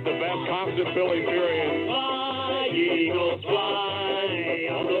 You can get the best concert Philly period. Fly, Eagles, fly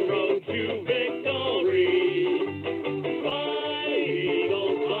on the road to victory. Fly,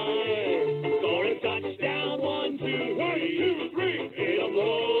 Eagles, fly. Score a touchdown, 1, 2, 3. Hit 'em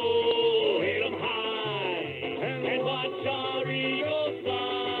low, hit 'em high. And watch our Eagles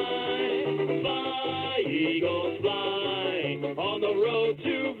fly. Fly, Eagles, fly on the road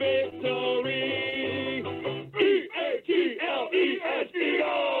to victory. E-A-G-L-E-S,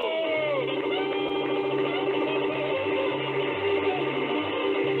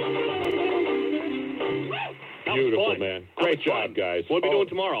 Beautiful, man. Great job, guys. What are we doing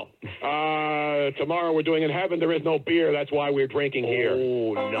tomorrow? Tomorrow we're doing In Heaven There Is No Beer. That's why we're drinking here.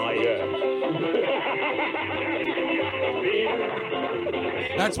 Oh, nice.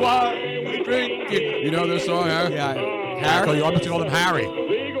 That's why we drink it. You know this song, Harry? Yeah. Harry? You almost call him Harry.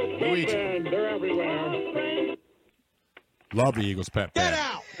 Luigi. They're everywhere. Love the Eagles pep band.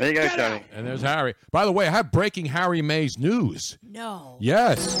 There you go, Tony. And there's Harry. By the way, I have breaking Harry Mays news. No.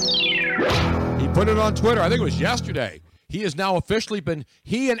 Yes. He put it on Twitter. I think it was yesterday. He has now officially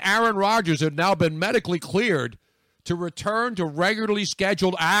he and Aaron Rodgers have now been medically cleared to return to regularly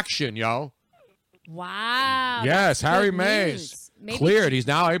scheduled action, yo. Wow. Yes, that's Harry good Mays. news. Cleared. He's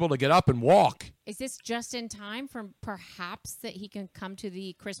now able to get up and walk. Is this just in time for perhaps that he can come to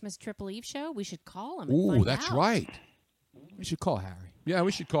the Christmas Triple Eve show? We should call him. And Ooh, find that's out. right. We should call Harry. Yeah,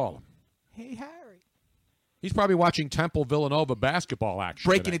 we should call him. Hey, Harry. He's probably watching Temple Villanova basketball action.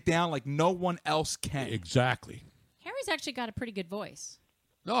 Breaking today. it down like no one else can. Exactly. Harry's actually got a pretty good voice.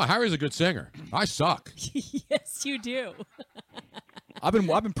 No, Harry's a good singer. I suck. Yes, you do. I've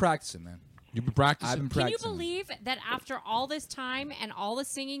been practicing, man. You've been practicing? I've been Can you practicing. believe that after all this time and all the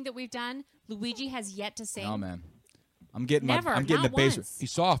singing that we've done, Luigi has yet to sing? Oh, man. I'm getting Never, I'm getting not the bass. once.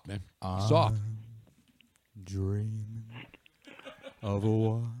 He's soft, man. He's soft. Dreaming of a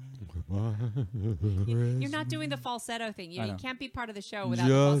white You're not doing the falsetto thing. You can't be part of the show without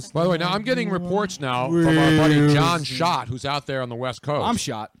the falsetto. By the way, now I'm getting reports now from our buddy John Schott, who's out there on the West Coast. I'm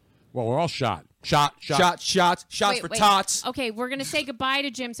shot. Well, we're all shot. Shots for tots. Okay, we're going to say goodbye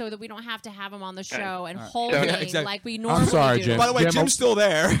to Jim so that we don't have to have him on the show and All right. hold Yeah, him exactly. like we normally I'm sorry, do. Jim. By the way, Jim, Jim's still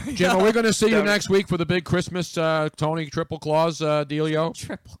there. Jim, are we going to see you next week for the big Christmas Tony Triple Claus dealio?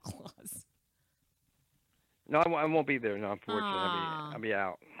 Triple Claus. No, I won't be there. No, unfortunately, I'll be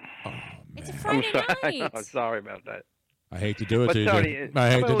out. It's a Friday night. I'm sorry about that. I hate to do it But to you, Tony, Jim. I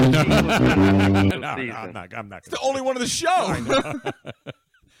hate to do I'm I'm not. It's the only one of the show.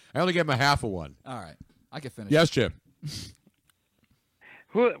 I only gave him a half of one. All right. I can finish. Yes, Jim.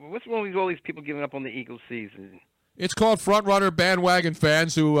 What's wrong with all these people giving up on the Eagles season? It's called front runner bandwagon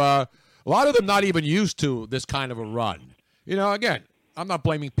fans who, a lot of them not even used to this kind of a run. You know, again, I'm not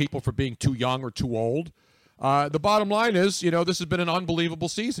blaming people for being too young or too old. The bottom line is, this has been an unbelievable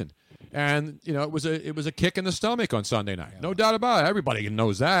season. And, it was a kick in the stomach on Sunday night. No doubt about it. Everybody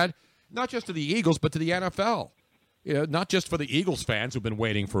knows that. Not just to the Eagles, but to the NFL. Not just for the Eagles fans who've been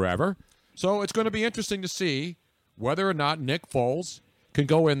waiting forever. So it's going to be interesting to see whether or not Nick Foles can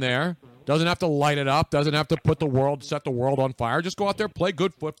go in there, doesn't have to light it up, doesn't have to set the world on fire. Just go out there, play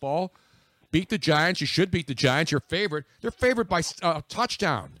good football, beat the Giants. You should beat the Giants. You're favored. They're favored by a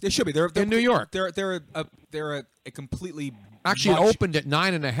touchdown. They should be. They're in New York. They're a completely actually it opened at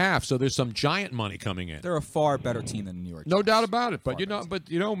 9.5, so there's some giant money coming in. They're a far better team than the New York. No doubt about it. But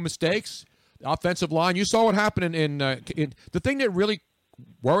mistakes. Offensive line. You saw what happened in the thing that really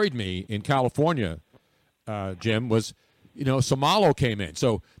worried me in California, Jim, was Somalo came in.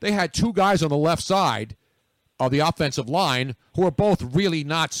 So they had two guys on the left side of the offensive line who are both really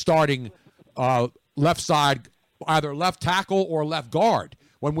not starting left side, either left tackle or left guard.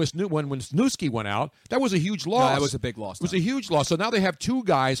 When Wisniewski went out, that was a huge loss. No, that was a big loss. It was a huge loss. So now they have two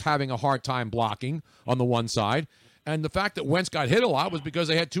guys having a hard time blocking on the one side. And the fact that Wentz got hit a lot was because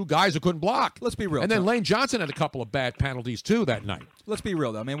they had two guys who couldn't block. Let's be real. And then Lane Johnson had a couple of bad penalties, too, that night. Let's be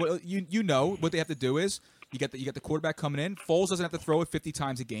real, though. I mean, you know what they have to do is you get the quarterback coming in. Foles doesn't have to throw it 50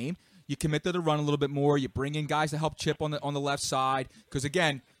 times a game. You commit to the run a little bit more. You bring in guys to help chip on the left side. Because,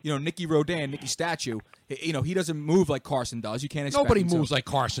 again, Nicky Statue, he doesn't move like Carson does. You can't expect Nobody him to. moves like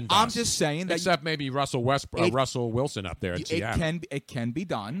Carson does. I'm just saying that. Except maybe Russell Wilson up there in Seattle. It can be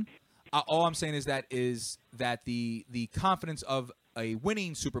done. All I'm saying is that the confidence of a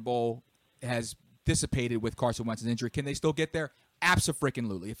winning Super Bowl has dissipated with Carson Wentz's injury. Can they still get there?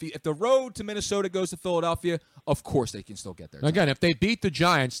 Abso-freaking-lutely. If the road to Minnesota goes to Philadelphia, of course they can still get there. Again, if they beat the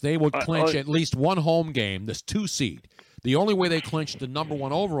Giants, they would clinch at least one home game, this 2 seed. The only way they clinch the number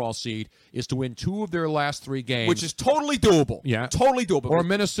 1 overall seed is to win 2 of their last 3 games. Which is totally doable. Yeah. Totally doable. Or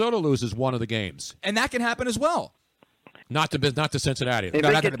Minnesota loses one of the games. And that can happen as well. Not to Cincinnati. If they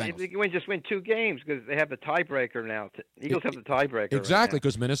can just win 2 games because they have the tiebreaker now. Eagles have the tiebreaker. Exactly,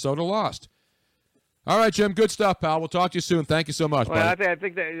 because Minnesota lost. All right, Jim. Good stuff, pal. We'll talk to you soon. Thank you so much, buddy. I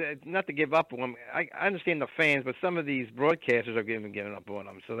think that not to give up on them. I understand the fans, but some of these broadcasters are giving up on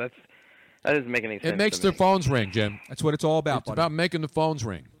them. So that doesn't make any sense. It makes their phones ring, Jim. That's what it's all about. It's about making the phones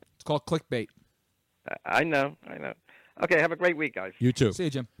ring. It's called clickbait. I know. Okay, have a great week, guys. You too. See you,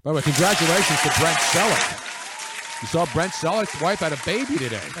 Jim. By the way, congratulations to Brent Selleck. You saw Brent Selleck's wife had a baby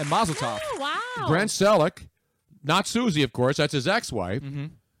today. And Mazel Tov. Oh, wow. Brent Selleck, not Susie, of course. That's his ex-wife. Mm-hmm.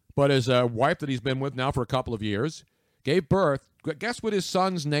 But his wife that he's been with now for a couple of years, gave birth. Guess what his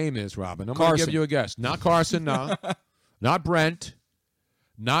son's name is, Robin? I'm going to give you a guess. Not Carson, no. Not Brent.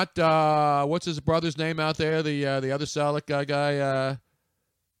 Not, what's his brother's name out there? The other Selleck guy.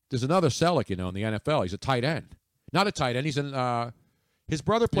 There's another Selleck, in the NFL. He's a tight end. Not a tight end. He's his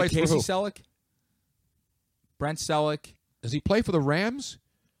brother plays for who? Casey Selleck? Brent Selleck. Does he play for the Rams?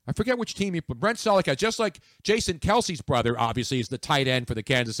 I forget which team he put. Brent Selleck has, just like Jason Kelsey's brother, obviously, is the tight end for the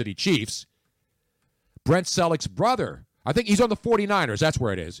Kansas City Chiefs. Brent Selleck's brother, I think he's on the 49ers. That's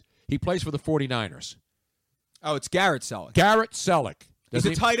where it is. He plays for the 49ers. Oh, it's Garrett Selleck. Garrett Selleck. He's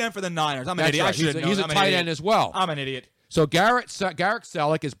a tight end for the Niners. I'm an idiot. Right. He's a tight end as well. I'm an idiot. So Garrett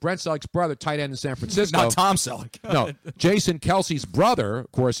Selleck is Brent Selleck's brother, tight end in San Francisco. Not Tom Selleck. No, Jason Kelsey's brother,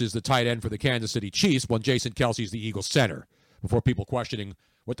 of course, is the tight end for the Kansas City Chiefs, when Jason Kelsey's the Eagles center, before people questioning,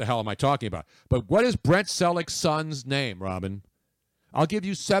 what the hell am I talking about? But what is Brent Selleck's son's name, Robin? I'll give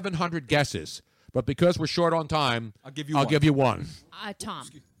you 700 guesses, but because we're short on time, I'll give you one. Tom.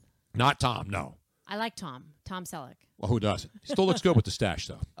 Not Tom, no. I like Tom. Tom Selleck. Well, who doesn't? He still looks good with the stash,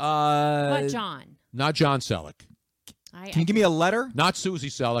 though. What John? Not John Selleck. Can you give me a letter? Not Susie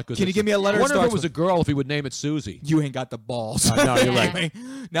Selleck. Can you give me a letter? I wonder if it was a girl, if he would name it Susie. You ain't got the balls. No, you're right.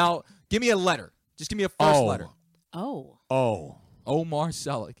 Now, give me a letter. Just give me a first letter. Oh. Omar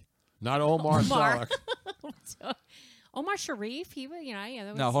Selleck. Not Omar Saleh. Omar Sharif. He was, that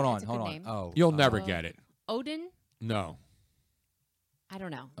was, No, hold that's on, a good hold on. name. Oh, You'll never get it. Odin. No. I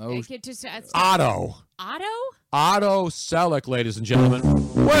don't know. Oh, It's Otto. Otto. Otto Selleck, ladies and gentlemen.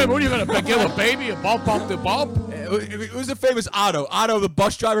 Wait, what are you going to give a baby a bump the bump? It was a famous Otto. Otto, the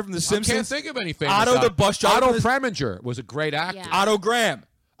bus driver from The Simpsons. I can't think of any famous Otto, the bus driver. Otto Preminger was a great actor. Yeah. Otto Graham.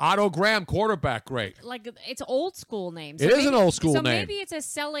 Otto Graham, quarterback, great. Like it's old school name. It is an old school so name. maybe it's a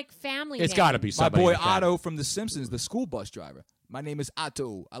Selleck family. It's name. got to be My somebody. boy in the family. Otto from The Simpsons, the school bus driver. My name is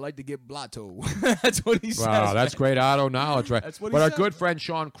Otto. I like to get blotto. That's what he says. Wow, that's great Otto knowledge, right? That's what he but our said. good friend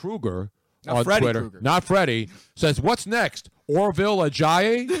Sean Kruger Not on Freddy Twitter, Krueger. not Freddie, says, "What's next? Orville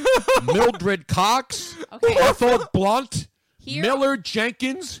Ajayi, Mildred Cox, Ethel Blunt, Millard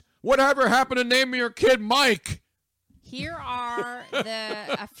Jenkins. Whatever happened to name your kid Mike?" Here are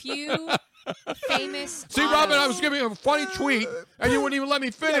a few famous. See, Robin, I was giving you a funny tweet, and you wouldn't even let me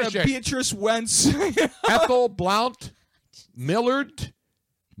finish it. Beatrice Wentz. Ethel Blount, Mildred,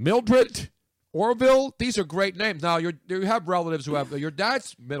 Orville. These are great names. Now, you have relatives who have... Your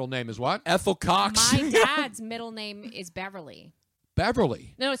dad's middle name is what? Ethel Cox. My dad's middle name is Beverly.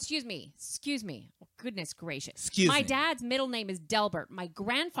 Beverly. No, excuse me. Oh, goodness gracious. Excuse My me. dad's middle name is Delbert. My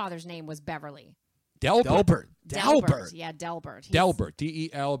grandfather's name was Beverly. Delbert. Yeah, Delbert. He's- Delbert. Delbert.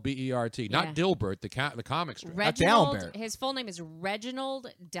 Not Yeah. Dilbert, the comic strip. Reginald. His full name is Reginald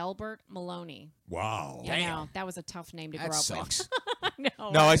Delbert Maloney. Wow. I know. That was a tough name to grow up sucks. with.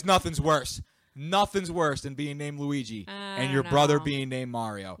 No. No, it's nothing's worse. Nothing's worse than being named Luigi and your brother being named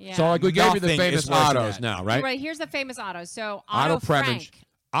Mario. Yeah. So, like, we gave you the Nothing famous is worse than Ottos that. now, right? Right. Here's the famous Otto. So Otto Otto Frank. Preminger.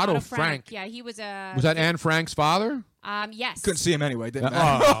 Otto Frank. Yeah, he was a. Was that Anne Frank's father? Yes. Couldn't see him anyway. Didn't No,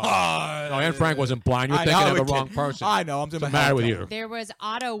 matter. Anne Frank wasn't blind. You're I thinking know, of the I'm wrong kidding. person. I know. I'm What's doing the matter with you? There was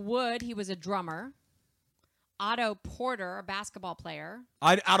Otto Wood. He was a drummer. Otto Porter, a basketball player.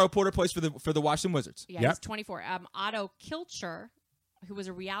 Otto Porter plays for the Washington Wizards. Yeah, he's 24. Otto Kilcher, who was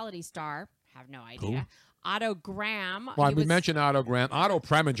a reality star. Have no idea. Who? Otto Graham. Well, he we was- mentioned Otto Graham. Otto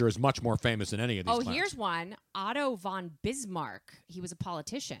Preminger is much more famous than any of these Oh, clowns. here's one. Otto von Bismarck. He was a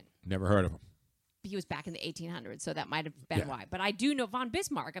politician. Never heard of him. He was back in the 1800s, so that might have been Yeah. why. But I do know von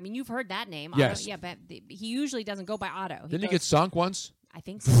Bismarck. I mean, you've heard that name. Yes. Otto, yeah, but he usually doesn't go by Otto. Didn't he goes- get sunk once? I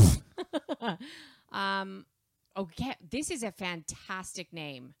think so. Okay, this is a fantastic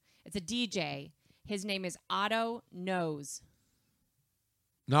name. It's a DJ. His name is Otto Nose.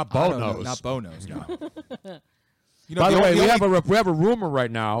 Not Otto Bo Nose, Nose. not Bo Nose, no. By the way, we have a rumor right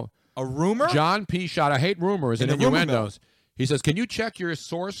now. A rumor? John P. shot. I hate rumors and In the rumor innuendos. He says, "Can you check your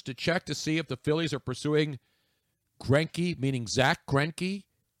source to check to see if the Phillies are pursuing Greinke, meaning Zach Greinke?"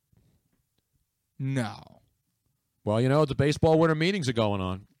 No. Well, the baseball winter meetings are going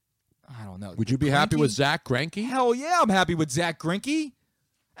on. I don't know. Would you be happy with Greinke? Zach Greinke? Hell yeah, I'm happy with Zach Greinke.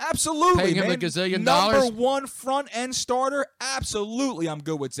 Absolutely, Paying him man. a gazillion Number dollars? one front end starter. Absolutely, I'm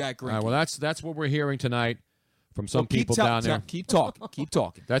good with Zach Greinke. All right, well, that's what we're hearing tonight from some Well, keep people tell- down there. Keep talking. Keep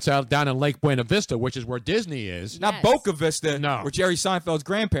talking. That's out down in Lake Buena Vista, which is where Disney is. Not Boca Vista, No. where Jerry Seinfeld's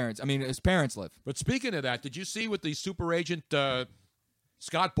his parents live. But speaking of that, did you see what the super agent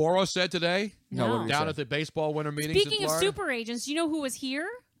Scott Boros said today? No, what did he down say? at the baseball winter meetings Speaking in of Florida? super agents, you know who was here?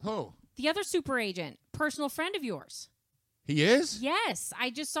 Who? The other super agent, personal friend of yours. He is? Yes, I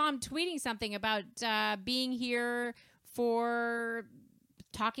just saw him tweeting something about being here for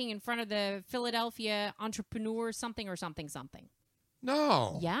talking in front of the Philadelphia entrepreneur something.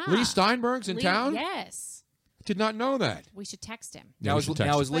 No. Yeah. Lee Steinberg's in town? Yes. Did not know that. We should text him. Yeah, Now, we is should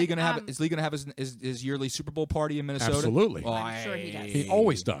text him. Lee gonna But, have his yearly Super Bowl party in Minnesota? Absolutely. Oh, I'm sure he does. He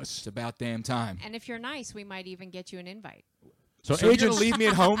always does. It's about damn time. And if you're nice, we might even get you an invite. So, you're agent gonna leave me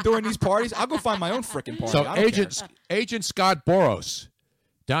at home during these parties? I'll go find my own freaking party. So I don't care. agent Scott Boros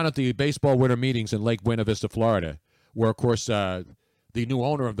down at the baseball winter meetings in Lake Buena Vista, Florida, where of course the new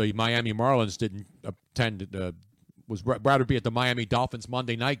owner of the Miami Marlins didn't attend. Was rather be at the Miami Dolphins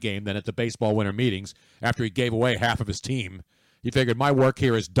Monday night game than at the baseball winter meetings after he gave away half of his team. He figured my work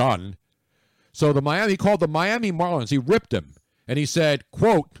here is done. So he called the Miami Marlins. He ripped them and he said,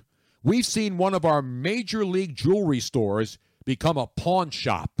 "Quote: We've seen one of our major league jewelry stores become a pawn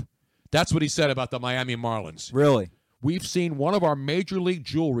shop." That's what he said about the Miami Marlins. Really? We've seen one of our major league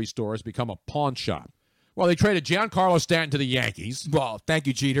jewelry stores become a pawn shop. Well, they traded Giancarlo Stanton to the Yankees. Well, thank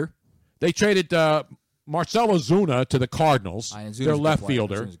you, Jeter. They traded Marcelo Zuna to the Cardinals, Zuna's their a good left player.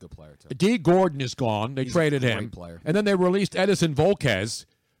 fielder. Zuna's a good player, too. D. Gordon is gone. They He's traded a him. great player. And then they released Edison Volquez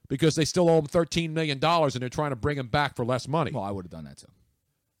because they still owe him $13 million, and they're trying to bring him back for less money. Well, I would have done that, too.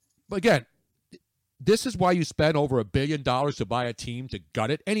 But again, This is why you spend over $1 billion to buy a team to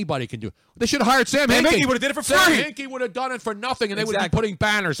gut it. Anybody can do it. They should have hired Sam Hinkie. Hinkie would have did it for free. Sam Hinkie would have done it for nothing, and they would be putting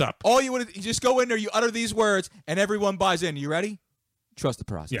banners up. All you would just go in there, you utter these words, and everyone buys in. You ready? Trust the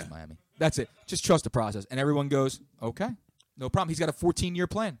process, Miami. That's it. Just trust the process. And everyone goes, okay, no problem. He's got a 14-year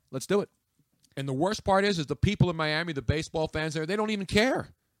plan. Let's do it. And the worst part is the people in Miami, the baseball fans there, they don't even care.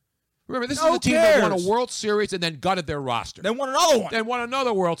 Remember, this No is the team that won cares. a World Series and then gutted their roster. Then won another one. Then won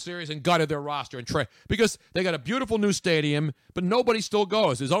another World Series and gutted their roster. Because they got a beautiful new stadium, but nobody still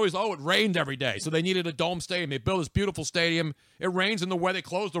goes. There's always, it rained every day. So they needed a dome stadium. They built this beautiful stadium. It rains in the way they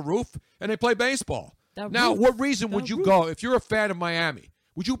close the roof, and they play baseball. What reason would you go, if you're a fan of Miami,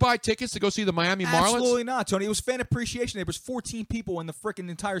 would you buy tickets to go see the Miami Marlins? Absolutely not, Tony. It was fan appreciation. There was 14 people in the freaking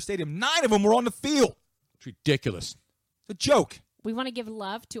entire stadium. 9 of them were on the field. It's ridiculous. It's a joke. We want to give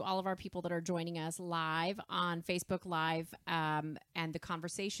love to all of our people that are joining us live on Facebook Live, and the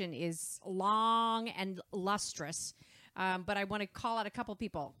conversation is long and lustrous. But I want to call out a couple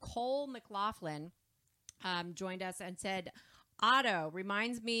people. Cole McLaughlin joined us and said, Otto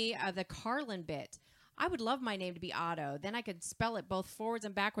reminds me of the Carlin bit. I would love my name to be Otto. Then I could spell it both forwards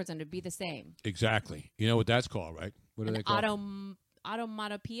and backwards, and it'd be the same. Exactly. You know what that's called, right? What do they call it?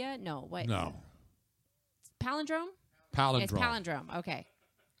 Automatopoeia? No, wait. No. Palindrome? Palindrome. It's palindrome. Okay.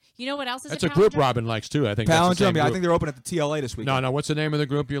 You know what else is That's a a palindrome? group Robin likes, too. I think that's the same Palindrome, I group. think they're open at the TLA this week. No. What's the name of the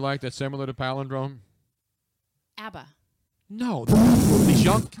group you like that's similar to Palindrome? ABBA. No. These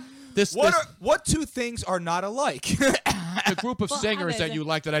young... What two things are not alike? The group of singers that you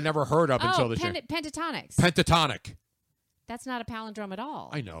like that I never heard of until this year. Pentatonics. Pentatonic. That's not a palindrome at all.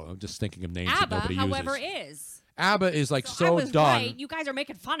 I know. I'm just thinking of names that ABBA, nobody however, uses. is. ABBA is like I so was done. right. You guys are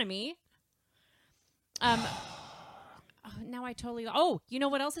making fun of me. Now I totally... Oh, you know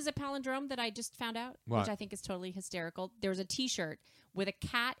what else is a palindrome that I just found out? What? Which I think is totally hysterical. There was a T-shirt with a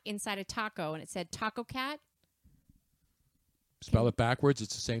cat inside a taco, and it said Taco Cat. Spell it backwards.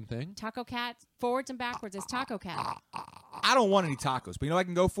 It's the same thing. Taco Cat, forwards and backwards is Taco Cat. I don't want any tacos, but you know what I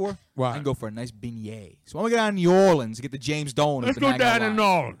can go for? What? I can go for a nice beignet. So when we get down to New Orleans, get the James Dolan. Let's go down to New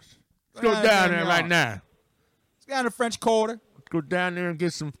Orleans. Let's go down there right now. Let's go down to French Quarter. Let's go down there and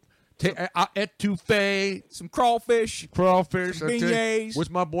get some etouffee. Some crawfish. Some beignets. What's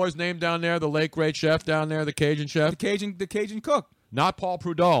my boy's name down there? The late great chef down there, the Cajun chef? The Cajun cook. Not Paul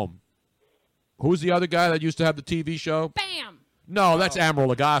Prudhomme. Who's the other guy that used to have the TV show? Bam! No, that's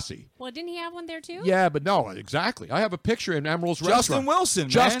Admiral Agassi. Well, didn't he have one there, too? Yeah, but no, exactly. I have a picture in Admiral's Justin restaurant. Wilson, man.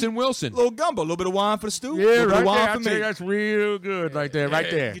 Justin Wilson. A little gumbo, a little bit of wine for the stew. Yeah, a little bit right of wine there. for I'll tell me. you, that's real good right there,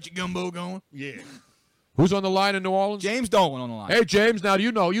 right there. Get your gumbo going. Yeah. Who's on the line in New Orleans? James Dolan on the line. Hey, James, now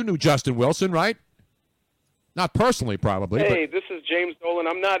you knew Justin Wilson, right? Not personally, probably. Hey, this is James Dolan.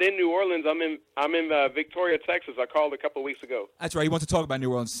 I'm not in New Orleans. I'm in Victoria, Texas. I called a couple weeks ago. That's right. He wants to talk about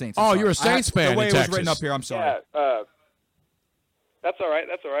New Orleans Saints. Oh, you're a Saints fan The way in it was Texas. written up here, I'm sorry. Yeah, that's all right.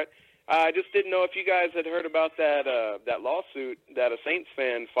 That's all right. I just didn't know if you guys had heard about that lawsuit that a Saints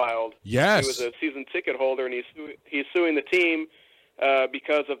fan filed. Yes. He was a season ticket holder, and he's suing the team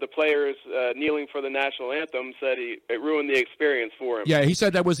because of the players kneeling for the national anthem. Said it ruined the experience for him. Yeah, he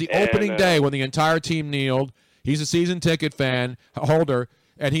said that was the opening day when the entire team kneeled. He's a season ticket fan holder,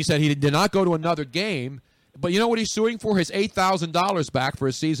 and he said he did not go to another game. But you know what he's suing for? His $8,000 back for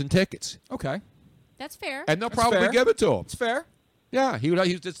his season tickets. Okay. That's fair. And they'll probably give it to him. It's fair. Yeah, he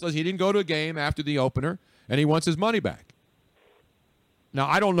didn't go to a game after the opener, and he wants his money back. Now,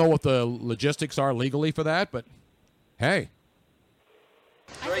 I don't know what the logistics are legally for that, but hey.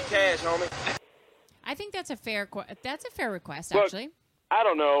 Straight cash, homie. I think that's a fair request, Look, actually. I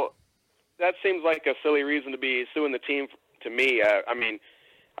don't know. That seems like a silly reason to be suing the team. To me, I mean,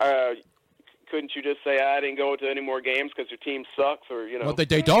 couldn't you just say I didn't go to any more games because your team sucks, or you know? Well,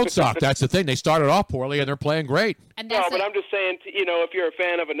 they don't suck. That's the thing. They started off poorly, and they're playing great. No, but I'm just saying, if you're a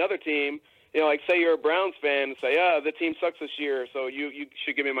fan of another team, like say you're a Browns fan, and say, the team sucks this year, so you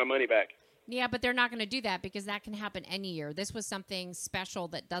should give me my money back. Yeah, but they're not going to do that because that can happen any year. This was something special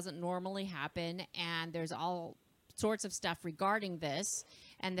that doesn't normally happen, and there's all sorts of stuff regarding this,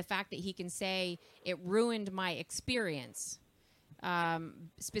 and the fact that he can say it ruined my experience.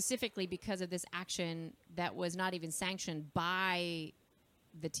 Specifically because of this action that was not even sanctioned by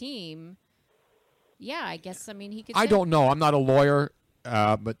the team. Yeah, I guess, he could I say don't know. I'm not a lawyer,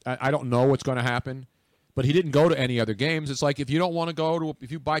 but I don't know what's going to happen. But he didn't go to any other games. It's like if you don't want to go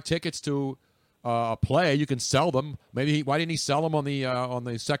if you buy tickets to a play, you can sell them. Maybe why didn't he sell them on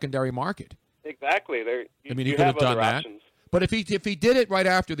the secondary market? Exactly. He could have done that. Options. But if he did it right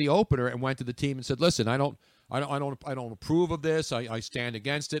after the opener and went to the team and said, "Listen, I don't approve of this. I stand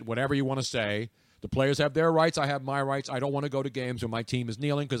against it. Whatever you want to say." The players have their rights. I have my rights. I don't want to go to games where my team is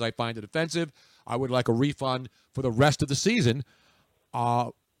kneeling because I find it offensive. I would like a refund for the rest of the season.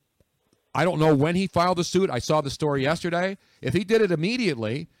 I don't know when he filed the suit. I saw the story yesterday. If he did it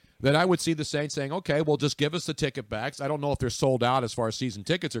immediately, then I would see the Saints saying, okay, well, just give us the ticket backs. I don't know if they're sold out as far as season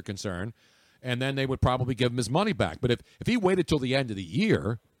tickets are concerned. And then they would probably give him his money back. But if he waited till the end of the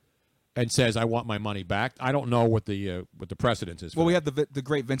year and says, I want my money back, I don't know what the precedent is. Well, we have the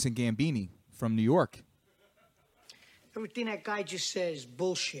great Vincent Gambini from New York. Everything that guy just says is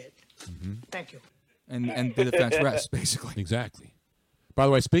bullshit. Thank you. And the defense rests, basically. Exactly. By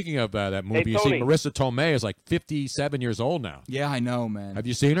the way, speaking of that movie, you see Marissa Tomei is like 57 years old now. Yeah, I know, man. Have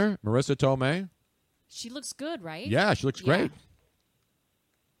you seen her, Marissa Tomei? She looks good, right? Yeah, she looks great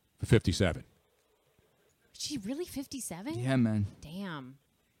for 57. Is she really 57? Yeah, man. Damn.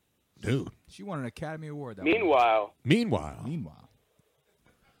 Dude. She won an Academy Award. Meanwhile.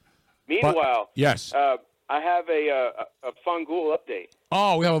 Yes. I have a Fangool update.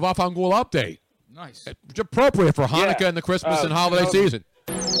 Oh, we have a Vafangul update. Nice. It's appropriate for Hanukkah and the Christmas and holiday season.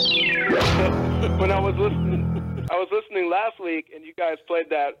 When I was listening last week, and you guys played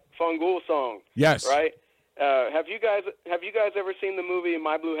that Fangool song. Yes. Right. Have you guys ever seen the movie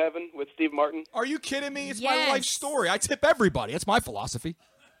My Blue Heaven with Steve Martin? Are you kidding me? It's my life story. I tip everybody. That's my philosophy.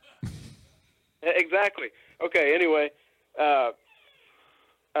 Exactly. Okay. Anyway, when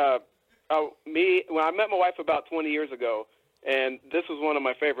I met my wife about 20 years ago, and this was one of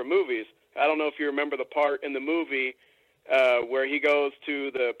my favorite movies. I don't know if you remember the part in the movie where he goes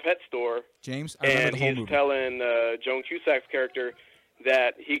to the pet store. James, I remember and the whole he's movie. telling Joan Cusack's character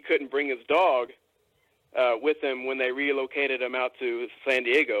that he couldn't bring his dog with him when they relocated him out to San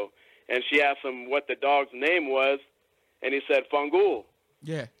Diego. And she asked him what the dog's name was, and he said Fangool.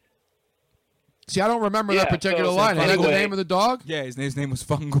 Yeah. See, I don't remember that particular line. Is that the name of the dog? Yeah, his name was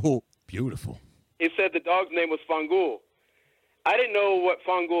Fangool. Beautiful. He said the dog's name was Fangool. I didn't know what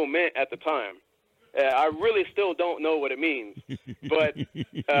Fangool meant at the time. I really still don't know what it means. But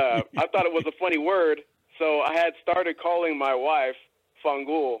I thought it was a funny word, so I had started calling my wife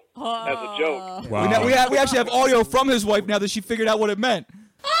Fangool as a joke. Wow. We actually have audio from his wife now that she figured out what it meant.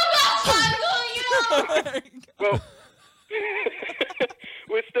 Well,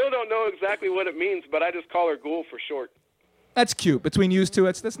 we still don't know exactly what it means, but I just call her Ghoul for short. That's cute. Between you two,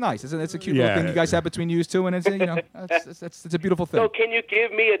 that's nice. It's a cute little thing you guys have between you two, and it's it's a beautiful thing. So can you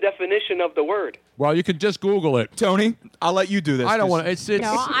give me a definition of the word? Well, you can just Google it. Tony, I'll let you do this. I don't want to. It's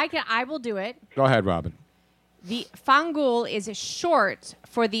No, I will do it. Go ahead, Robin. The Fangool is short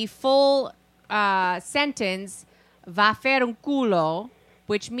for the full sentence "va fer un culo,"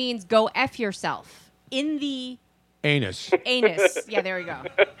 which means "go f yourself" in the Anus. anus. Yeah, there we go.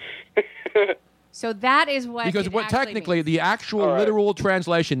 So that is what Because it what actually technically means. the actual literal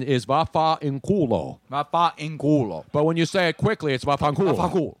translation is "vafa in culo." Vafa in culo. But when you say it quickly, it's "vafanculo."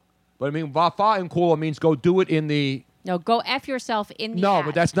 Vafanculo. But I mean, "vafa in culo" means go do it in the. No, go f yourself in the. No, ass.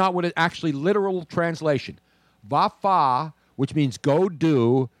 but that's not what it actually literal translation. Vafa, which means go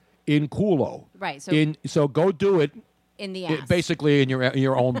do in culo. Right. So So go do it. in the ass. Basically in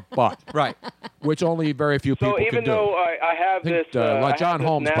your own butt. Right. Which only very few people So can even do. though I have think, this, like John I have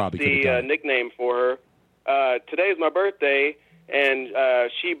Holmes this probably could've nasty done it. nickname for her, today's my birthday, and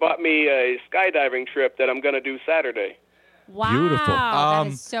she bought me a skydiving trip that I'm going to do Saturday. Wow. Beautiful. That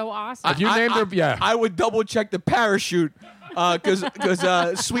is so awesome. If you named her, yeah. I would double check the parachute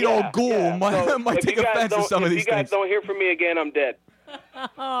because sweet old Ghoul might take offense to some of these If you guys things. don't hear from me again, I'm dead.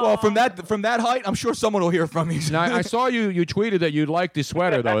 Well, from that height, I'm sure someone will hear from you. Now, I saw you tweeted that you'd like the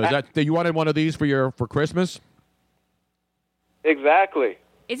sweater though. Is that you wanted one of these for Christmas? Exactly.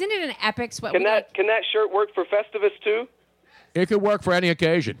 Isn't it an epic sweat? Can that shirt work for Festivus too? It could work for any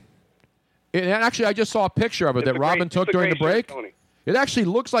occasion. And actually, I just saw a picture of it that Robin took during the break. It actually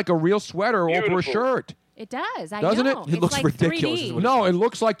looks like a real sweater over a shirt. It does. I Doesn't know. it? It's like 3D. No, it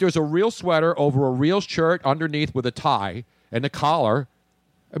looks like there's a real sweater over a real shirt underneath with a tie and a collar.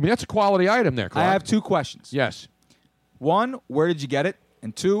 I mean, that's a quality item there, Clark. I have two questions. Yes. One, where did you get it?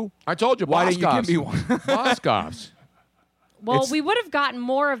 And two, I told you, why didn't you Boscov's. give me one? Boscov's. Well, we would have gotten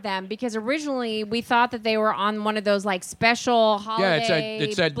more of them because originally we thought that they were on one of those like special holiday. Yeah,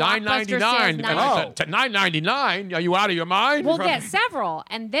 it said Blockbuster $9.99. sales And I said, $9.99? Are you out of your mind? We'll get several,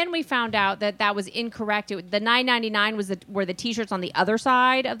 and then we found out that was incorrect. The $9.99 were the T-shirts on the other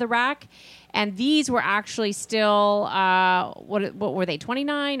side of the rack, and these were actually still what were they?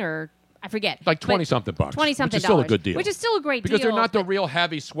 $29 or I forget. Like 20-something bucks. 20-something Which is still a dollars, good deal. Which is still a great because deal. they're not the real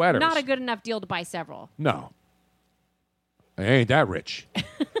heavy sweaters. Not a good enough deal to buy several. No. They ain't that rich.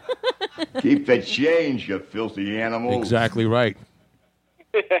 Keep the change, you filthy animal. Exactly right.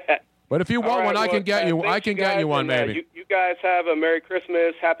 But if you want one, I can get you. I can get you one, maybe. You guys have a Merry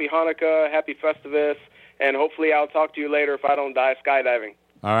Christmas, Happy Hanukkah, Happy Festivus, and hopefully I'll talk to you later if I don't die skydiving.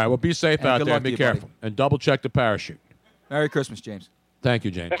 All right. Well, be safe And out good there. luck Be to you, careful and double check the parachute. Merry Christmas, James. Thank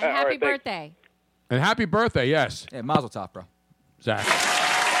you, James. And happy birthday. And happy birthday. Yes. Yeah, Mazel Tov, bro. Zach.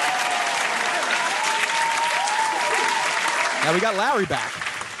 Now we got Larry back.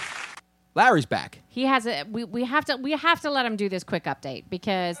 Larry's back. He has a. We have to let him do this quick update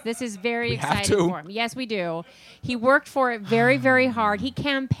because this is very have exciting to? for him. Yes, we do. He worked for it very, very hard. He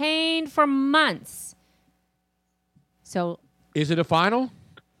campaigned for months. So. Is it a final?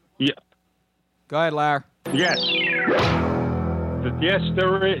 Yeah. Go ahead, Larry. Yes. Yes,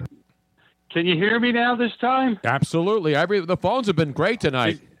 there is. Can you hear me now this time? Absolutely. The phones have been great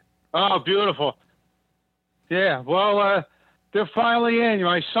tonight. Oh, beautiful. Yeah, well, they're finally in.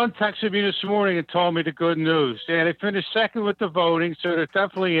 My son texted me this morning and told me the good news. Yeah, they finished second with the voting, so they're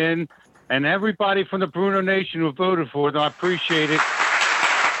definitely in. And everybody from the Bruno Nation who voted for them, I appreciate it.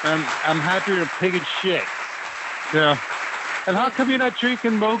 I'm happier than pig and shit. So, and how come you're not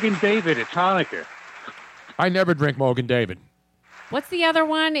drinking Mogan David? It's Hanukkah. I never drink Mogan David. What's the other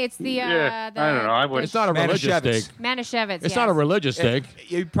one? It's the. Yeah, I don't know. I would. It's not a religious thing. Manischewitz. It's not a religious thing.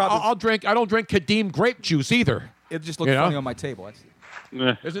 You probably. I'll drink. I don't drink Kadim grape juice either. It just looks funny on my table.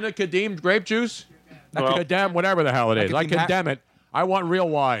 Isn't it Kadim grape juice? Well, Kadim, whatever the hell it is. I condemn it. I want real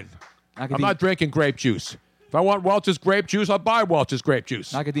wine. I'm not drinking grape juice. If I want Welch's grape juice, I'll buy Welch's grape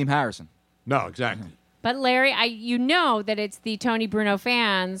juice. Nakadim Harrison. No, exactly. But Larry, you know that it's the Tony Bruno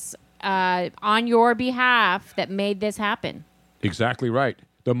fans on your behalf that made this happen. Exactly right.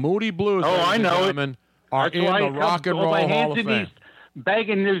 The Moody Blues, Oh, I know it. are That's in why the I come Rock and with Roll my Hall hands of in Fame. these,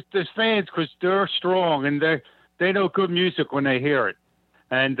 begging these fans because they're strong and they know good music when they hear it.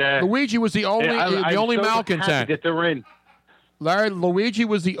 And Luigi was the only I'm so malcontent happy that they're in. Larry, Luigi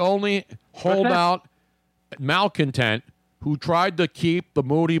was the only holdout malcontent who tried to keep the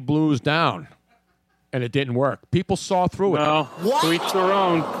Moody Blues down, and it didn't work. People saw through it. No, to each their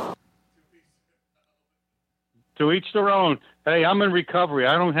own. To each their own. Hey, I'm in recovery.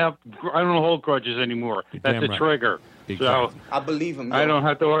 I don't hold grudges anymore. That's damn a right. trigger. So I believe him. I don't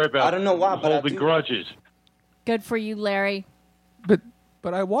have to worry about. I don't know why, but I holding do. grudges. Good for you, Larry.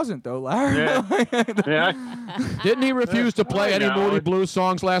 But I wasn't though, Larry. Yeah. Didn't he refuse to play any Moody Blues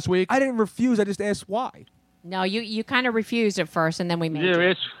songs last week? I didn't refuse. I just asked why. No, you kind of refused at first, and then we made Yeah,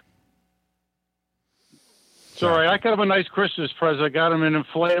 you. it's all right. I got him a nice Christmas present. I got him an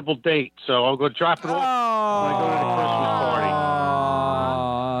inflatable date, so I'll go drop it off when I go to the Christmas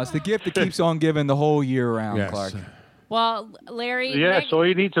party. It's the gift that keeps on giving the whole year round, Yes. Clark. Well, Larry. Yeah, Meg- so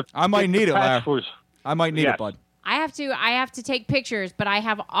he needs a. I might need it, Larry. patch for his- I might need Yes. it, bud. I have to take pictures, but I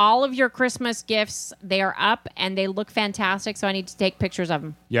have all of your Christmas gifts. They are up and they look fantastic, so I need to take pictures of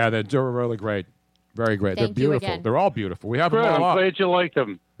them. Yeah, they're really great. Very great. Thank They're you beautiful. again. They're all beautiful. We have Good. them I'm all up. glad you like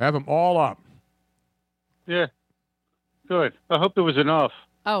them. I have them all up. Yeah. Good. I hope there was enough.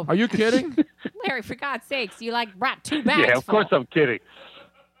 Oh, Are you kidding? Larry, for God's sakes, you brought 2 bags. Yeah, of course I'm kidding.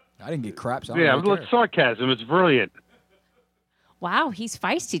 I didn't get crap. So I don't Yeah, really it's sarcasm. It's brilliant. Wow, he's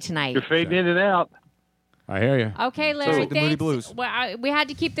feisty tonight. You're fading in and out. I hear you. Okay, Larry, like the Moody thanks. Blues. Well, we had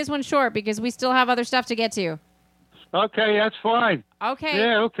to keep this one short because we still have other stuff to get to. Okay, that's fine. Okay.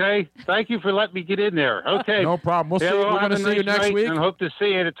 Yeah, okay. Thank you for letting me get in there. Okay. No problem. We'll see. Yeah, We're have going to a see you nice next night week. And hope to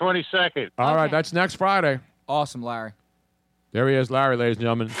see you the 22nd. All right, that's next Friday. Awesome, Larry. There he is, Larry, ladies and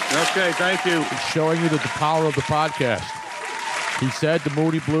gentlemen. Okay, thank you. He's showing you the power of the podcast. He said the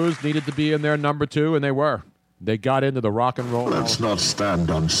Moody Blues needed to be in there number 2, and they were. They got into the Rock and Roll. Let's not stand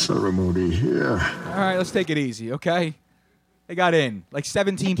on ceremony here. All right, let's take it easy, okay? They got in. Like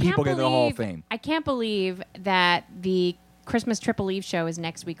 17 people get into the Hall of Fame. I can't believe that the Christmas Triple Eve show is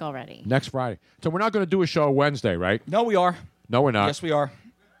next week already. Next Friday. So we're not going to do a show Wednesday, right? No, we are. No, we're not. Yes, we are.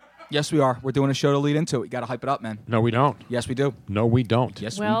 Yes, we are. We're doing a show to lead into it. You got to hype it up, man. No, we don't. Yes, we do. No, we don't.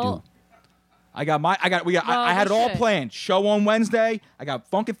 Yes, we Well- do. I had it we all should. planned. Show on Wednesday. I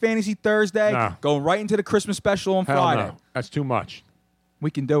got Funkin' Fantasy Thursday. No. Going right into the Christmas special on Hell Friday. no. That's too much.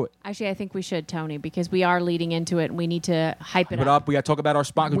 We can do it. Actually, I think we should, Tony, because we are leading into it and we need to hype it Hype it up. We got to talk about our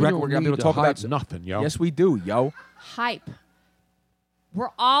sponsors. We We're don't going to be need able to talk hype about nothing, yo. Yes, we do, yo. Hype. We're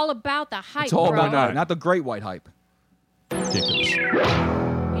all about the hype, It's all bro. about that, not the great white hype. Ridiculous. You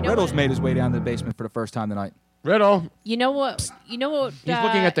know Riddle's what? made his way down to the basement for the first time tonight. Riddle. You know what? He's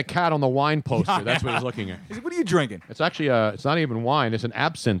looking at the cat on the wine poster. That's what he's looking at. He's like, what are you drinking? It's actually it's not even wine. It's an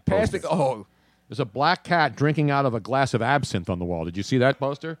absinthe poster. Oh. There's a black cat drinking out of a glass of absinthe on the wall. Did you see that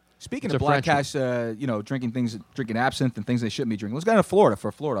poster? Speaking It's of a black French cats, drinking absinthe and things they shouldn't be drinking. Let's go to Florida for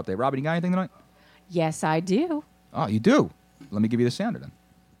a Florida update. Robin, you got anything tonight? Yes, I do. Oh, you do? Let me give you the sounder then.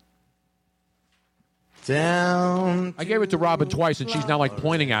 Down. I gave it to Robin twice, and she's now like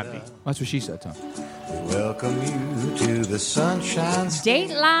pointing at me. That's what she said, Tom. Welcome you to the Sunshine State.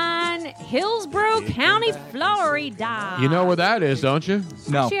 Dateline, Hillsborough County, Florida. You know where that is, don't you?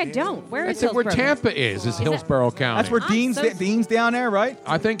 No. Actually, I don't. Where is That's where Hillsborough? Tampa is Hillsborough County. That's where Dean's down there, right?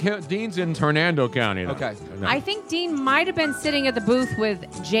 I think Dean's in Hernando County. Though. Okay. No. I think Dean might have been sitting at the booth with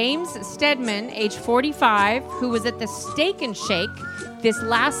James Stedman, age 45, who was at the Steak and Shake this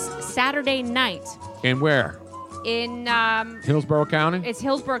last Saturday night And where? in Hillsborough County? it's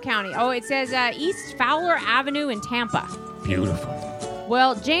Hillsborough County. Oh, it says East Fowler Avenue in Tampa. Beautiful.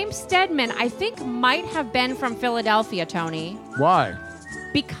 Well, James Stedman, I think, might have been from Philadelphia, Tony, Why?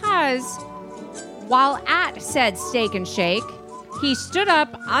 because while at said Steak and Shake, he stood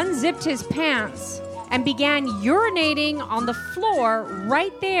up, unzipped his pants, and began urinating on the floor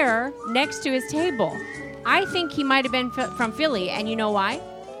right there next to his table. I think he might have been from Philly, and you know why?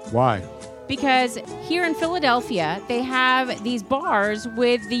 Why? Because here in Philadelphia, they have these bars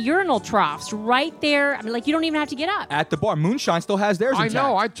with the urinal troughs right there. I mean, like, you don't even have to get up. At the bar. Moonshine still has theirs I intact.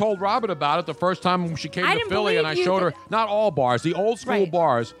 know. I told Robin about it the first time she came I to didn't Philly, and I believe you. showed her. Not all bars. The old school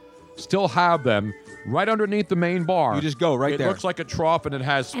bars still have them right underneath the main bar. You just go right there. It looks like a trough, and it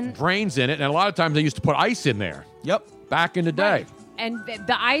has drains in it. And a lot of times they used to put ice in there. Yep. Back in the day. And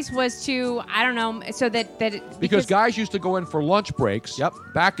the ice was to, I don't know, so that Because guys used to go in for lunch breaks. Yep.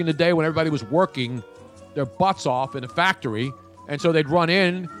 Back in the day when everybody was working their butts off in a factory, and so they'd run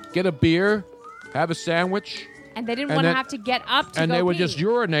in, get a beer, have a sandwich, and they didn't and want to then- have to get up to and go they would pee. just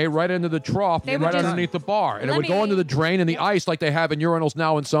urinate right into the trough, They would right just- underneath the bar, and it Let would go me- into the drain and the ice like they have in urinals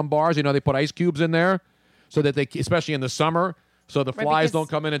now in some bars. You know, they put ice cubes in there so that they, especially in the summer, so the Right, flies because- don't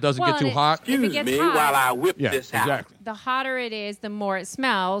come in. It doesn't well, get too and hot. if it gets hot, whip this out. Exactly. the hotter it is, the more it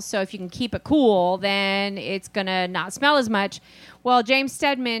smells. So if you can keep it cool, then it's going to not smell as much. Well, James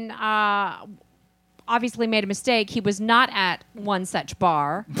Stedman obviously made a mistake. He was not at one such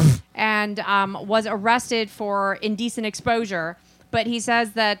bar and was arrested for indecent exposure. But he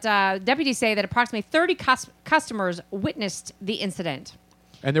says that deputies say that approximately 30 customers witnessed the incident.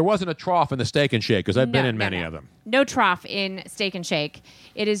 And there wasn't a trough in the Steak and Shake because I've been in many of them. No trough in Steak and Shake.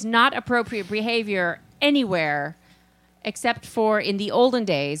 It is not appropriate behavior anywhere except for in the olden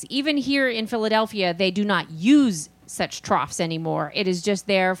days. Even here in Philadelphia, they do not use such troughs anymore. It is just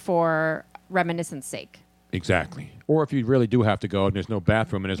there for reminiscence sake. Exactly. Or if you really do have to go and there's no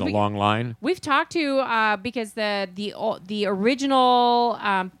bathroom and there's a long line. We've talked to because the original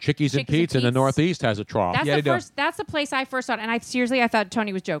Chickies and Pete's in the Northeast has a trough. That's the place I first saw it, and I thought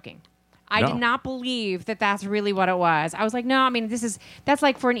Tony was joking. I No. did not believe that that's really what it was. I was like, no, I mean, that's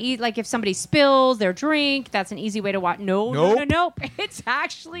like for like if somebody spills their drink, that's an easy way to watch. Nope. It's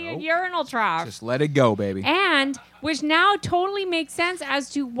actually a urinal trough. Just let it go, baby. And which now totally makes sense as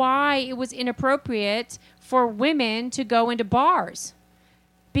to why it was inappropriate for women to go into bars,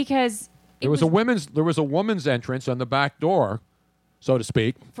 because There was a woman's entrance on the back door, so to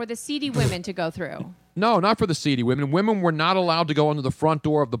speak. for the seedy women to go through. No, not for the seedy women. Women were not allowed to go into the front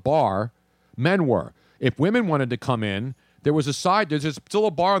door of the bar. Men were. If women wanted to come in, there was a side. There's still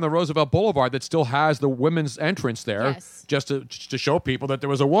a bar on the Roosevelt Boulevard that still has the women's entrance there, just to show people that there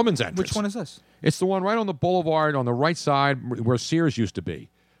was a woman's entrance. Which one is this? It's the one right on the boulevard on the right side where Sears used to be.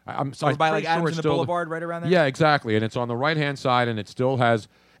 I'm Over by, like, pretty sure Adams it's and the still Boulevard, right around there? Yeah, exactly. And it's on the right-hand side, and it still has.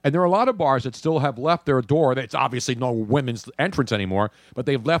 And there are a lot of bars that still have left their door. It's obviously no women's entrance anymore, but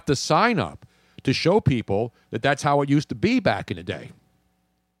they've left the sign up to show people that that's how it used to be back in the day.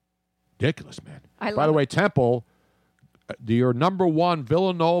 Ridiculous, man. By the way, Temple, your number one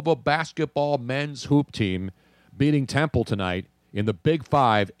Villanova basketball men's hoop team, beating Temple tonight in the Big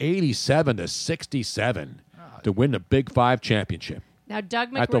Five, 87-67, to win the Big Five championship. Now,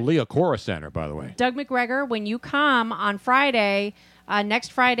 At the Leah Cora Center, by the way. Doug McGregor, when you come on Friday,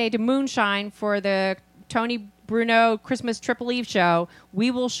 next Friday to Moonshine for the Tony Bruno Christmas Triple Eve show,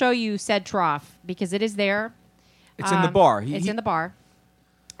 we will show you said trough because it is there. It's in the bar. It's in the bar.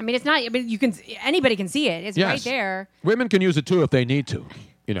 I mean, it's not. I mean, anybody can see it. It's Yes. right there. Women can use it too if they need to,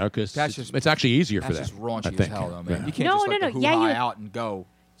 because it's actually easier for That's them. just raunchy I as think. hell, though, man. Yeah. You can't No, just let no, the no. Yeah, hoo-ha you- out and go.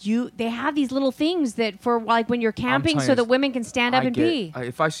 They have these little things that for like when you're camping, telling so you, that women can stand up and pee.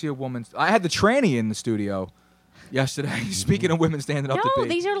 If I see a woman, I had the tranny in the studio yesterday. Speaking of women standing up to No, pee,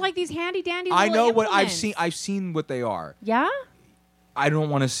 these are like these handy dandy. I know little what I've implements. seen. I've seen what they are. Yeah, I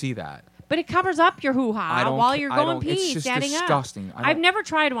don't want to see that. but it covers up your hoo I ha don't while ca- you're I going don't- pee, it's just standing disgusting. up. I don't- I've never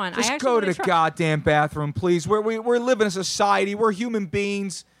tried one. Just I go to actually the goddamn bathroom, please. We're living in a society. We're human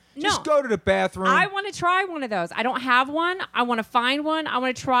beings. Just go to the bathroom. I want to try one of those. I don't have one. I want to find one. I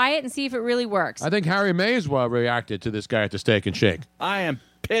want to try it and see if it really works. I think Harry Mays reacted to this guy at the Steak and Shake. I am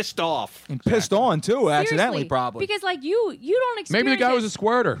pissed off. And pissed on, too, accidentally, Seriously, probably. Because like you don't experience. Maybe the guy was it. a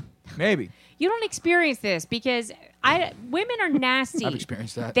squirter. Maybe. You don't experience this because women are nasty. I've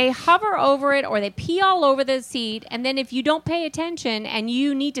experienced that. They hover over it or they pee all over the seat, and then if you don't pay attention and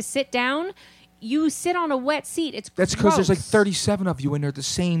you need to sit down, you sit on a wet seat. That's because there's like 37 of you in there at the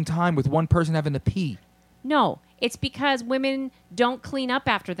same time with one person having to pee. No, it's because women don't clean up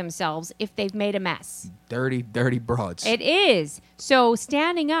after themselves if they've made a mess. Dirty, dirty broads. It is. So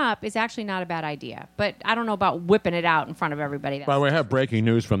standing up is actually not a bad idea. But I don't know about whipping it out in front of everybody. By the way, I have breaking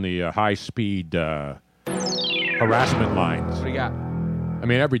news from the high-speed harassment lines. What do you got? I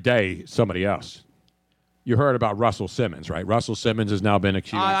mean, every day, somebody else. You heard about Russell Simmons, right? Russell Simmons has now been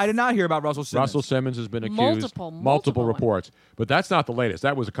accused. I did not hear about Russell Simmons. Russell Simmons has been accused. Multiple reports. But that's not the latest.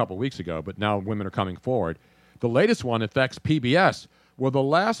 That was a couple weeks ago, but now women are coming forward. The latest one affects PBS, where the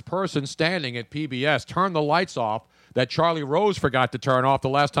last person standing at PBS turned the lights off that Charlie Rose forgot to turn off the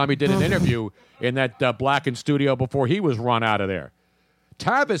last time he did an interview in that blackened studio before he was run out of there.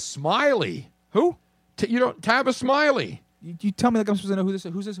 Tavis Smiley. Who? Tavis Smiley. You tell me like I'm supposed to know who this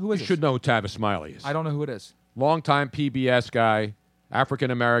is. Who is You should know who Tavis Smiley is. I don't know who it is. Longtime PBS guy,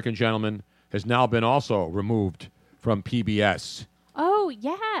 African-American gentleman, has now been also removed from PBS. Oh,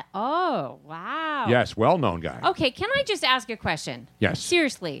 yeah. Oh, wow. Yes, well-known guy. Okay, can I just ask a question? Yes.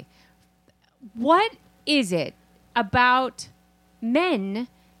 Seriously. What is it about men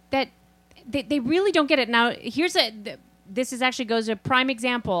that they really don't get it? Now, this is actually goes to a prime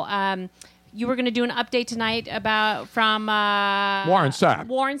example. You were going to do an update tonight from Warren Sapp.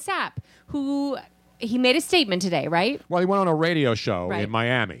 Warren Sapp, who he made a statement today, right? Well, he went on a radio show in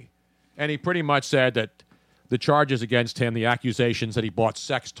Miami, and he pretty much said that the charges against him, the accusations that he bought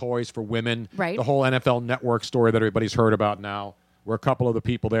sex toys for women, right. The whole NFL Network story that everybody's heard about now, where a couple of the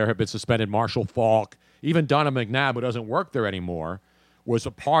people there have been suspended, Marshall Faulk, even Donovan McNabb, who doesn't work there anymore, was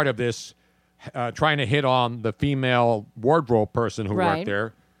a part of this trying to hit on the female wardrobe person who worked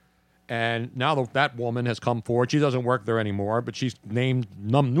there. And now that woman has come forward. She doesn't work there anymore, but she's named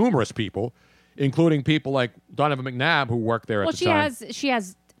numerous people, including people like Donovan McNabb, who worked there at the time. She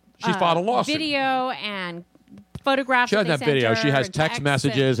has She's filed a lawsuit. Video and photographs. She doesn't have video. She has and text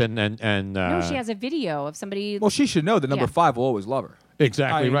messages and no, she has a video of somebody. Well, she should know that number 5 will always love her.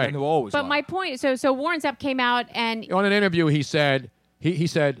 Exactly right. And will always But love my point, so Warren Sapp came out and on an interview, he said, he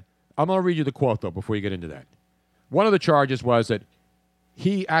said, I'm going to read you the quote, though, before you get into that. One of the charges was that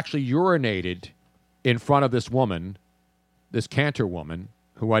he actually urinated in front of this woman, this Cantor woman,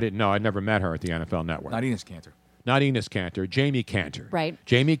 who I didn't know. I'd never met her at the NFL Network. Not Enos Cantor. Not Enos Cantor. Jamie Cantor. Right.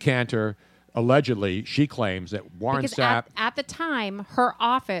 Jamie Cantor, allegedly, she claims that Warren because Sapp... at the time, her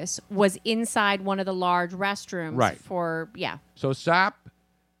office was inside one of the large restrooms. Right. So Sapp,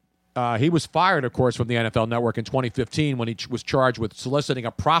 he was fired, of course, from the NFL Network in 2015 when he was charged with soliciting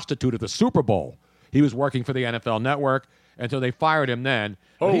a prostitute at the Super Bowl. He was working for the NFL Network, and so they fired him then.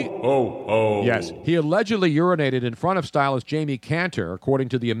 Yes. He allegedly urinated in front of stylist Jamie Cantor, according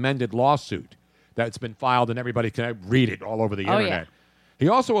to the amended lawsuit that's been filed, and everybody can read it all over the internet. Yeah. He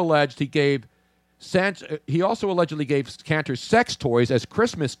also alleged he also allegedly gave Cantor sex toys as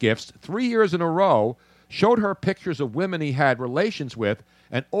Christmas gifts 3 years in a row, showed her pictures of women he had relations with,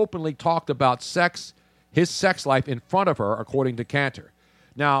 and openly talked about his sex life in front of her, according to Cantor.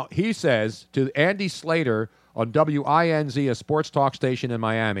 Now, he says to Andy Slater on WINZ, a sports talk station in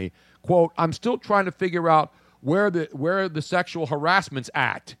Miami, quote, I'm still trying to figure out where the sexual harassment's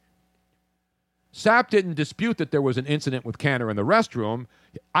at. Sapp didn't dispute that there was an incident with Cantor in the restroom.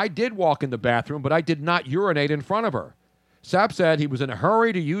 I did walk in the bathroom, but I did not urinate in front of her. Sapp said he was in a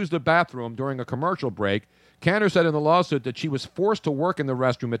hurry to use the bathroom during a commercial break. Cantor said in the lawsuit that she was forced to work in the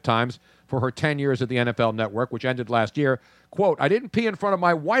restroom at times for her 10 years at the NFL Network, which ended last year. Quote, I didn't pee in front of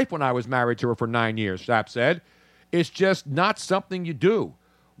my wife when I was married to her for 9 years, Sapp said. It's just not something you do.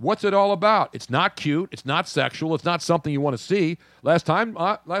 What's it all about? It's not cute. It's not sexual. It's not something you want to see. Last time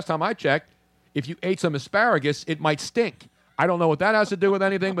I checked, if you ate some asparagus, it might stink. I don't know what that has to do with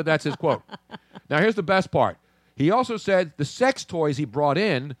anything, but that's his quote. Now, here's the best part. He also said the sex toys he brought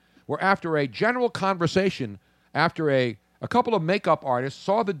in were after a general conversation, after a couple of makeup artists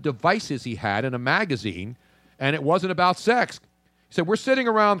saw the devices he had in a magazine, and it wasn't about sex. He said, we're sitting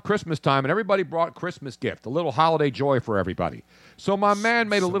around Christmas time, and everybody brought a Christmas gift, a little holiday joy for everybody. So my man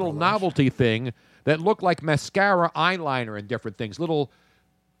made a little novelty thing that looked like mascara, eyeliner, and different things.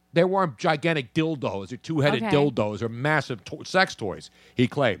 They weren't gigantic dildos or two-headed dildos or massive sex toys, he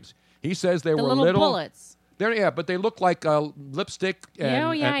claims. He says they were little bullets. But they look like lipstick. And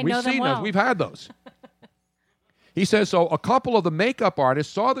I we've know them seen well. those. We've had those. He says, so a couple of the makeup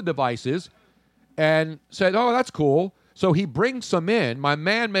artists saw the devices and said, oh, that's cool. So he brings some in. My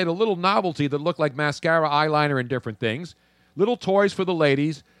man made a little novelty that looked like mascara, eyeliner, and different things. Little toys for the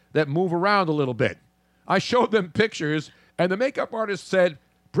ladies that move around a little bit. I showed them pictures, and the makeup artist said,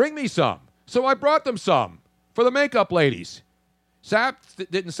 bring me some. So I brought them some for the makeup ladies. Sapp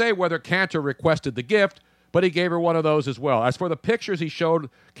didn't say whether Cantor requested the gift, but he gave her one of those as well. As for the pictures he showed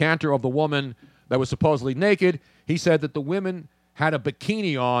Cantor of the woman that was supposedly naked, he said that the women had a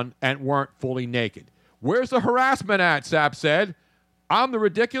bikini on and weren't fully naked. Where's the harassment at, Sapp said. I'm the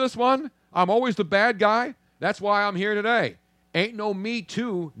ridiculous one. I'm always the bad guy. That's why I'm here today. Ain't no Me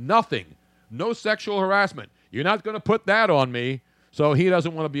Too, nothing. No sexual harassment. You're not going to put that on me. So he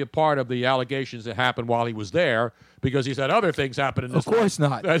doesn't want to be a part of the allegations that happened while he was there because he said other things happened in this Of course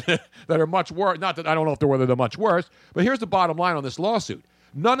not. that are much worse. Not that I don't know if they're much worse, but here's the bottom line on this lawsuit.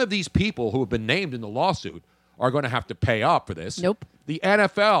 None of these people who have been named in the lawsuit are going to have to pay up for this. Nope. The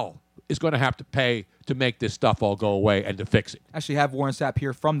NFL is going to have to pay to make this stuff all go away and to fix it. Actually, have Warren Sapp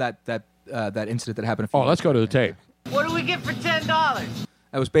here from that incident that happened. Let's go to the tape. What do we get for $10?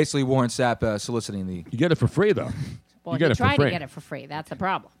 That was basically Warren Sapp soliciting the. You get it for free, though. Well, you get he it for tried free. to get it for free. That's the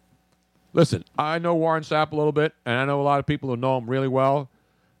problem. Listen, I know Warren Sapp a little bit, and I know a lot of people who know him really well.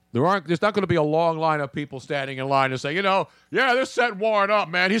 There's not going to be a long line of people standing in line and say, yeah, they're setting Warren up,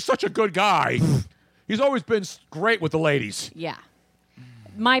 man. He's such a good guy. He's always been great with the ladies. Yeah.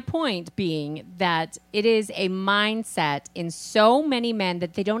 My point being that it is a mindset in so many men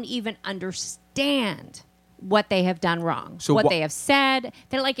that they don't even understand what they have done wrong, So what they have said.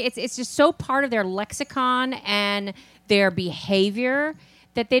 They're like, it's just so part of their lexicon and their behavior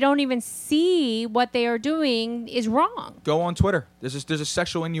that they don't even see what they are doing is wrong. Go on Twitter. There's a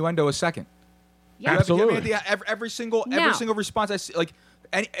sexual innuendo a second. Yeah. Absolutely. Every single response I see, like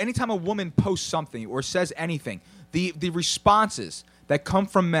anytime a woman posts something or says anything, the responses that come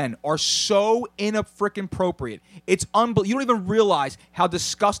from men are so inappropriate. It's unbelievable. You don't even realize how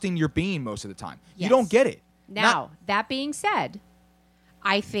disgusting you're being most of the time. Yes. You don't get it. Now, that being said,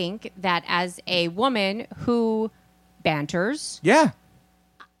 I think that as a woman who banters,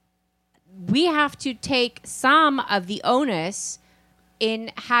 we have to take some of the onus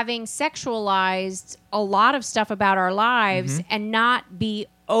in having sexualized a lot of stuff about our lives and not be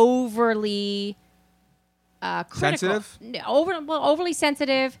overly critical. Sensitive? Overly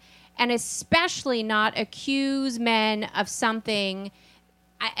sensitive, and especially not accuse men of something.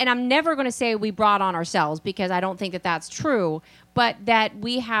 And I'm never going to say we brought on ourselves because I don't think that that's true, but that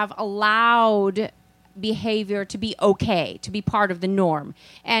we have allowed behavior to be okay, to be part of the norm.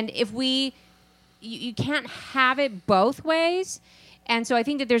 And if you can't have it both ways. And so I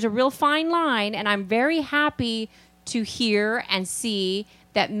think that there's a real fine line, and I'm very happy to hear and see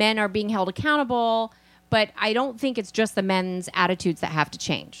that men are being held accountable, but I don't think it's just the men's attitudes that have to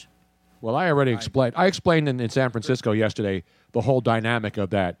change. Well, I already explained. I explained in San Francisco yesterday the whole dynamic of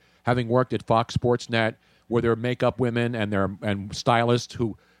that. Having worked at Fox Sports Net, where there are makeup women and stylists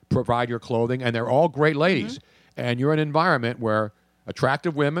who provide your clothing, and they're all great ladies. And you're in an environment where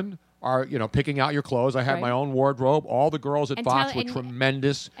attractive women are, picking out your clothes. I had my own wardrobe. All the girls at Fox were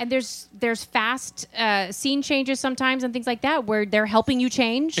tremendous. And there's fast scene changes sometimes and things like that where they're helping you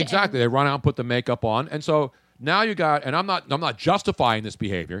change. Exactly. They run out and put the makeup on. And so now you got, and I'm not justifying this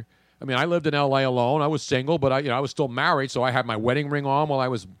behavior. I mean, I lived in L.A. alone. I was single, but I was still married, so I had my wedding ring on while I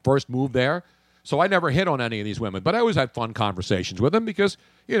was first moved there. So I never hit on any of these women, but I always had fun conversations with them because,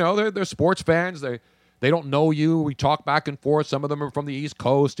 they're sports fans. They don't know you. We talk back and forth. Some of them are from the East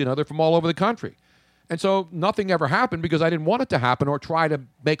Coast. They're from all over the country. And so nothing ever happened because I didn't want it to happen or try to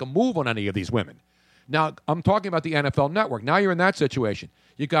make a move on any of these women. Now, I'm talking about the NFL Network. Now you're in that situation.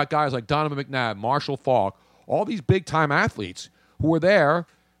 You got guys like Donovan McNabb, Marshall Faulk, all these big-time athletes who are there.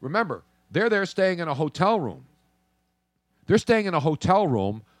 Remember, they're there staying in a hotel room. They're staying in a hotel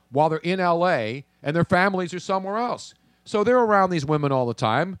room while they're in L.A., and their families are somewhere else. So they're around these women all the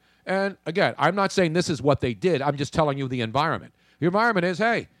time. And, again, I'm not saying this is what they did. I'm just telling you the environment. The environment is,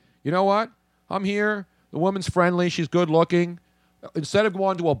 hey, you know what? I'm here. The woman's friendly. She's good-looking. Instead of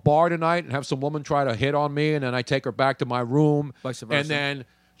going to a bar tonight and have some woman try to hit on me and then I take her back to my room Vice versa. and then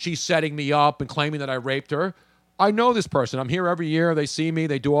she's setting me up and claiming that I raped her, I know this person. I'm here every year. They see me.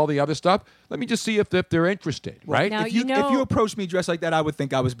 They do all the other stuff. Let me just see if they're interested, right? Now, if you approached me dressed like that, I would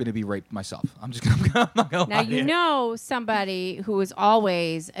think I was going to be raped myself. I'm not going to Now, you know somebody who is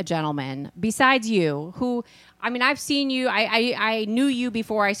always a gentleman besides you who, I've seen you. I knew you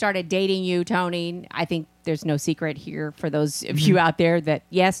before I started dating you, Tony. I think there's no secret here for those of you out there that,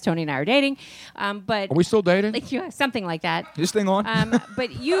 yes, Tony and I are dating. But are we still dating? Something like that. This thing on?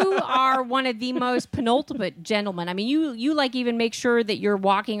 But you are one of the most penultimate gentlemen. I mean, you like even make sure that you're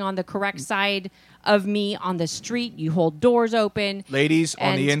walking on the correct side outside of me on the street. You hold doors open. Ladies,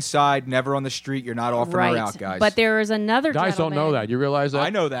 on the inside, never on the street. You're not offering her out, guys. But there is another Guys don't know that. You realize that? I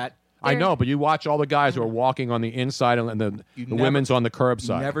know that. I know, but you watch all the guys who are walking on the inside and the women's on the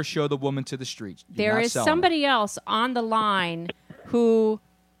curbside. You never show the woman to the street. There is somebody else on the line who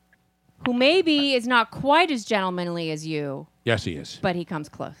maybe is not quite as gentlemanly as you. Yes, he is. But he comes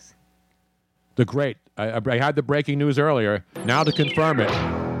close. The great. I had the breaking news earlier. Now to confirm it,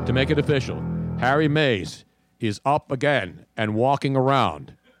 to make it official, Harry Mays is up again and walking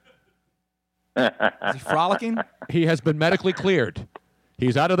around. Is he frolicking? He has been medically cleared.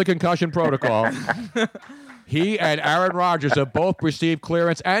 He's out of the concussion protocol. He and Aaron Rodgers have both received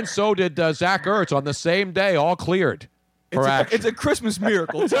clearance, and so did Zach Ertz on the same day, all cleared for action. It's a Christmas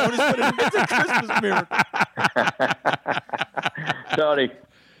miracle. It's a Christmas miracle. Tony,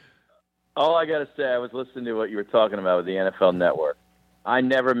 all I got to say, I was listening to what you were talking about with the NFL Network. I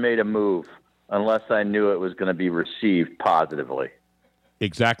never made a move unless I knew it was going to be received positively.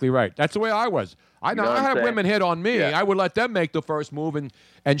 Exactly right. That's the way I was. I know, I had women hit on me. Yeah. I would let them make the first move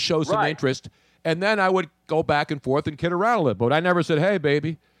and show some interest, and then I would go back and forth and kid around a little. But I never said, hey,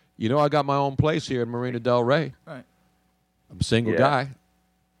 baby, I got my own place here in Marina Del Rey. Right. I'm a single guy.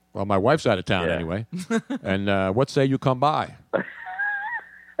 Well, my wife's out of town anyway. And what say you come by?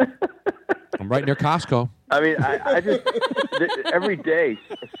 I'm right near Costco. I mean, I just every day.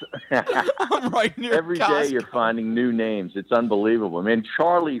 I'm right near every Costco. day you're finding new names. It's unbelievable. I mean,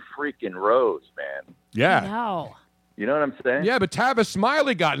 Charlie freaking Rose, man. Yeah. No. You know what I'm saying? Yeah, but Tavis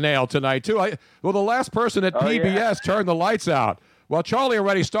Smiley got nailed tonight too. The last person at PBS turned the lights out. Well, Charlie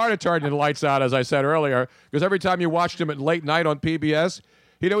already started turning the lights out, as I said earlier, because every time you watched him at late night on PBS,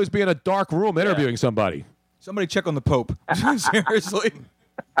 he'd always be in a dark room interviewing somebody. Somebody check on the Pope. Seriously.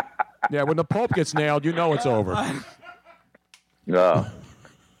 Yeah, when the Pope gets nailed, you know it's over. No.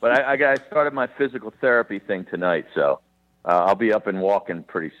 But I started my physical therapy thing tonight, so I'll be up and walking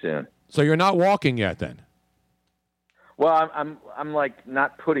pretty soon. So you're not walking yet then? Well, I'm like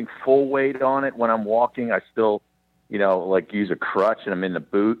not putting full weight on it when I'm walking. I still, like use a crutch and I'm in the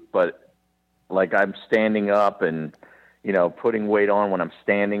boot, but like I'm standing up and, putting weight on when I'm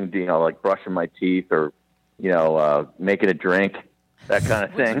standing, like brushing my teeth or, making a drink. That kind of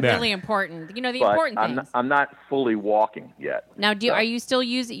thing. Which is really important. The important things. I'm not fully walking yet. Now, are you still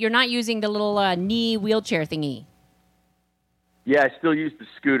using? You're not using the little knee wheelchair thingy. Yeah, I still use the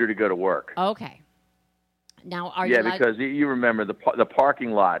scooter to go to work. Okay. Now, are you? Yeah, because you remember the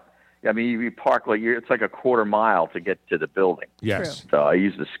parking lot. I mean, you park it's like a quarter mile to get to the building. Yes. True. So I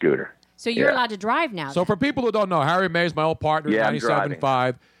use the scooter. So you're allowed to drive now. So for people who don't know, Harry Mays, my old partner,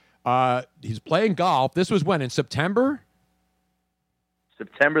 97.5. He's playing golf. This was when, in September?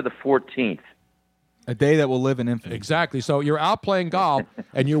 September the 14th. A day that will live in infamy. Exactly. So you're out playing golf,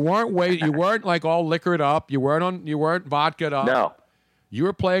 and you weren't like all liquored up. You weren't vodka'd up. No. You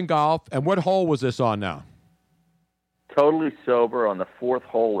were playing golf. And what hole was this on now? Totally sober on the 4th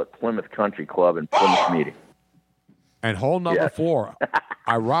hole at Plymouth Country Club in Plymouth Meeting. And hole number 4,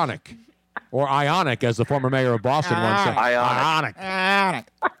 ironic, or ionic, as the former mayor of Boston once said. Ionic.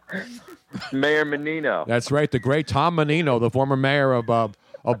 Mayor Menino. That's right. The great Tom Menino, the former mayor of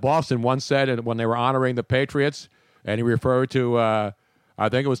Boston, once said when they were honoring the Patriots, and he referred to, I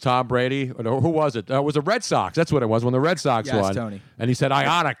think it was Tom Brady. Or who was it? It was the Red Sox. That's what it was when the Red Sox won. Tony. And he said,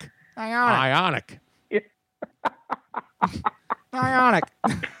 ionic. Ionic. Ionic.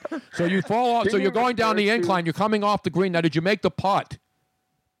 So you fall off. So you're going down the incline. You're coming off the green. Now, did you make the putt?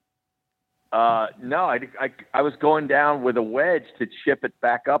 No, I was going down with a wedge to chip it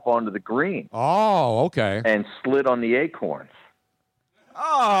back up onto the green. Oh, okay. And slid on the acorns.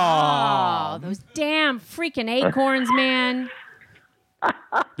 Oh, those damn freaking acorns, man.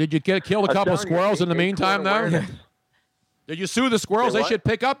 Did you kill a couple of squirrels in the meantime, though? Did you sue the squirrels? They should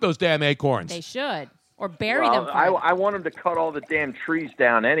pick up those damn acorns. They should. Or bury them. I want them to cut all the damn trees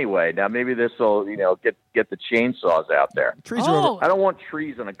down anyway. Now maybe this will, get the chainsaws out there. Trees are over. I don't want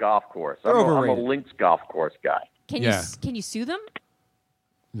trees on a golf course. I'm a links golf course guy. Can you sue them?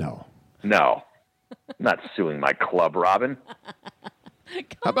 No. I'm not suing my club, Robin.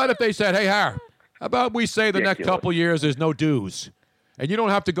 How about if they said, hey, Har, how about we say the next couple years there's no dues? And you don't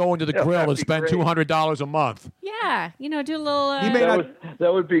have to go into the grill and spend $200 a month. Yeah. Do a little...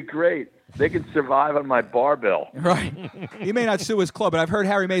 That would be great. They can survive on my barbell. Right. He may not sue his club, but I've heard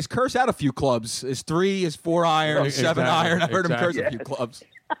Harry Mays curse out a few clubs. His 3, his 4 iron, his 7 iron. I've heard him curse a few clubs.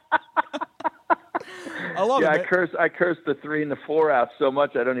 I love it. I curse the 3 and the 4 out so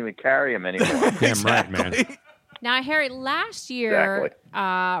much I don't even carry them anymore. Damn right, man. Now, Harry, last year,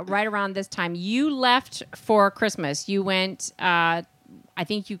 right around this time, you left for Christmas. You went I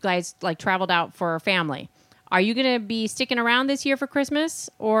think you guys like traveled out for family. Are you going to be sticking around this year for Christmas,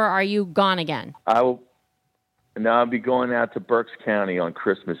 or are you gone again? I'll be going out to Berks County on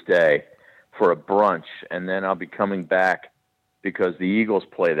Christmas Day for a brunch, and then I'll be coming back because the Eagles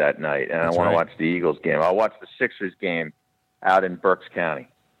play that night, and I want to watch the Eagles game. I'll watch the Sixers game out in Berks County.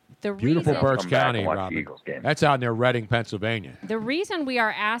 Beautiful Berks County, Robin. The Eagles game. That's out near Reading, Pennsylvania. The reason we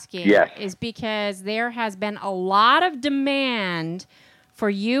are asking Yes. is because there has been a lot of demand for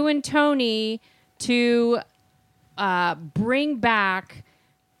you and Tony to bring back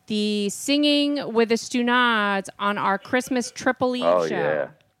the Singing with the Stunads on our Christmas Triple E show. Yeah.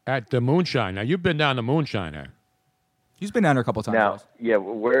 At the Moonshine. Now, you've been down to Moonshine there. He's been down there a couple times. Now, yeah,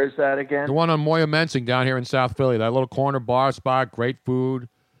 where is that again? The one on Moya Mensing down here in South Philly. That little corner bar spot, great food.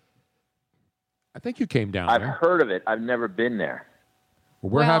 I think you came down I've there. heard of it. I've never been there.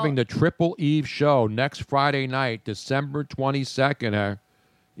 We're having the Triple Eve show next Friday night, December 22nd.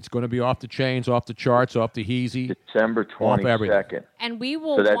 It's going to be off the chains, off the charts, off the Heezy. December off everything. 22nd. And we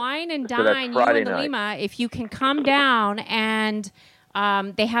will So that's- wine and so that's dine you Friday and the night. Lima if you can come down. And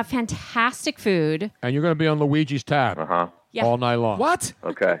they have fantastic food. And you're going to be on Luigi's tab Yeah. all night long. What?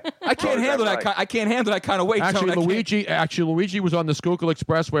 Okay. I can't handle that. I can't handle that kind of weight. Actually, Tony. Luigi was on the Schuylkill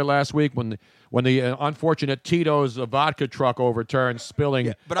Expressway last week when the unfortunate Tito's vodka truck overturned,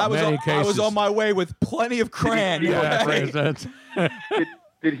 spilling But I many was cases. on my way with plenty of cran. Yeah, okay?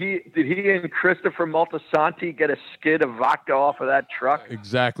 Did he and Christopher Moltisanti get a skid of vodka off of that truck?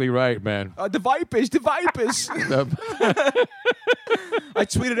 Exactly right, man. The Vipers. I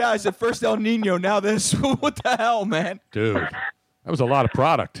tweeted out, I said, first El Nino, now this. What the hell, man? Dude, that was a lot of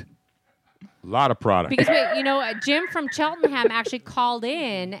product. A lot of product. Because, Jim from Cheltenham actually called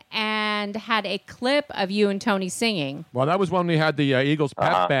in and had a clip of you and Tony singing. Well, that was when we had the Eagles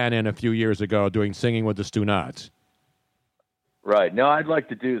pep band in a few years ago doing Singing with the Stunads. Right. No, I'd like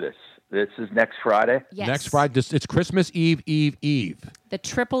to do this. This is next Friday? Yes. Next Friday. It's Christmas Eve. The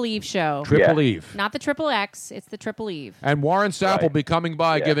Triple Eve show. Triple Eve. Not the Triple X, it's the Triple Eve. And Warren Sapp will be coming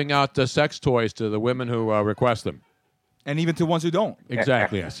by giving out sex toys to the women who request them. And even to ones who don't.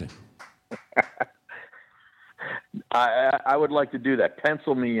 Exactly, yes. I would like to do that.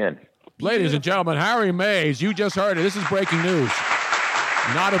 Pencil me in. Ladies and gentlemen, Harry Mays, you just heard it. This is breaking news.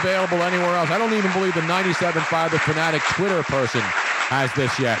 Not available anywhere else. I don't even believe the 97.5 The Fanatic Twitter person has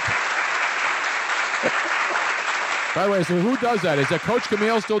this yet. By the way, so who does that? Is that Coach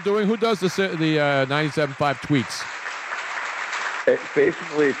Camille still doing? Who does the 97.5 tweets?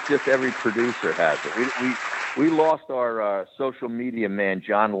 Basically, it's just every producer has it. We lost our social media man,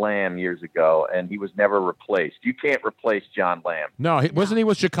 John Lamb, years ago, and he was never replaced. You can't replace John Lamb. No, wasn't he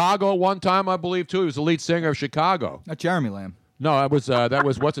with Chicago at one time, I believe, too? He was the lead singer of Chicago. Not Jeremy Lamb. No, that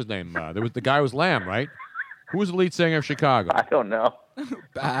was what's his name? There was the guy who was Lamb, right? Who was the lead singer of Chicago? I don't know.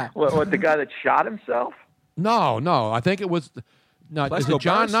 What, the guy that shot himself? No. I think it was. No, is it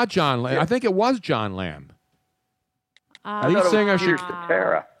John? Burst? Not John Lamb. Yeah. I think it was John Lamb. I lead thought it singer was of Peter Chicago.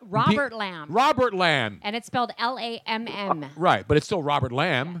 Cetera. Robert Lamb. Robert Lamb. And it's spelled L-A-M-M. Right, but it's still Robert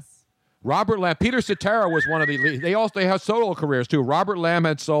Lamb. Yes. Robert Lamb. Peter Cetera was one of the lead. They have solo careers too. Robert Lamb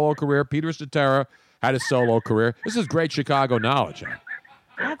had solo career. Peter Cetera had a solo career. This is great Chicago knowledge.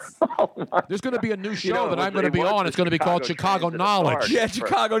 There's going to be a new show that I'm going to be on. It's going to be called Chicago Knowledge. Yeah,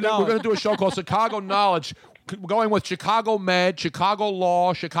 Chicago Knowledge. We're going to do a show called Chicago Knowledge, going with Chicago Med, Chicago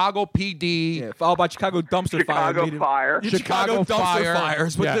Law, Chicago PD. Yeah, followed by Chicago Dumpster Fire. Chicago Fire. Chicago Dumpster Fire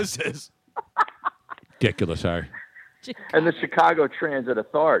is what Yeah. this is. Ridiculous, Harry. And the Chicago Transit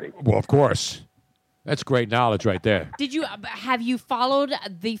Authority. Well, of course. That's great knowledge right there. Have you followed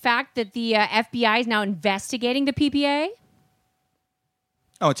the fact that the FBI is now investigating the PPA?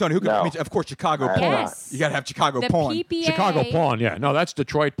 Oh, Tony, who can? No. I mean, of course, Chicago I Pawn. have Yes. You got to have Chicago The Pawn. PPA Chicago Pawn, yeah. No, that's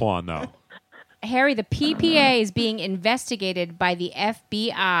Detroit Pawn, though. Harry, the PPA is being investigated by the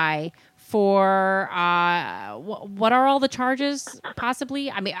FBI for what are all the charges, possibly?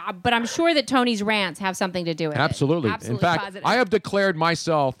 I mean, but I'm sure that Tony's rants have something to do with Absolutely. it. In fact, positive. I have declared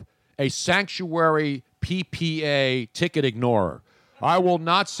myself a sanctuary PPA ticket ignorer. I will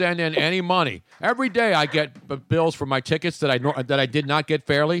not send in any money. Every day I get bills for my tickets that I did not get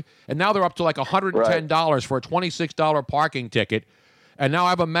fairly, and now they're up to like $110 for a $26 parking ticket, and now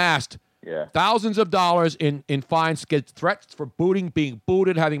I've amassed thousands of dollars in fines, get threats for being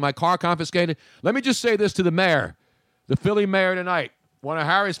booted, having my car confiscated. Let me just say this to the mayor, the Philly mayor tonight, one of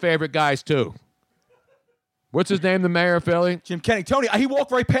Harry's favorite guys too. What's his name, the mayor of Philly? Jim Kenny. Tony, he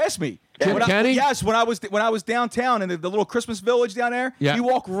walked right past me. Jim Kenny? Yes, when I was downtown in the little Christmas village down there, Yeah. he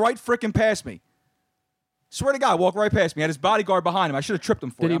walked right frickin' past me. Swear to God, walked right past me. Had his bodyguard behind him. I should have tripped him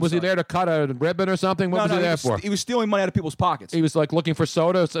for it. Was he there to cut a ribbon or something? What was he there for? He was stealing money out of people's pockets. He was like looking for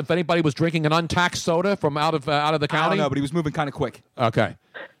soda. So if anybody was drinking an untaxed soda from out of the county. I don't know, but he was moving kind of quick. Okay.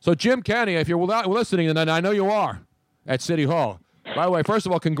 So Jim Kenny, if you're listening, and I know you are, at City Hall. By the way, first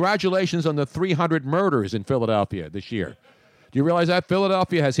of all, congratulations on the 300 murders in Philadelphia this year. Do you realize that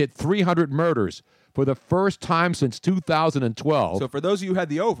Philadelphia has hit 300 murders for the first time since 2012? So for those of you who had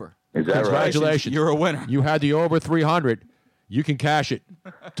the over, congratulations, you're a winner. You had the over 300. You can cash it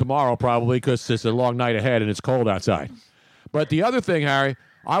tomorrow probably because it's a long night ahead and it's cold outside. But the other thing, Harry,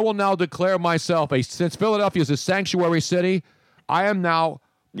 I will now declare myself, since Philadelphia is a sanctuary city, I am now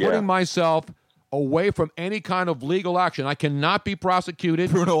putting myself away from any kind of legal action. I cannot be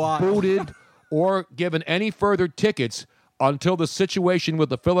prosecuted, booted, or given any further tickets until the situation with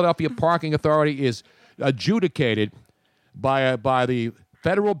the Philadelphia Parking Authority is adjudicated by the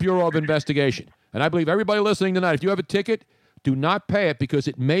Federal Bureau of Investigation. And I believe everybody listening tonight, if you have a ticket, do not pay it because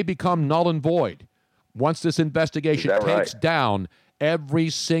it may become null and void once this investigation takes down every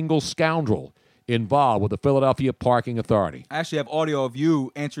single scoundrel involved with the Philadelphia Parking Authority. I actually have audio of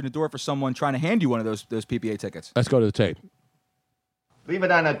you answering the door for someone trying to hand you one of those PPA tickets. Let's go to the tape. Leave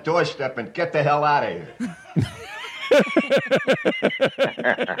it on the doorstep and get the hell out of here.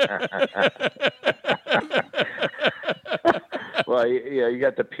 Well, you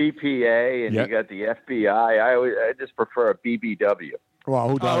got the PPA and you got the FBI. I just prefer a BBW. Well,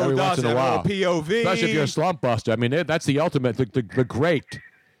 who does every once in a while? POV. Especially if you're a slump buster. I mean, that's the ultimate, the great.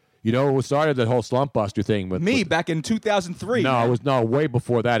 You know who started the whole slump buster thing? With back in 2003. No, it was way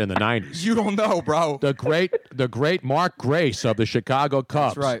before that in the 90s. You don't know, bro. The great Mark Grace of the Chicago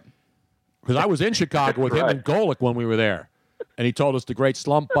Cubs. That's right. Because I was in Chicago with him and Golick when we were there. And he told us the great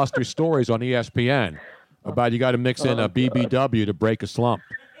slump buster stories on ESPN about you got to mix in a BBW to break a slump.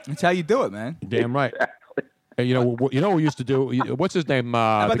 That's how you do it, man. Damn right. And you know what we used to do? What's his name?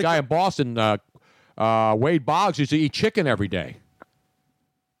 The guy in Boston, Wade Boggs, used to eat chicken every day.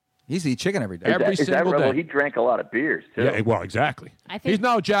 He used to eat chicken every day. Every single day. Well, he drank a lot of beers, too. Yeah, well, exactly. He's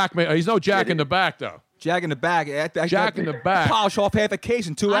no Jack in the back, though. Jack in the back. Jack in the back. Polish off half a case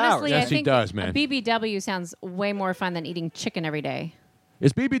in 2 hours. Yes, he does, man. A BBW sounds way more fun than eating chicken every day.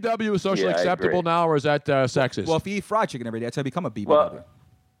 Is BBW socially acceptable now, or is that sexist? Well, if you eat fried chicken every day, that's how you become a BBW. Well,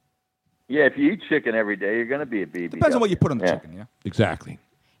 yeah, if you eat chicken every day, you're going to be a BBW. Depends on what you put on the chicken, yeah. Exactly.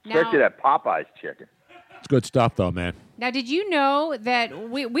 Especially that Popeye's chicken. It's good stuff, though, man. Now, did you know that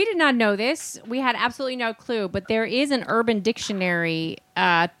we did not know this? We had absolutely no clue, but there is an Urban Dictionary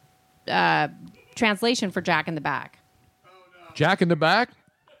translation for Jack in the Back. Jack in the Back?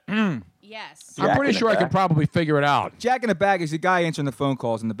 Yes. I'm pretty sure I can probably figure it out. Jack in the Back is the guy answering the phone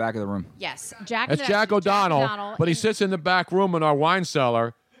calls in the back of the room. Yes. That's Jack O'Donnell, but he sits in the back room in our wine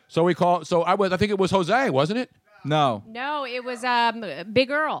cellar. So I think it was Jose, wasn't it? No. No, it was Big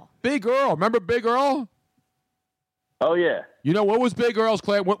Earl. Big Earl. Remember Big Earl? Oh, yeah. You know, what was Big Earl's,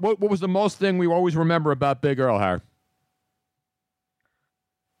 Clay? What was the most thing we always remember about Big Earl, Harry?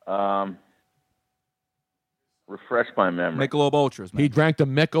 Refresh my memory. Michelob Ultras, man. He drank the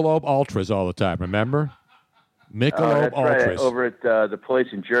Michelob Ultras all the time, remember? Michelob that's Ultras. Right, over at the place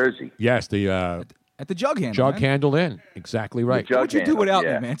in Jersey. Yes, at the Jug Handle. Jug man. Handle Inn. Exactly right. What would you do without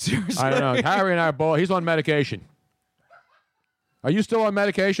me, man? Seriously. I don't know. Harry and I are both. He's on medication. Are you still on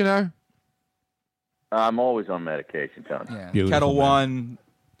medication, Harry? I'm always on medication, Tony. Yeah. Beautiful, Kettle man. One.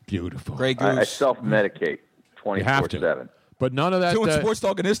 Beautiful. Grey Goose. I self-medicate 24/7. But none of that. Doing sports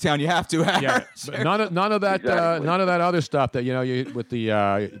talk in this town, you have to. Yeah, but none of that. Exactly. None of that other stuff that you with the.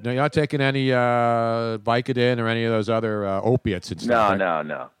 You're not taking any Vicodin or any of those other opiates and stuff.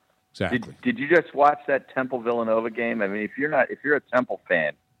 No. Exactly. Did you just watch that Temple Villanova game? I mean, if you're a Temple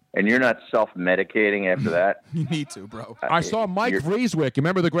fan and you're not self-medicating after that, you need to, bro. I saw Mike Vrieswick. You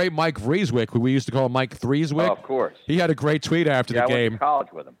remember the great Mike Vrieswick, who we used to call Mike Vrieswick? Oh, of course. He had a great tweet after the I game. went to college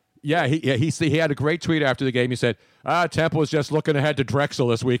with him. Yeah, he had a great tweet after the game. He said, Temple is just looking ahead to Drexel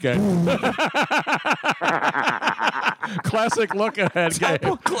this weekend. Classic look-ahead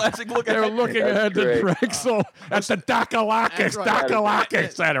game. Classic look-ahead. They were looking ahead to Drexel at the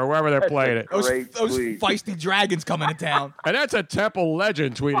Dakalakis Center, wherever they're playing it. Those feisty dragons coming to town. And that's a Temple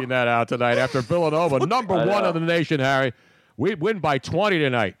legend tweeting that out tonight after Villanova, number one of the nation, Harry. We'd win by 20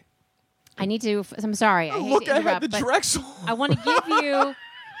 tonight. I need to. I'm sorry. I hate Look to ahead interrupt, to but Drexel. I want to give you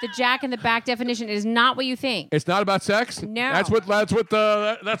the Jack in the Back definition. It is not what you think. It's not about sex? No. That's what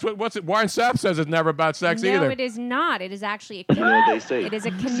Warren Sapp says it's never about sex either. No, it is not. It is actually they say. It is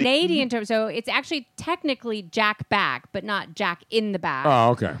a Canadian term. So it's actually technically Jack Back, but not Jack in the Back.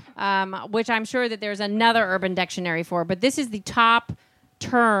 Oh, okay. Which I'm sure that there's another Urban Dictionary for, but this is the top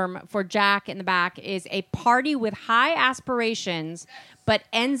term for Jack in the Back is a party with high aspirations, but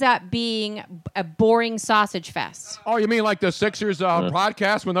ends up being a boring sausage fest. Oh, you mean like the Sixers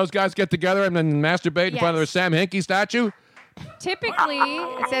podcast when those guys get together and then masturbate in front of their Sam Hinkie statue? Typically,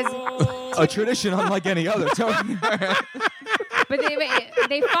 it says A tradition unlike any other. Tony. but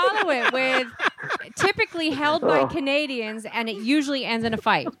they follow it with typically held by Canadians, and it usually ends in a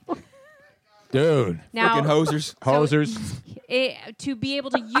fight. Dude. Now- Freaking hosers. Hosers. To be able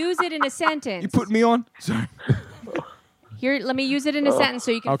to use it in a sentence. You put me on? Sorry. Here, let me use it in a sentence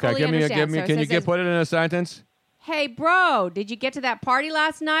so you can Okay, fully give me, understand. So it can you says, put it in a sentence? hey, bro, did you get to that party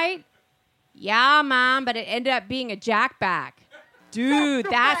last night? Yeah, Mom, but it ended up being a jackback. Dude,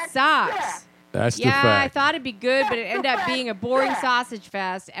 that sucks. That's the Yeah, I fact. thought it'd be good, but it ended up being a boring sausage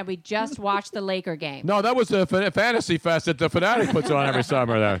fest, and we just watched the Laker game. No, that was the fantasy fest that the Fanatic puts on every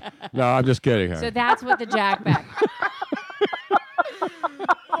summer. There. No, I'm just kidding. So that's what the jackback.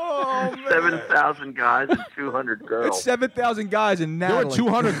 7,000 guys and 200 girls. It's 7,000 guys and There were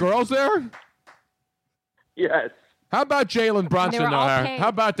 200 girls there? Yes. How about Jalen Brunson, were though, all Harry? paid. How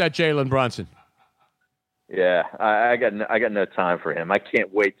about that Jalen Brunson? Yeah, I got no time for him. I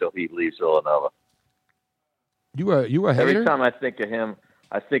can't wait till he leaves Villanova. You a hater? Every time I think of him,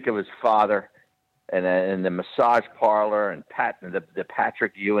 I think of his father and the massage parlor and the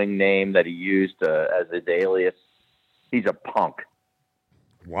Patrick Ewing name that he used as his alias. He's a punk.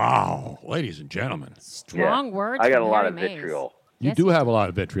 Wow, ladies and gentlemen. Strong words I got from a lot Harry of Mays. vitriol. You do have a lot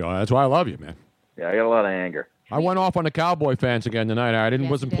of vitriol. That's why I love you, man. Yeah, I got a lot of anger. I went off on the Cowboy fans again tonight. I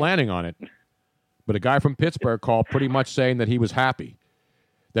wasn't planning on it. But a guy from Pittsburgh called pretty much saying that he was happy.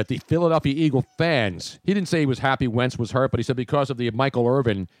 That the Philadelphia Eagle fans, he didn't say he was happy Wentz was hurt, but he said because of the Michael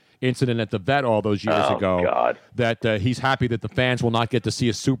Irvin incident at the Vet all those years ago, God. that he's happy that the fans will not get to see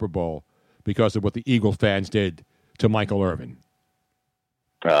a Super Bowl because of what the Eagle fans did to Michael Irvin.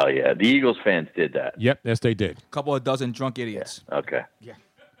 Oh, yeah. The Eagles fans did that. Yep, yes, they did. A couple of dozen drunk idiots. Okay. Yeah.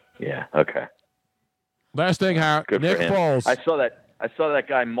 Yeah, okay. Last thing, Harry, Good Nick for him. Foles. I saw that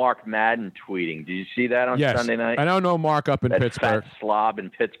guy Mark Madden tweeting. Did you see that on Yes, Sunday night? I don't know Mark up in that Pittsburgh. Fat slob in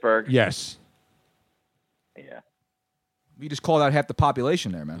Pittsburgh. Yes. Yeah. You just called out half the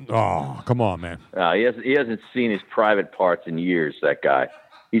population there, man. Oh, come on, man. He hasn't seen his private parts in years. That guy.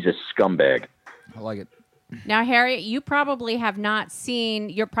 He's a scumbag. I like it. Now, Harry, you probably have not seen.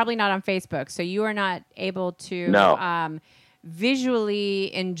 You're probably not on Facebook, so you are not able to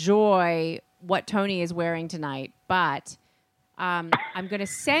visually enjoy what Tony is wearing tonight. But I'm going to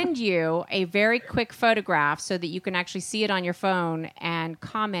send you a very quick photograph so that you can actually see it on your phone and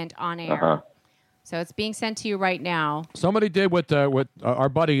comment on air. Uh-huh. So it's being sent to you right now. Somebody did what our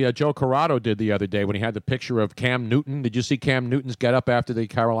buddy Joe Corrado did the other day when he had the picture of Cam Newton. Did you see Cam Newton's get up after the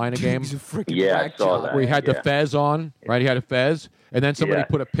Carolina game? He's a freaking Yeah, I whack saw job. that. Where he had the Yeah. fez on, right? He had a fez. And then somebody Yeah.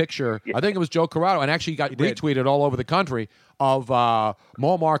 put a picture, I think it was Joe Corrado, and actually got did. retweeted all over the country of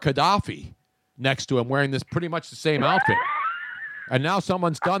Muammar Gaddafi next to him wearing this pretty much the same outfit. And now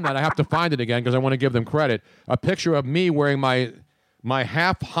someone's done that. I have to find it again because I want to give them credit. A picture of me wearing my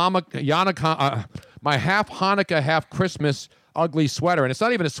half Hanukkah, half Christmas ugly sweater. And it's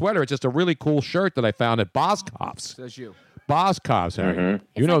not even a sweater. It's just a really cool shirt that I found at Boscov's. Says you. Boscov's, Harry. Mhm.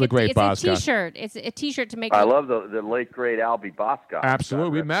 You know the great It's a Boscov's. T-shirt. It's a T-shirt to make. I love the late great Albie Boscov.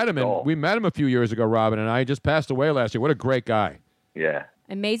 Absolutely. We met him a few years ago, Robin, and I just passed away last year. What a great guy. Yeah.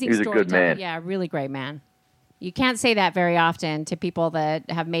 Amazing He was a storytelling. good man. Yeah, really great man. You can't say that very often to people that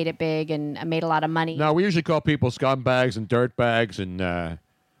have made it big and made a lot of money. No, we usually call people scumbags and dirtbags. And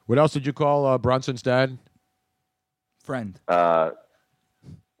what else did you call Brunson's dad? Friend.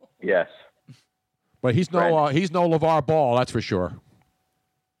 Yes. But he's no LeVar Ball, that's for sure.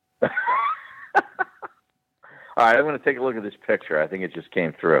 All right, I'm going to take a look at this picture. I think it just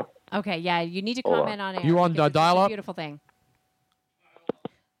came through. Okay, yeah, you need to Hold comment on it. You on because it's dial-up? a beautiful thing.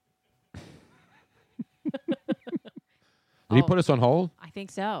 Did he put us on hold? I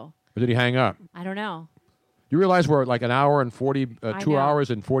think so. Or did he hang up? I don't know. You realize we're like an hour and 2 know. hours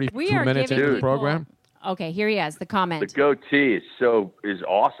and 42 We are minutes giving into the people- program? Okay, here he is. The comment. The goatee is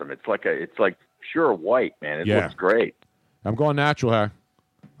awesome. It's like pure white, man. It Yeah. looks great. I'm going natural, Harry.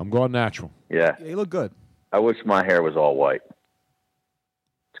 I'm going natural. Yeah. Yeah, you look good. I wish my hair was all white.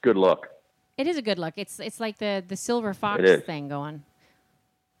 It's a good look. It is a good look. It's like the silver fox It is. thing going.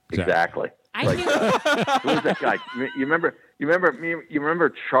 Exactly. I Like, think who was that guy? You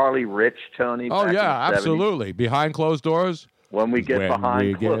remember Charlie Rich, Tony? Oh, back in yeah, the 70s? absolutely. Behind closed doors? When we get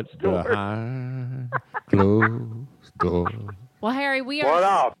behind closed doors. Behind closed doors. Well, Harry, we What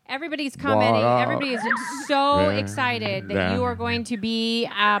are. up? Everybody's commenting. What up? Everybody is so Yeah. excited that you are going to be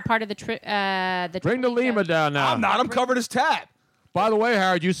part of the Bring the Lima down now. I'm not. I'm covered as tat. By the way,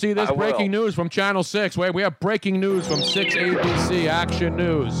 Howard, you see this I will. breaking news from Channel 6. Wait, we have breaking news from 6 ABC Action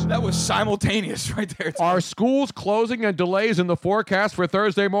News. That was simultaneous right there. Are schools closing and delays in the forecast for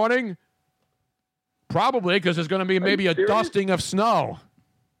Thursday morning? Probably, because there's going to be maybe a dusting of snow.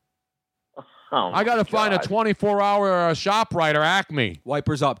 Oh, I got to find a 24-hour ShopRite or Acme.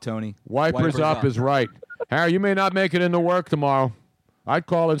 Wipers up, Tony. Wipers up is right. Harry, you may not make it into work tomorrow. I'd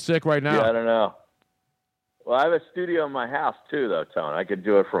call in sick right now. Yeah, I don't know. Well, I have a studio in my house, too, though, Tony. I could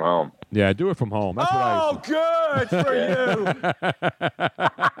do it from home. Yeah, do it from home. That's what I used to. good for you.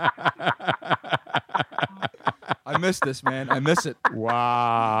 I miss this, man. I miss it.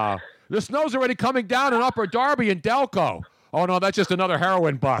 Wow. The snow's already coming down in Upper Darby and Delco. Oh, no, that's just another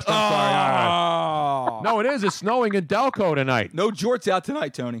heroin bust. I'm sorry. All right. No, it is. It's snowing in Delco tonight. No jorts out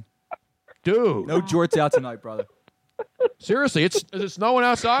tonight, Tony. Dude. No jorts out tonight, brother. Seriously, is it snowing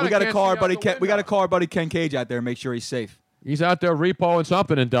outside? We got to call our buddy Ken. We got to call our buddy Ken Cage out there and make sure he's safe. He's out there repoing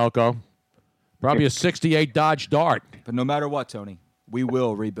something in Delco. Probably a '68 Dodge Dart. But no matter what, Tony, we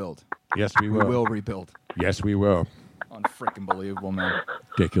will rebuild. Yes, we will. We will rebuild. Yes, we will. Unfreaking believable, man.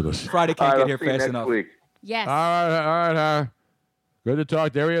 Ridiculous. Friday can't get here fast enough. Week. Yes. All right. Good to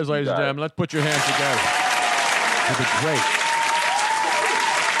talk. There he is, ladies and gentlemen. Let's put your hands together. This is great.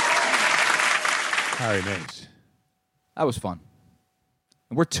 Harry Mays. That was fun.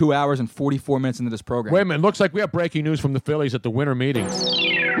 And we're 2 hours and 44 minutes into this program. Wait a minute. Looks like we have breaking news from the Phillies at the winter meetings.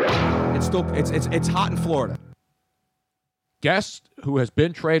 It's still it's hot in Florida. Guess who has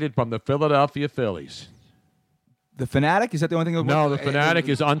been traded from the Philadelphia Phillies? The Fanatic? Is that the only thing? No, the Fanatic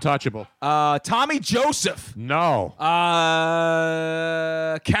is untouchable. Tommy Joseph. No.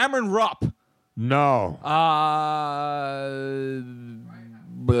 Cameron Rupp. No.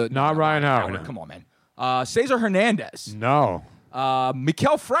 But not Ryan Howard. Come on, man. Cesar Hernandez. No.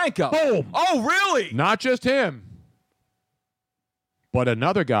 Miguel Franco. Boom. Oh, really? Not just him, but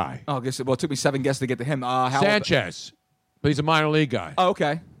another guy. Oh, it took me 7 guesses to get to him. Sanchez. But he's a minor league guy. Oh,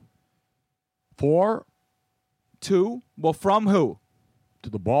 okay. 4. 2. Well, from who?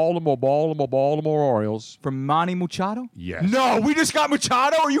 To the Baltimore Orioles. From Manny Machado? Yes. No, we just got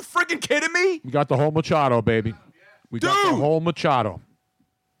Machado? Are you freaking kidding me? We got the whole Machado, baby. We got the whole Machado.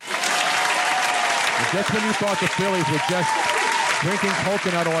 And just when you thought the Phillies were just drinking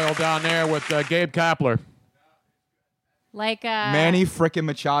coconut oil down there with Gabe Kapler. Like Manny frickin'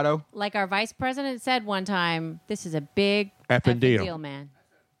 Machado. Like our vice president said one time, this is a big effing deal, man.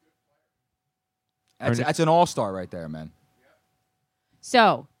 That's an all-star right there, man.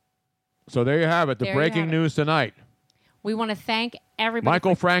 So there you have it. The There you breaking have it. news tonight. we want to thank everybody.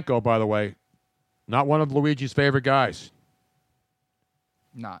 Michael Franco, by the way, not one of Luigi's favorite guys.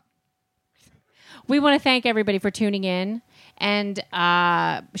 Not. We want to thank everybody for tuning in and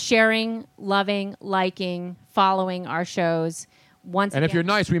sharing, loving, liking, following our shows. Once And again. if you're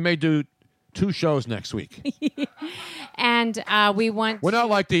nice, we may do 2 shows next week. And we want. We're not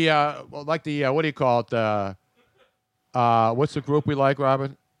like the what do you call it? What's the group we like,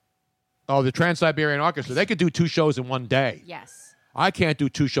 Robin? Oh, the Trans-Siberian Orchestra. They could do 2 shows in one day. Yes. I can't do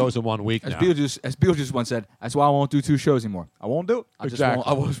 2 shows in 1 week As now. Beetlejuice once said, that's why I won't do 2 shows anymore. I won't do it. I just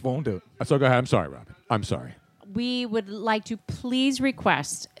won't do it. So go ahead. I'm sorry, Robin. I'm sorry. We would like to please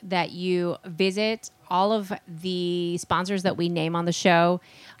request that you visit all of the sponsors that we name on the show,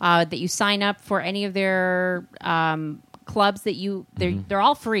 that you sign up for any of their clubs that they're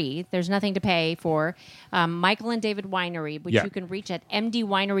all free. There's nothing to pay for. Michael and David Winery, which you can reach at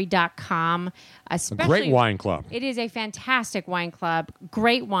mdwinery.com. A great wine club. It is a fantastic wine club,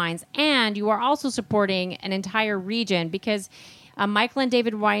 great wines, and you are also supporting an entire region because Michael and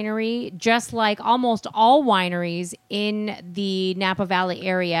David Winery, just like almost all wineries in the Napa Valley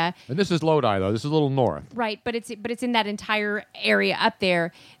area. And this is Lodi, though. This is a little north. Right, but it's in that entire area up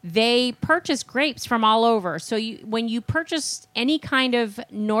there. They purchase grapes from all over. So when you purchase any kind of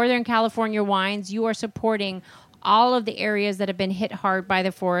Northern California wines, you are supporting all of the areas that have been hit hard by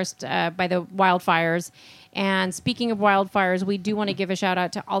the forest, by the wildfires. And speaking of wildfires, we do want to give a shout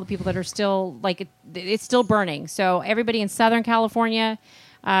out to all the people that are still, it's still burning. So everybody in Southern California,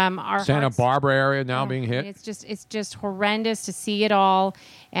 our Santa hearts- Barbara area now being hit. It's just horrendous to see it all,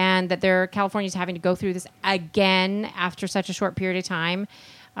 and that California's having to go through this again after such a short period of time.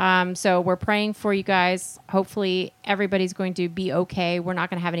 So we're praying for you guys. Hopefully everybody's going to be okay. We're not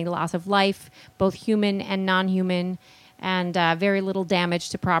going to have any loss of life, both human and non-human, and very little damage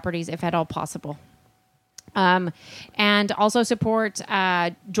to properties, if at all possible. And also support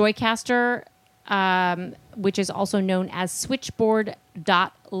Joycaster, which is also known as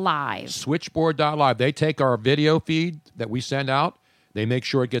Switchboard.live. Switchboard.live. They take our video feed that we send out. They make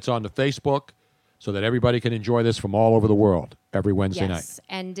sure it gets onto Facebook, so that everybody can enjoy this from all over the world every Wednesday Yes, night.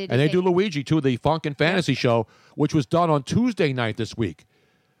 and they do Luigi, too, the Funk and Fantasy Show, which was done on Tuesday night this week.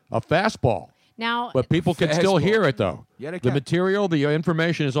 A fastball. Now, But people can still Fastball. hear it, though. Yeah, they The can. material, the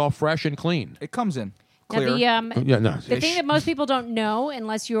information is all fresh and clean. It comes in. Now, the thing Shh. that most people don't know,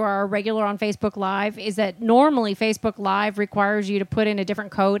 unless you are a regular on Facebook Live, is that normally Facebook Live requires you to put in a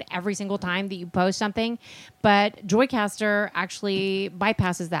different code every single time that you post something, but Joycaster actually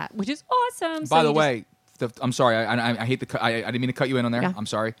bypasses that, which is awesome. By the way, I'm sorry. I hate the. I didn't mean to cut you in on there. Yeah. I'm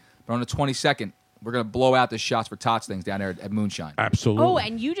sorry. But on the 22nd, we're gonna blow out the shots for tots things down there at Moonshine. Absolutely. Oh,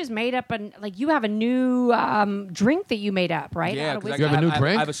 and you just made up you have a new drink that you made up, right? Yeah, Out of because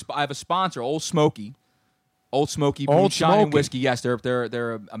whiskey? I have a sponsor, Old Smoky. Old Smoky Old Moonshine and Smoky. Whiskey. Yes,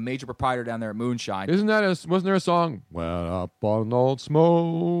 they're a major proprietor down there at Moonshine. Wasn't there a song? Well, up on Old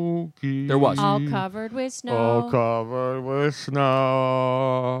Smoky. There was. All covered with snow. All covered with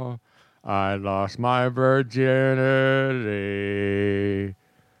snow. I lost my virginity.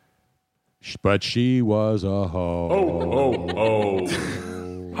 But she was a hoe.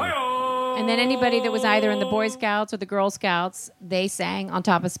 And then anybody that was either in the Boy Scouts or the Girl Scouts, they sang On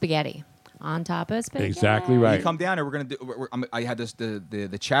Top of Spaghetti. On Top of Spaghetti. Exactly right. You come down here. We're gonna do. I had this.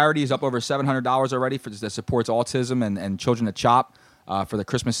 The charity is up over $700 already for that supports autism and children at CHOP for the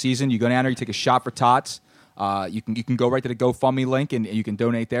Christmas season. You go down there. You take a shot for tots. You can go right to the GoFundMe link and you can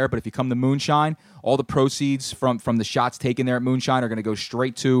donate there. But if you come to Moonshine, all the proceeds from the shots taken there at Moonshine are going to go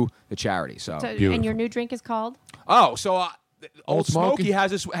straight to the charity. So, And your new drink is called? Old Smoky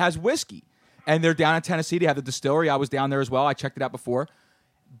has whiskey, and they're down in Tennessee. They have the distillery. I was down there as well. I checked it out before,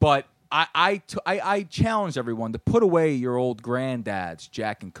 but I challenge everyone to put away your old granddad's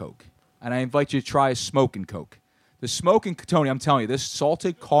Jack and Coke, and I invite you to try a smoking Coke. The smoking Tony, I'm telling you, this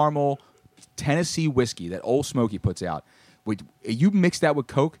salted caramel Tennessee whiskey that Old Smoky puts out. You mix that with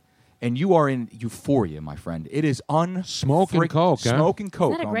Coke, and you are in euphoria, my friend. It is Smoking Coke, huh? Smoking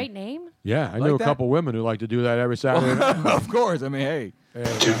Coke. Is that a great name? Yeah, I Like knew a that? couple women who like to do that every Saturday night. Of course. I mean, hey.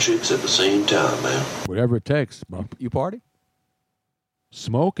 Two chicks at the same time, man. Whatever it takes, bump. You party?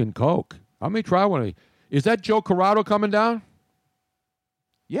 Smoking Coke. I may try one of these. Is that Joe Corrado coming down?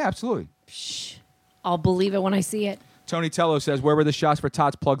 Yeah, absolutely. I'll believe it when I see it. Tony Tello says, where were the shots for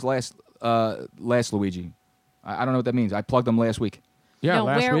tots plugs last Luigi? I don't know what that means. I plugged them last week. Yeah, No,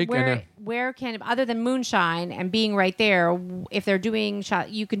 last week. where can, other than Moonshine and being right there, if they're doing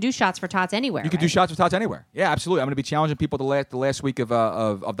you can do shots for tots anywhere. You can do shots for tots anywhere. Yeah, absolutely. I'm going to be challenging people the last week of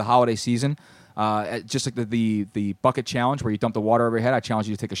the holiday season. Just like the bucket challenge where you dump the water over your head. I challenge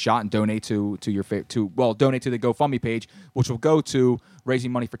you to take a shot and donate to donate to the GoFundMe page, which will go to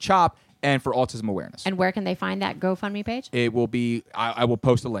raising money for CHOP and for autism awareness. And where can they find that GoFundMe page? It will be. I will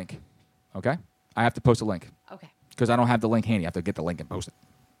post a link. Okay, I have to post a link. Okay. Because I don't have the link handy. I have to get the link and post it.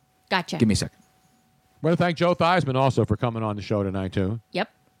 Gotcha. Give me a second. I want to thank Joe Theismann also for coming on the show tonight, too. Yep.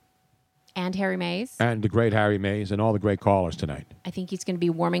 And Harry Mays. And the great Harry Mays and all the great callers tonight. I think he's going to be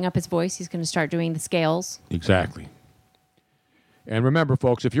warming up his voice. He's going to start doing the scales. Exactly. And remember,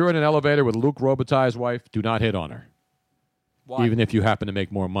 folks, if you're in an elevator with Luke Robitaille's wife, do not hit on her. Why? Even if you happen to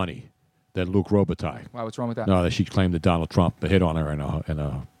make more money than Luke Robitaille. Why? What's wrong with that? No, that she claimed that Donald Trump hit on her in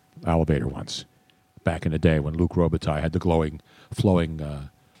a elevator once, back in the day when Luke Robitaille had the flowing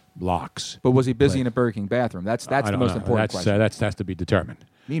locks. But was he busy in a Burger King bathroom? That's I the don't most know. important question. That has to be determined.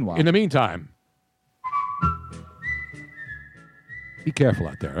 Meanwhile, In the meantime, be careful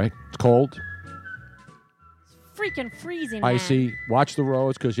out there, right? It's cold, Freaking freezing, man. icy. Watch the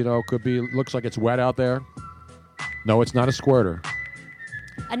roads because, looks like it's wet out there. No, it's not a squirter.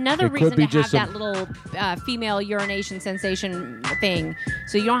 Another It could reason be to have just that little female urination sensation thing,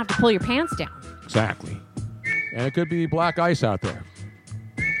 so you don't have to pull your pants down. Exactly. And it could be black ice out there.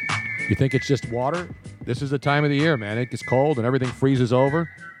 You think it's just water? This is the time of the year, man. It gets cold and everything freezes over.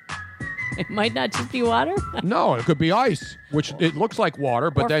 It might not just be water. No, it could be ice, which it looks like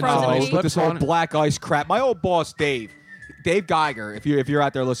water, but Or then frozen it meat. With slips this whole on it. black ice crap. My old boss, Dave Geiger, if you're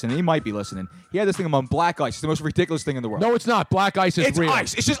out there listening, he might be listening. He had this thing on black ice. It's the most ridiculous thing in the world. No, it's not. Black ice is it's real.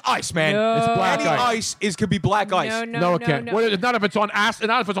 ice. It's just ice, man. No. It's black Any ice. ice could be black ice. No, it can't. no. Well, not if it's on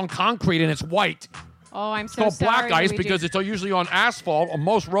not if it's on concrete and it's white. Oh, I'm It's so called sorry. black ice Luigi. because it's usually on asphalt.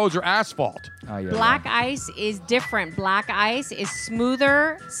 Most roads are asphalt. Black ice is different. Black ice is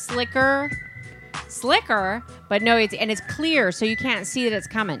smoother, slicker, but no, it's clear, so you can't see that it's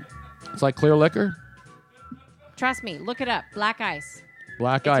coming. It's like clear liquor. Trust me, look it up. Black ice.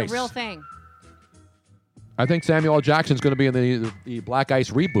 Black It's ice. a real thing. I think Samuel L. Jackson's going to be in the Black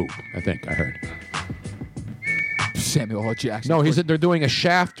Ice reboot. I think I heard. Samuel L. Jackson. No, they're doing a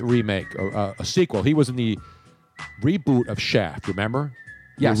Shaft remake, a sequel. He was in the reboot of Shaft. Remember?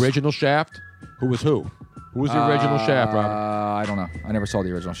 Yes. The original Shaft. Who was who? Who was the original Shaft, Robin? I don't know. I never saw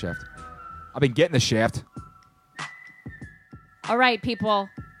the original Shaft. I've been getting the Shaft. All right, people.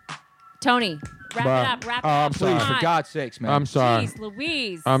 Tony, wrap it up. Wrap it up. sorry. Come on. For God's sakes, man. I'm sorry. Jeez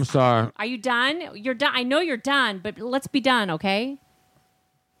Louise. I'm sorry. Are you done? You're done. I know you're done, but let's be done, okay?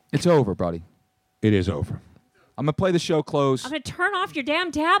 It's over, buddy. It is over. I'm going to play the show close. I'm going to turn off your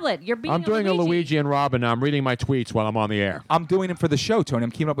damn tablet. You're being I'm doing a Luigi and Robin now. I'm reading my tweets while I'm on the air. I'm doing it for the show, Tony.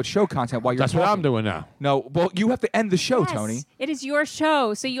 I'm keeping up with show content while you're That's talking. what I'm doing now. No, well, you have to end the show, Yes, Tony. It is your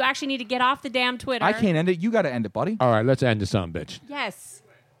show, so you actually need to get off the damn Twitter. I can't end it. You got to end it, buddy. All right, let's end this son, bitch. Yes.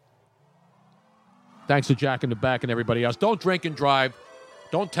 Thanks to Jack in the Back and everybody else. Don't drink and drive.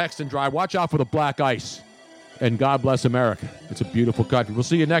 Don't text and drive. Watch out for the black ice. And God bless America. It's a beautiful country. We'll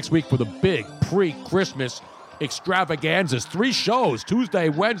see you next week for the big pre-Christmas extravaganzas. 3 shows, Tuesday,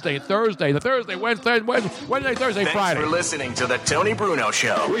 Wednesday, and Thursday. The Thursday, Wednesday, Thursday, Thanks Friday. for listening to The Tony Bruno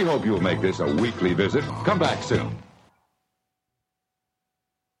Show. We hope you'll make this a weekly visit. Come back soon.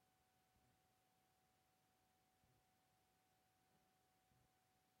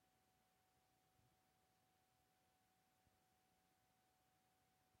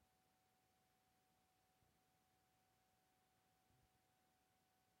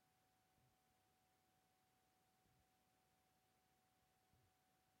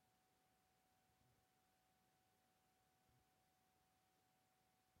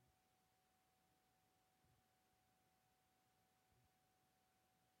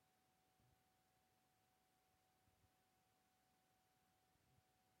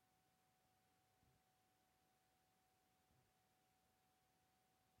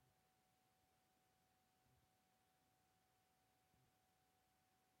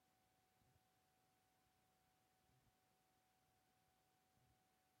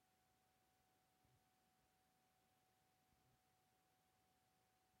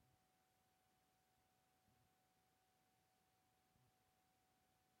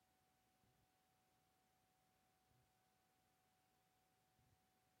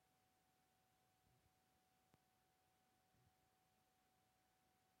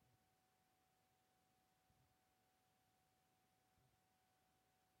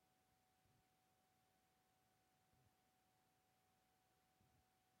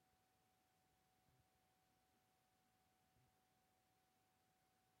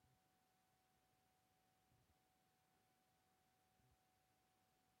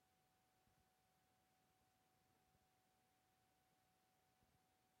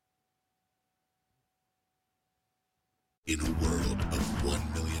 In a world of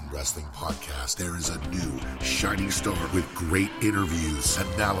 1 million wrestling podcasts, there is a new shining star with great interviews,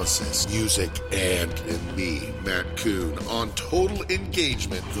 analysis, music, and me, Matt Coon, on total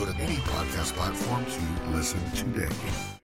engagement. Go to any podcast platform to listen today.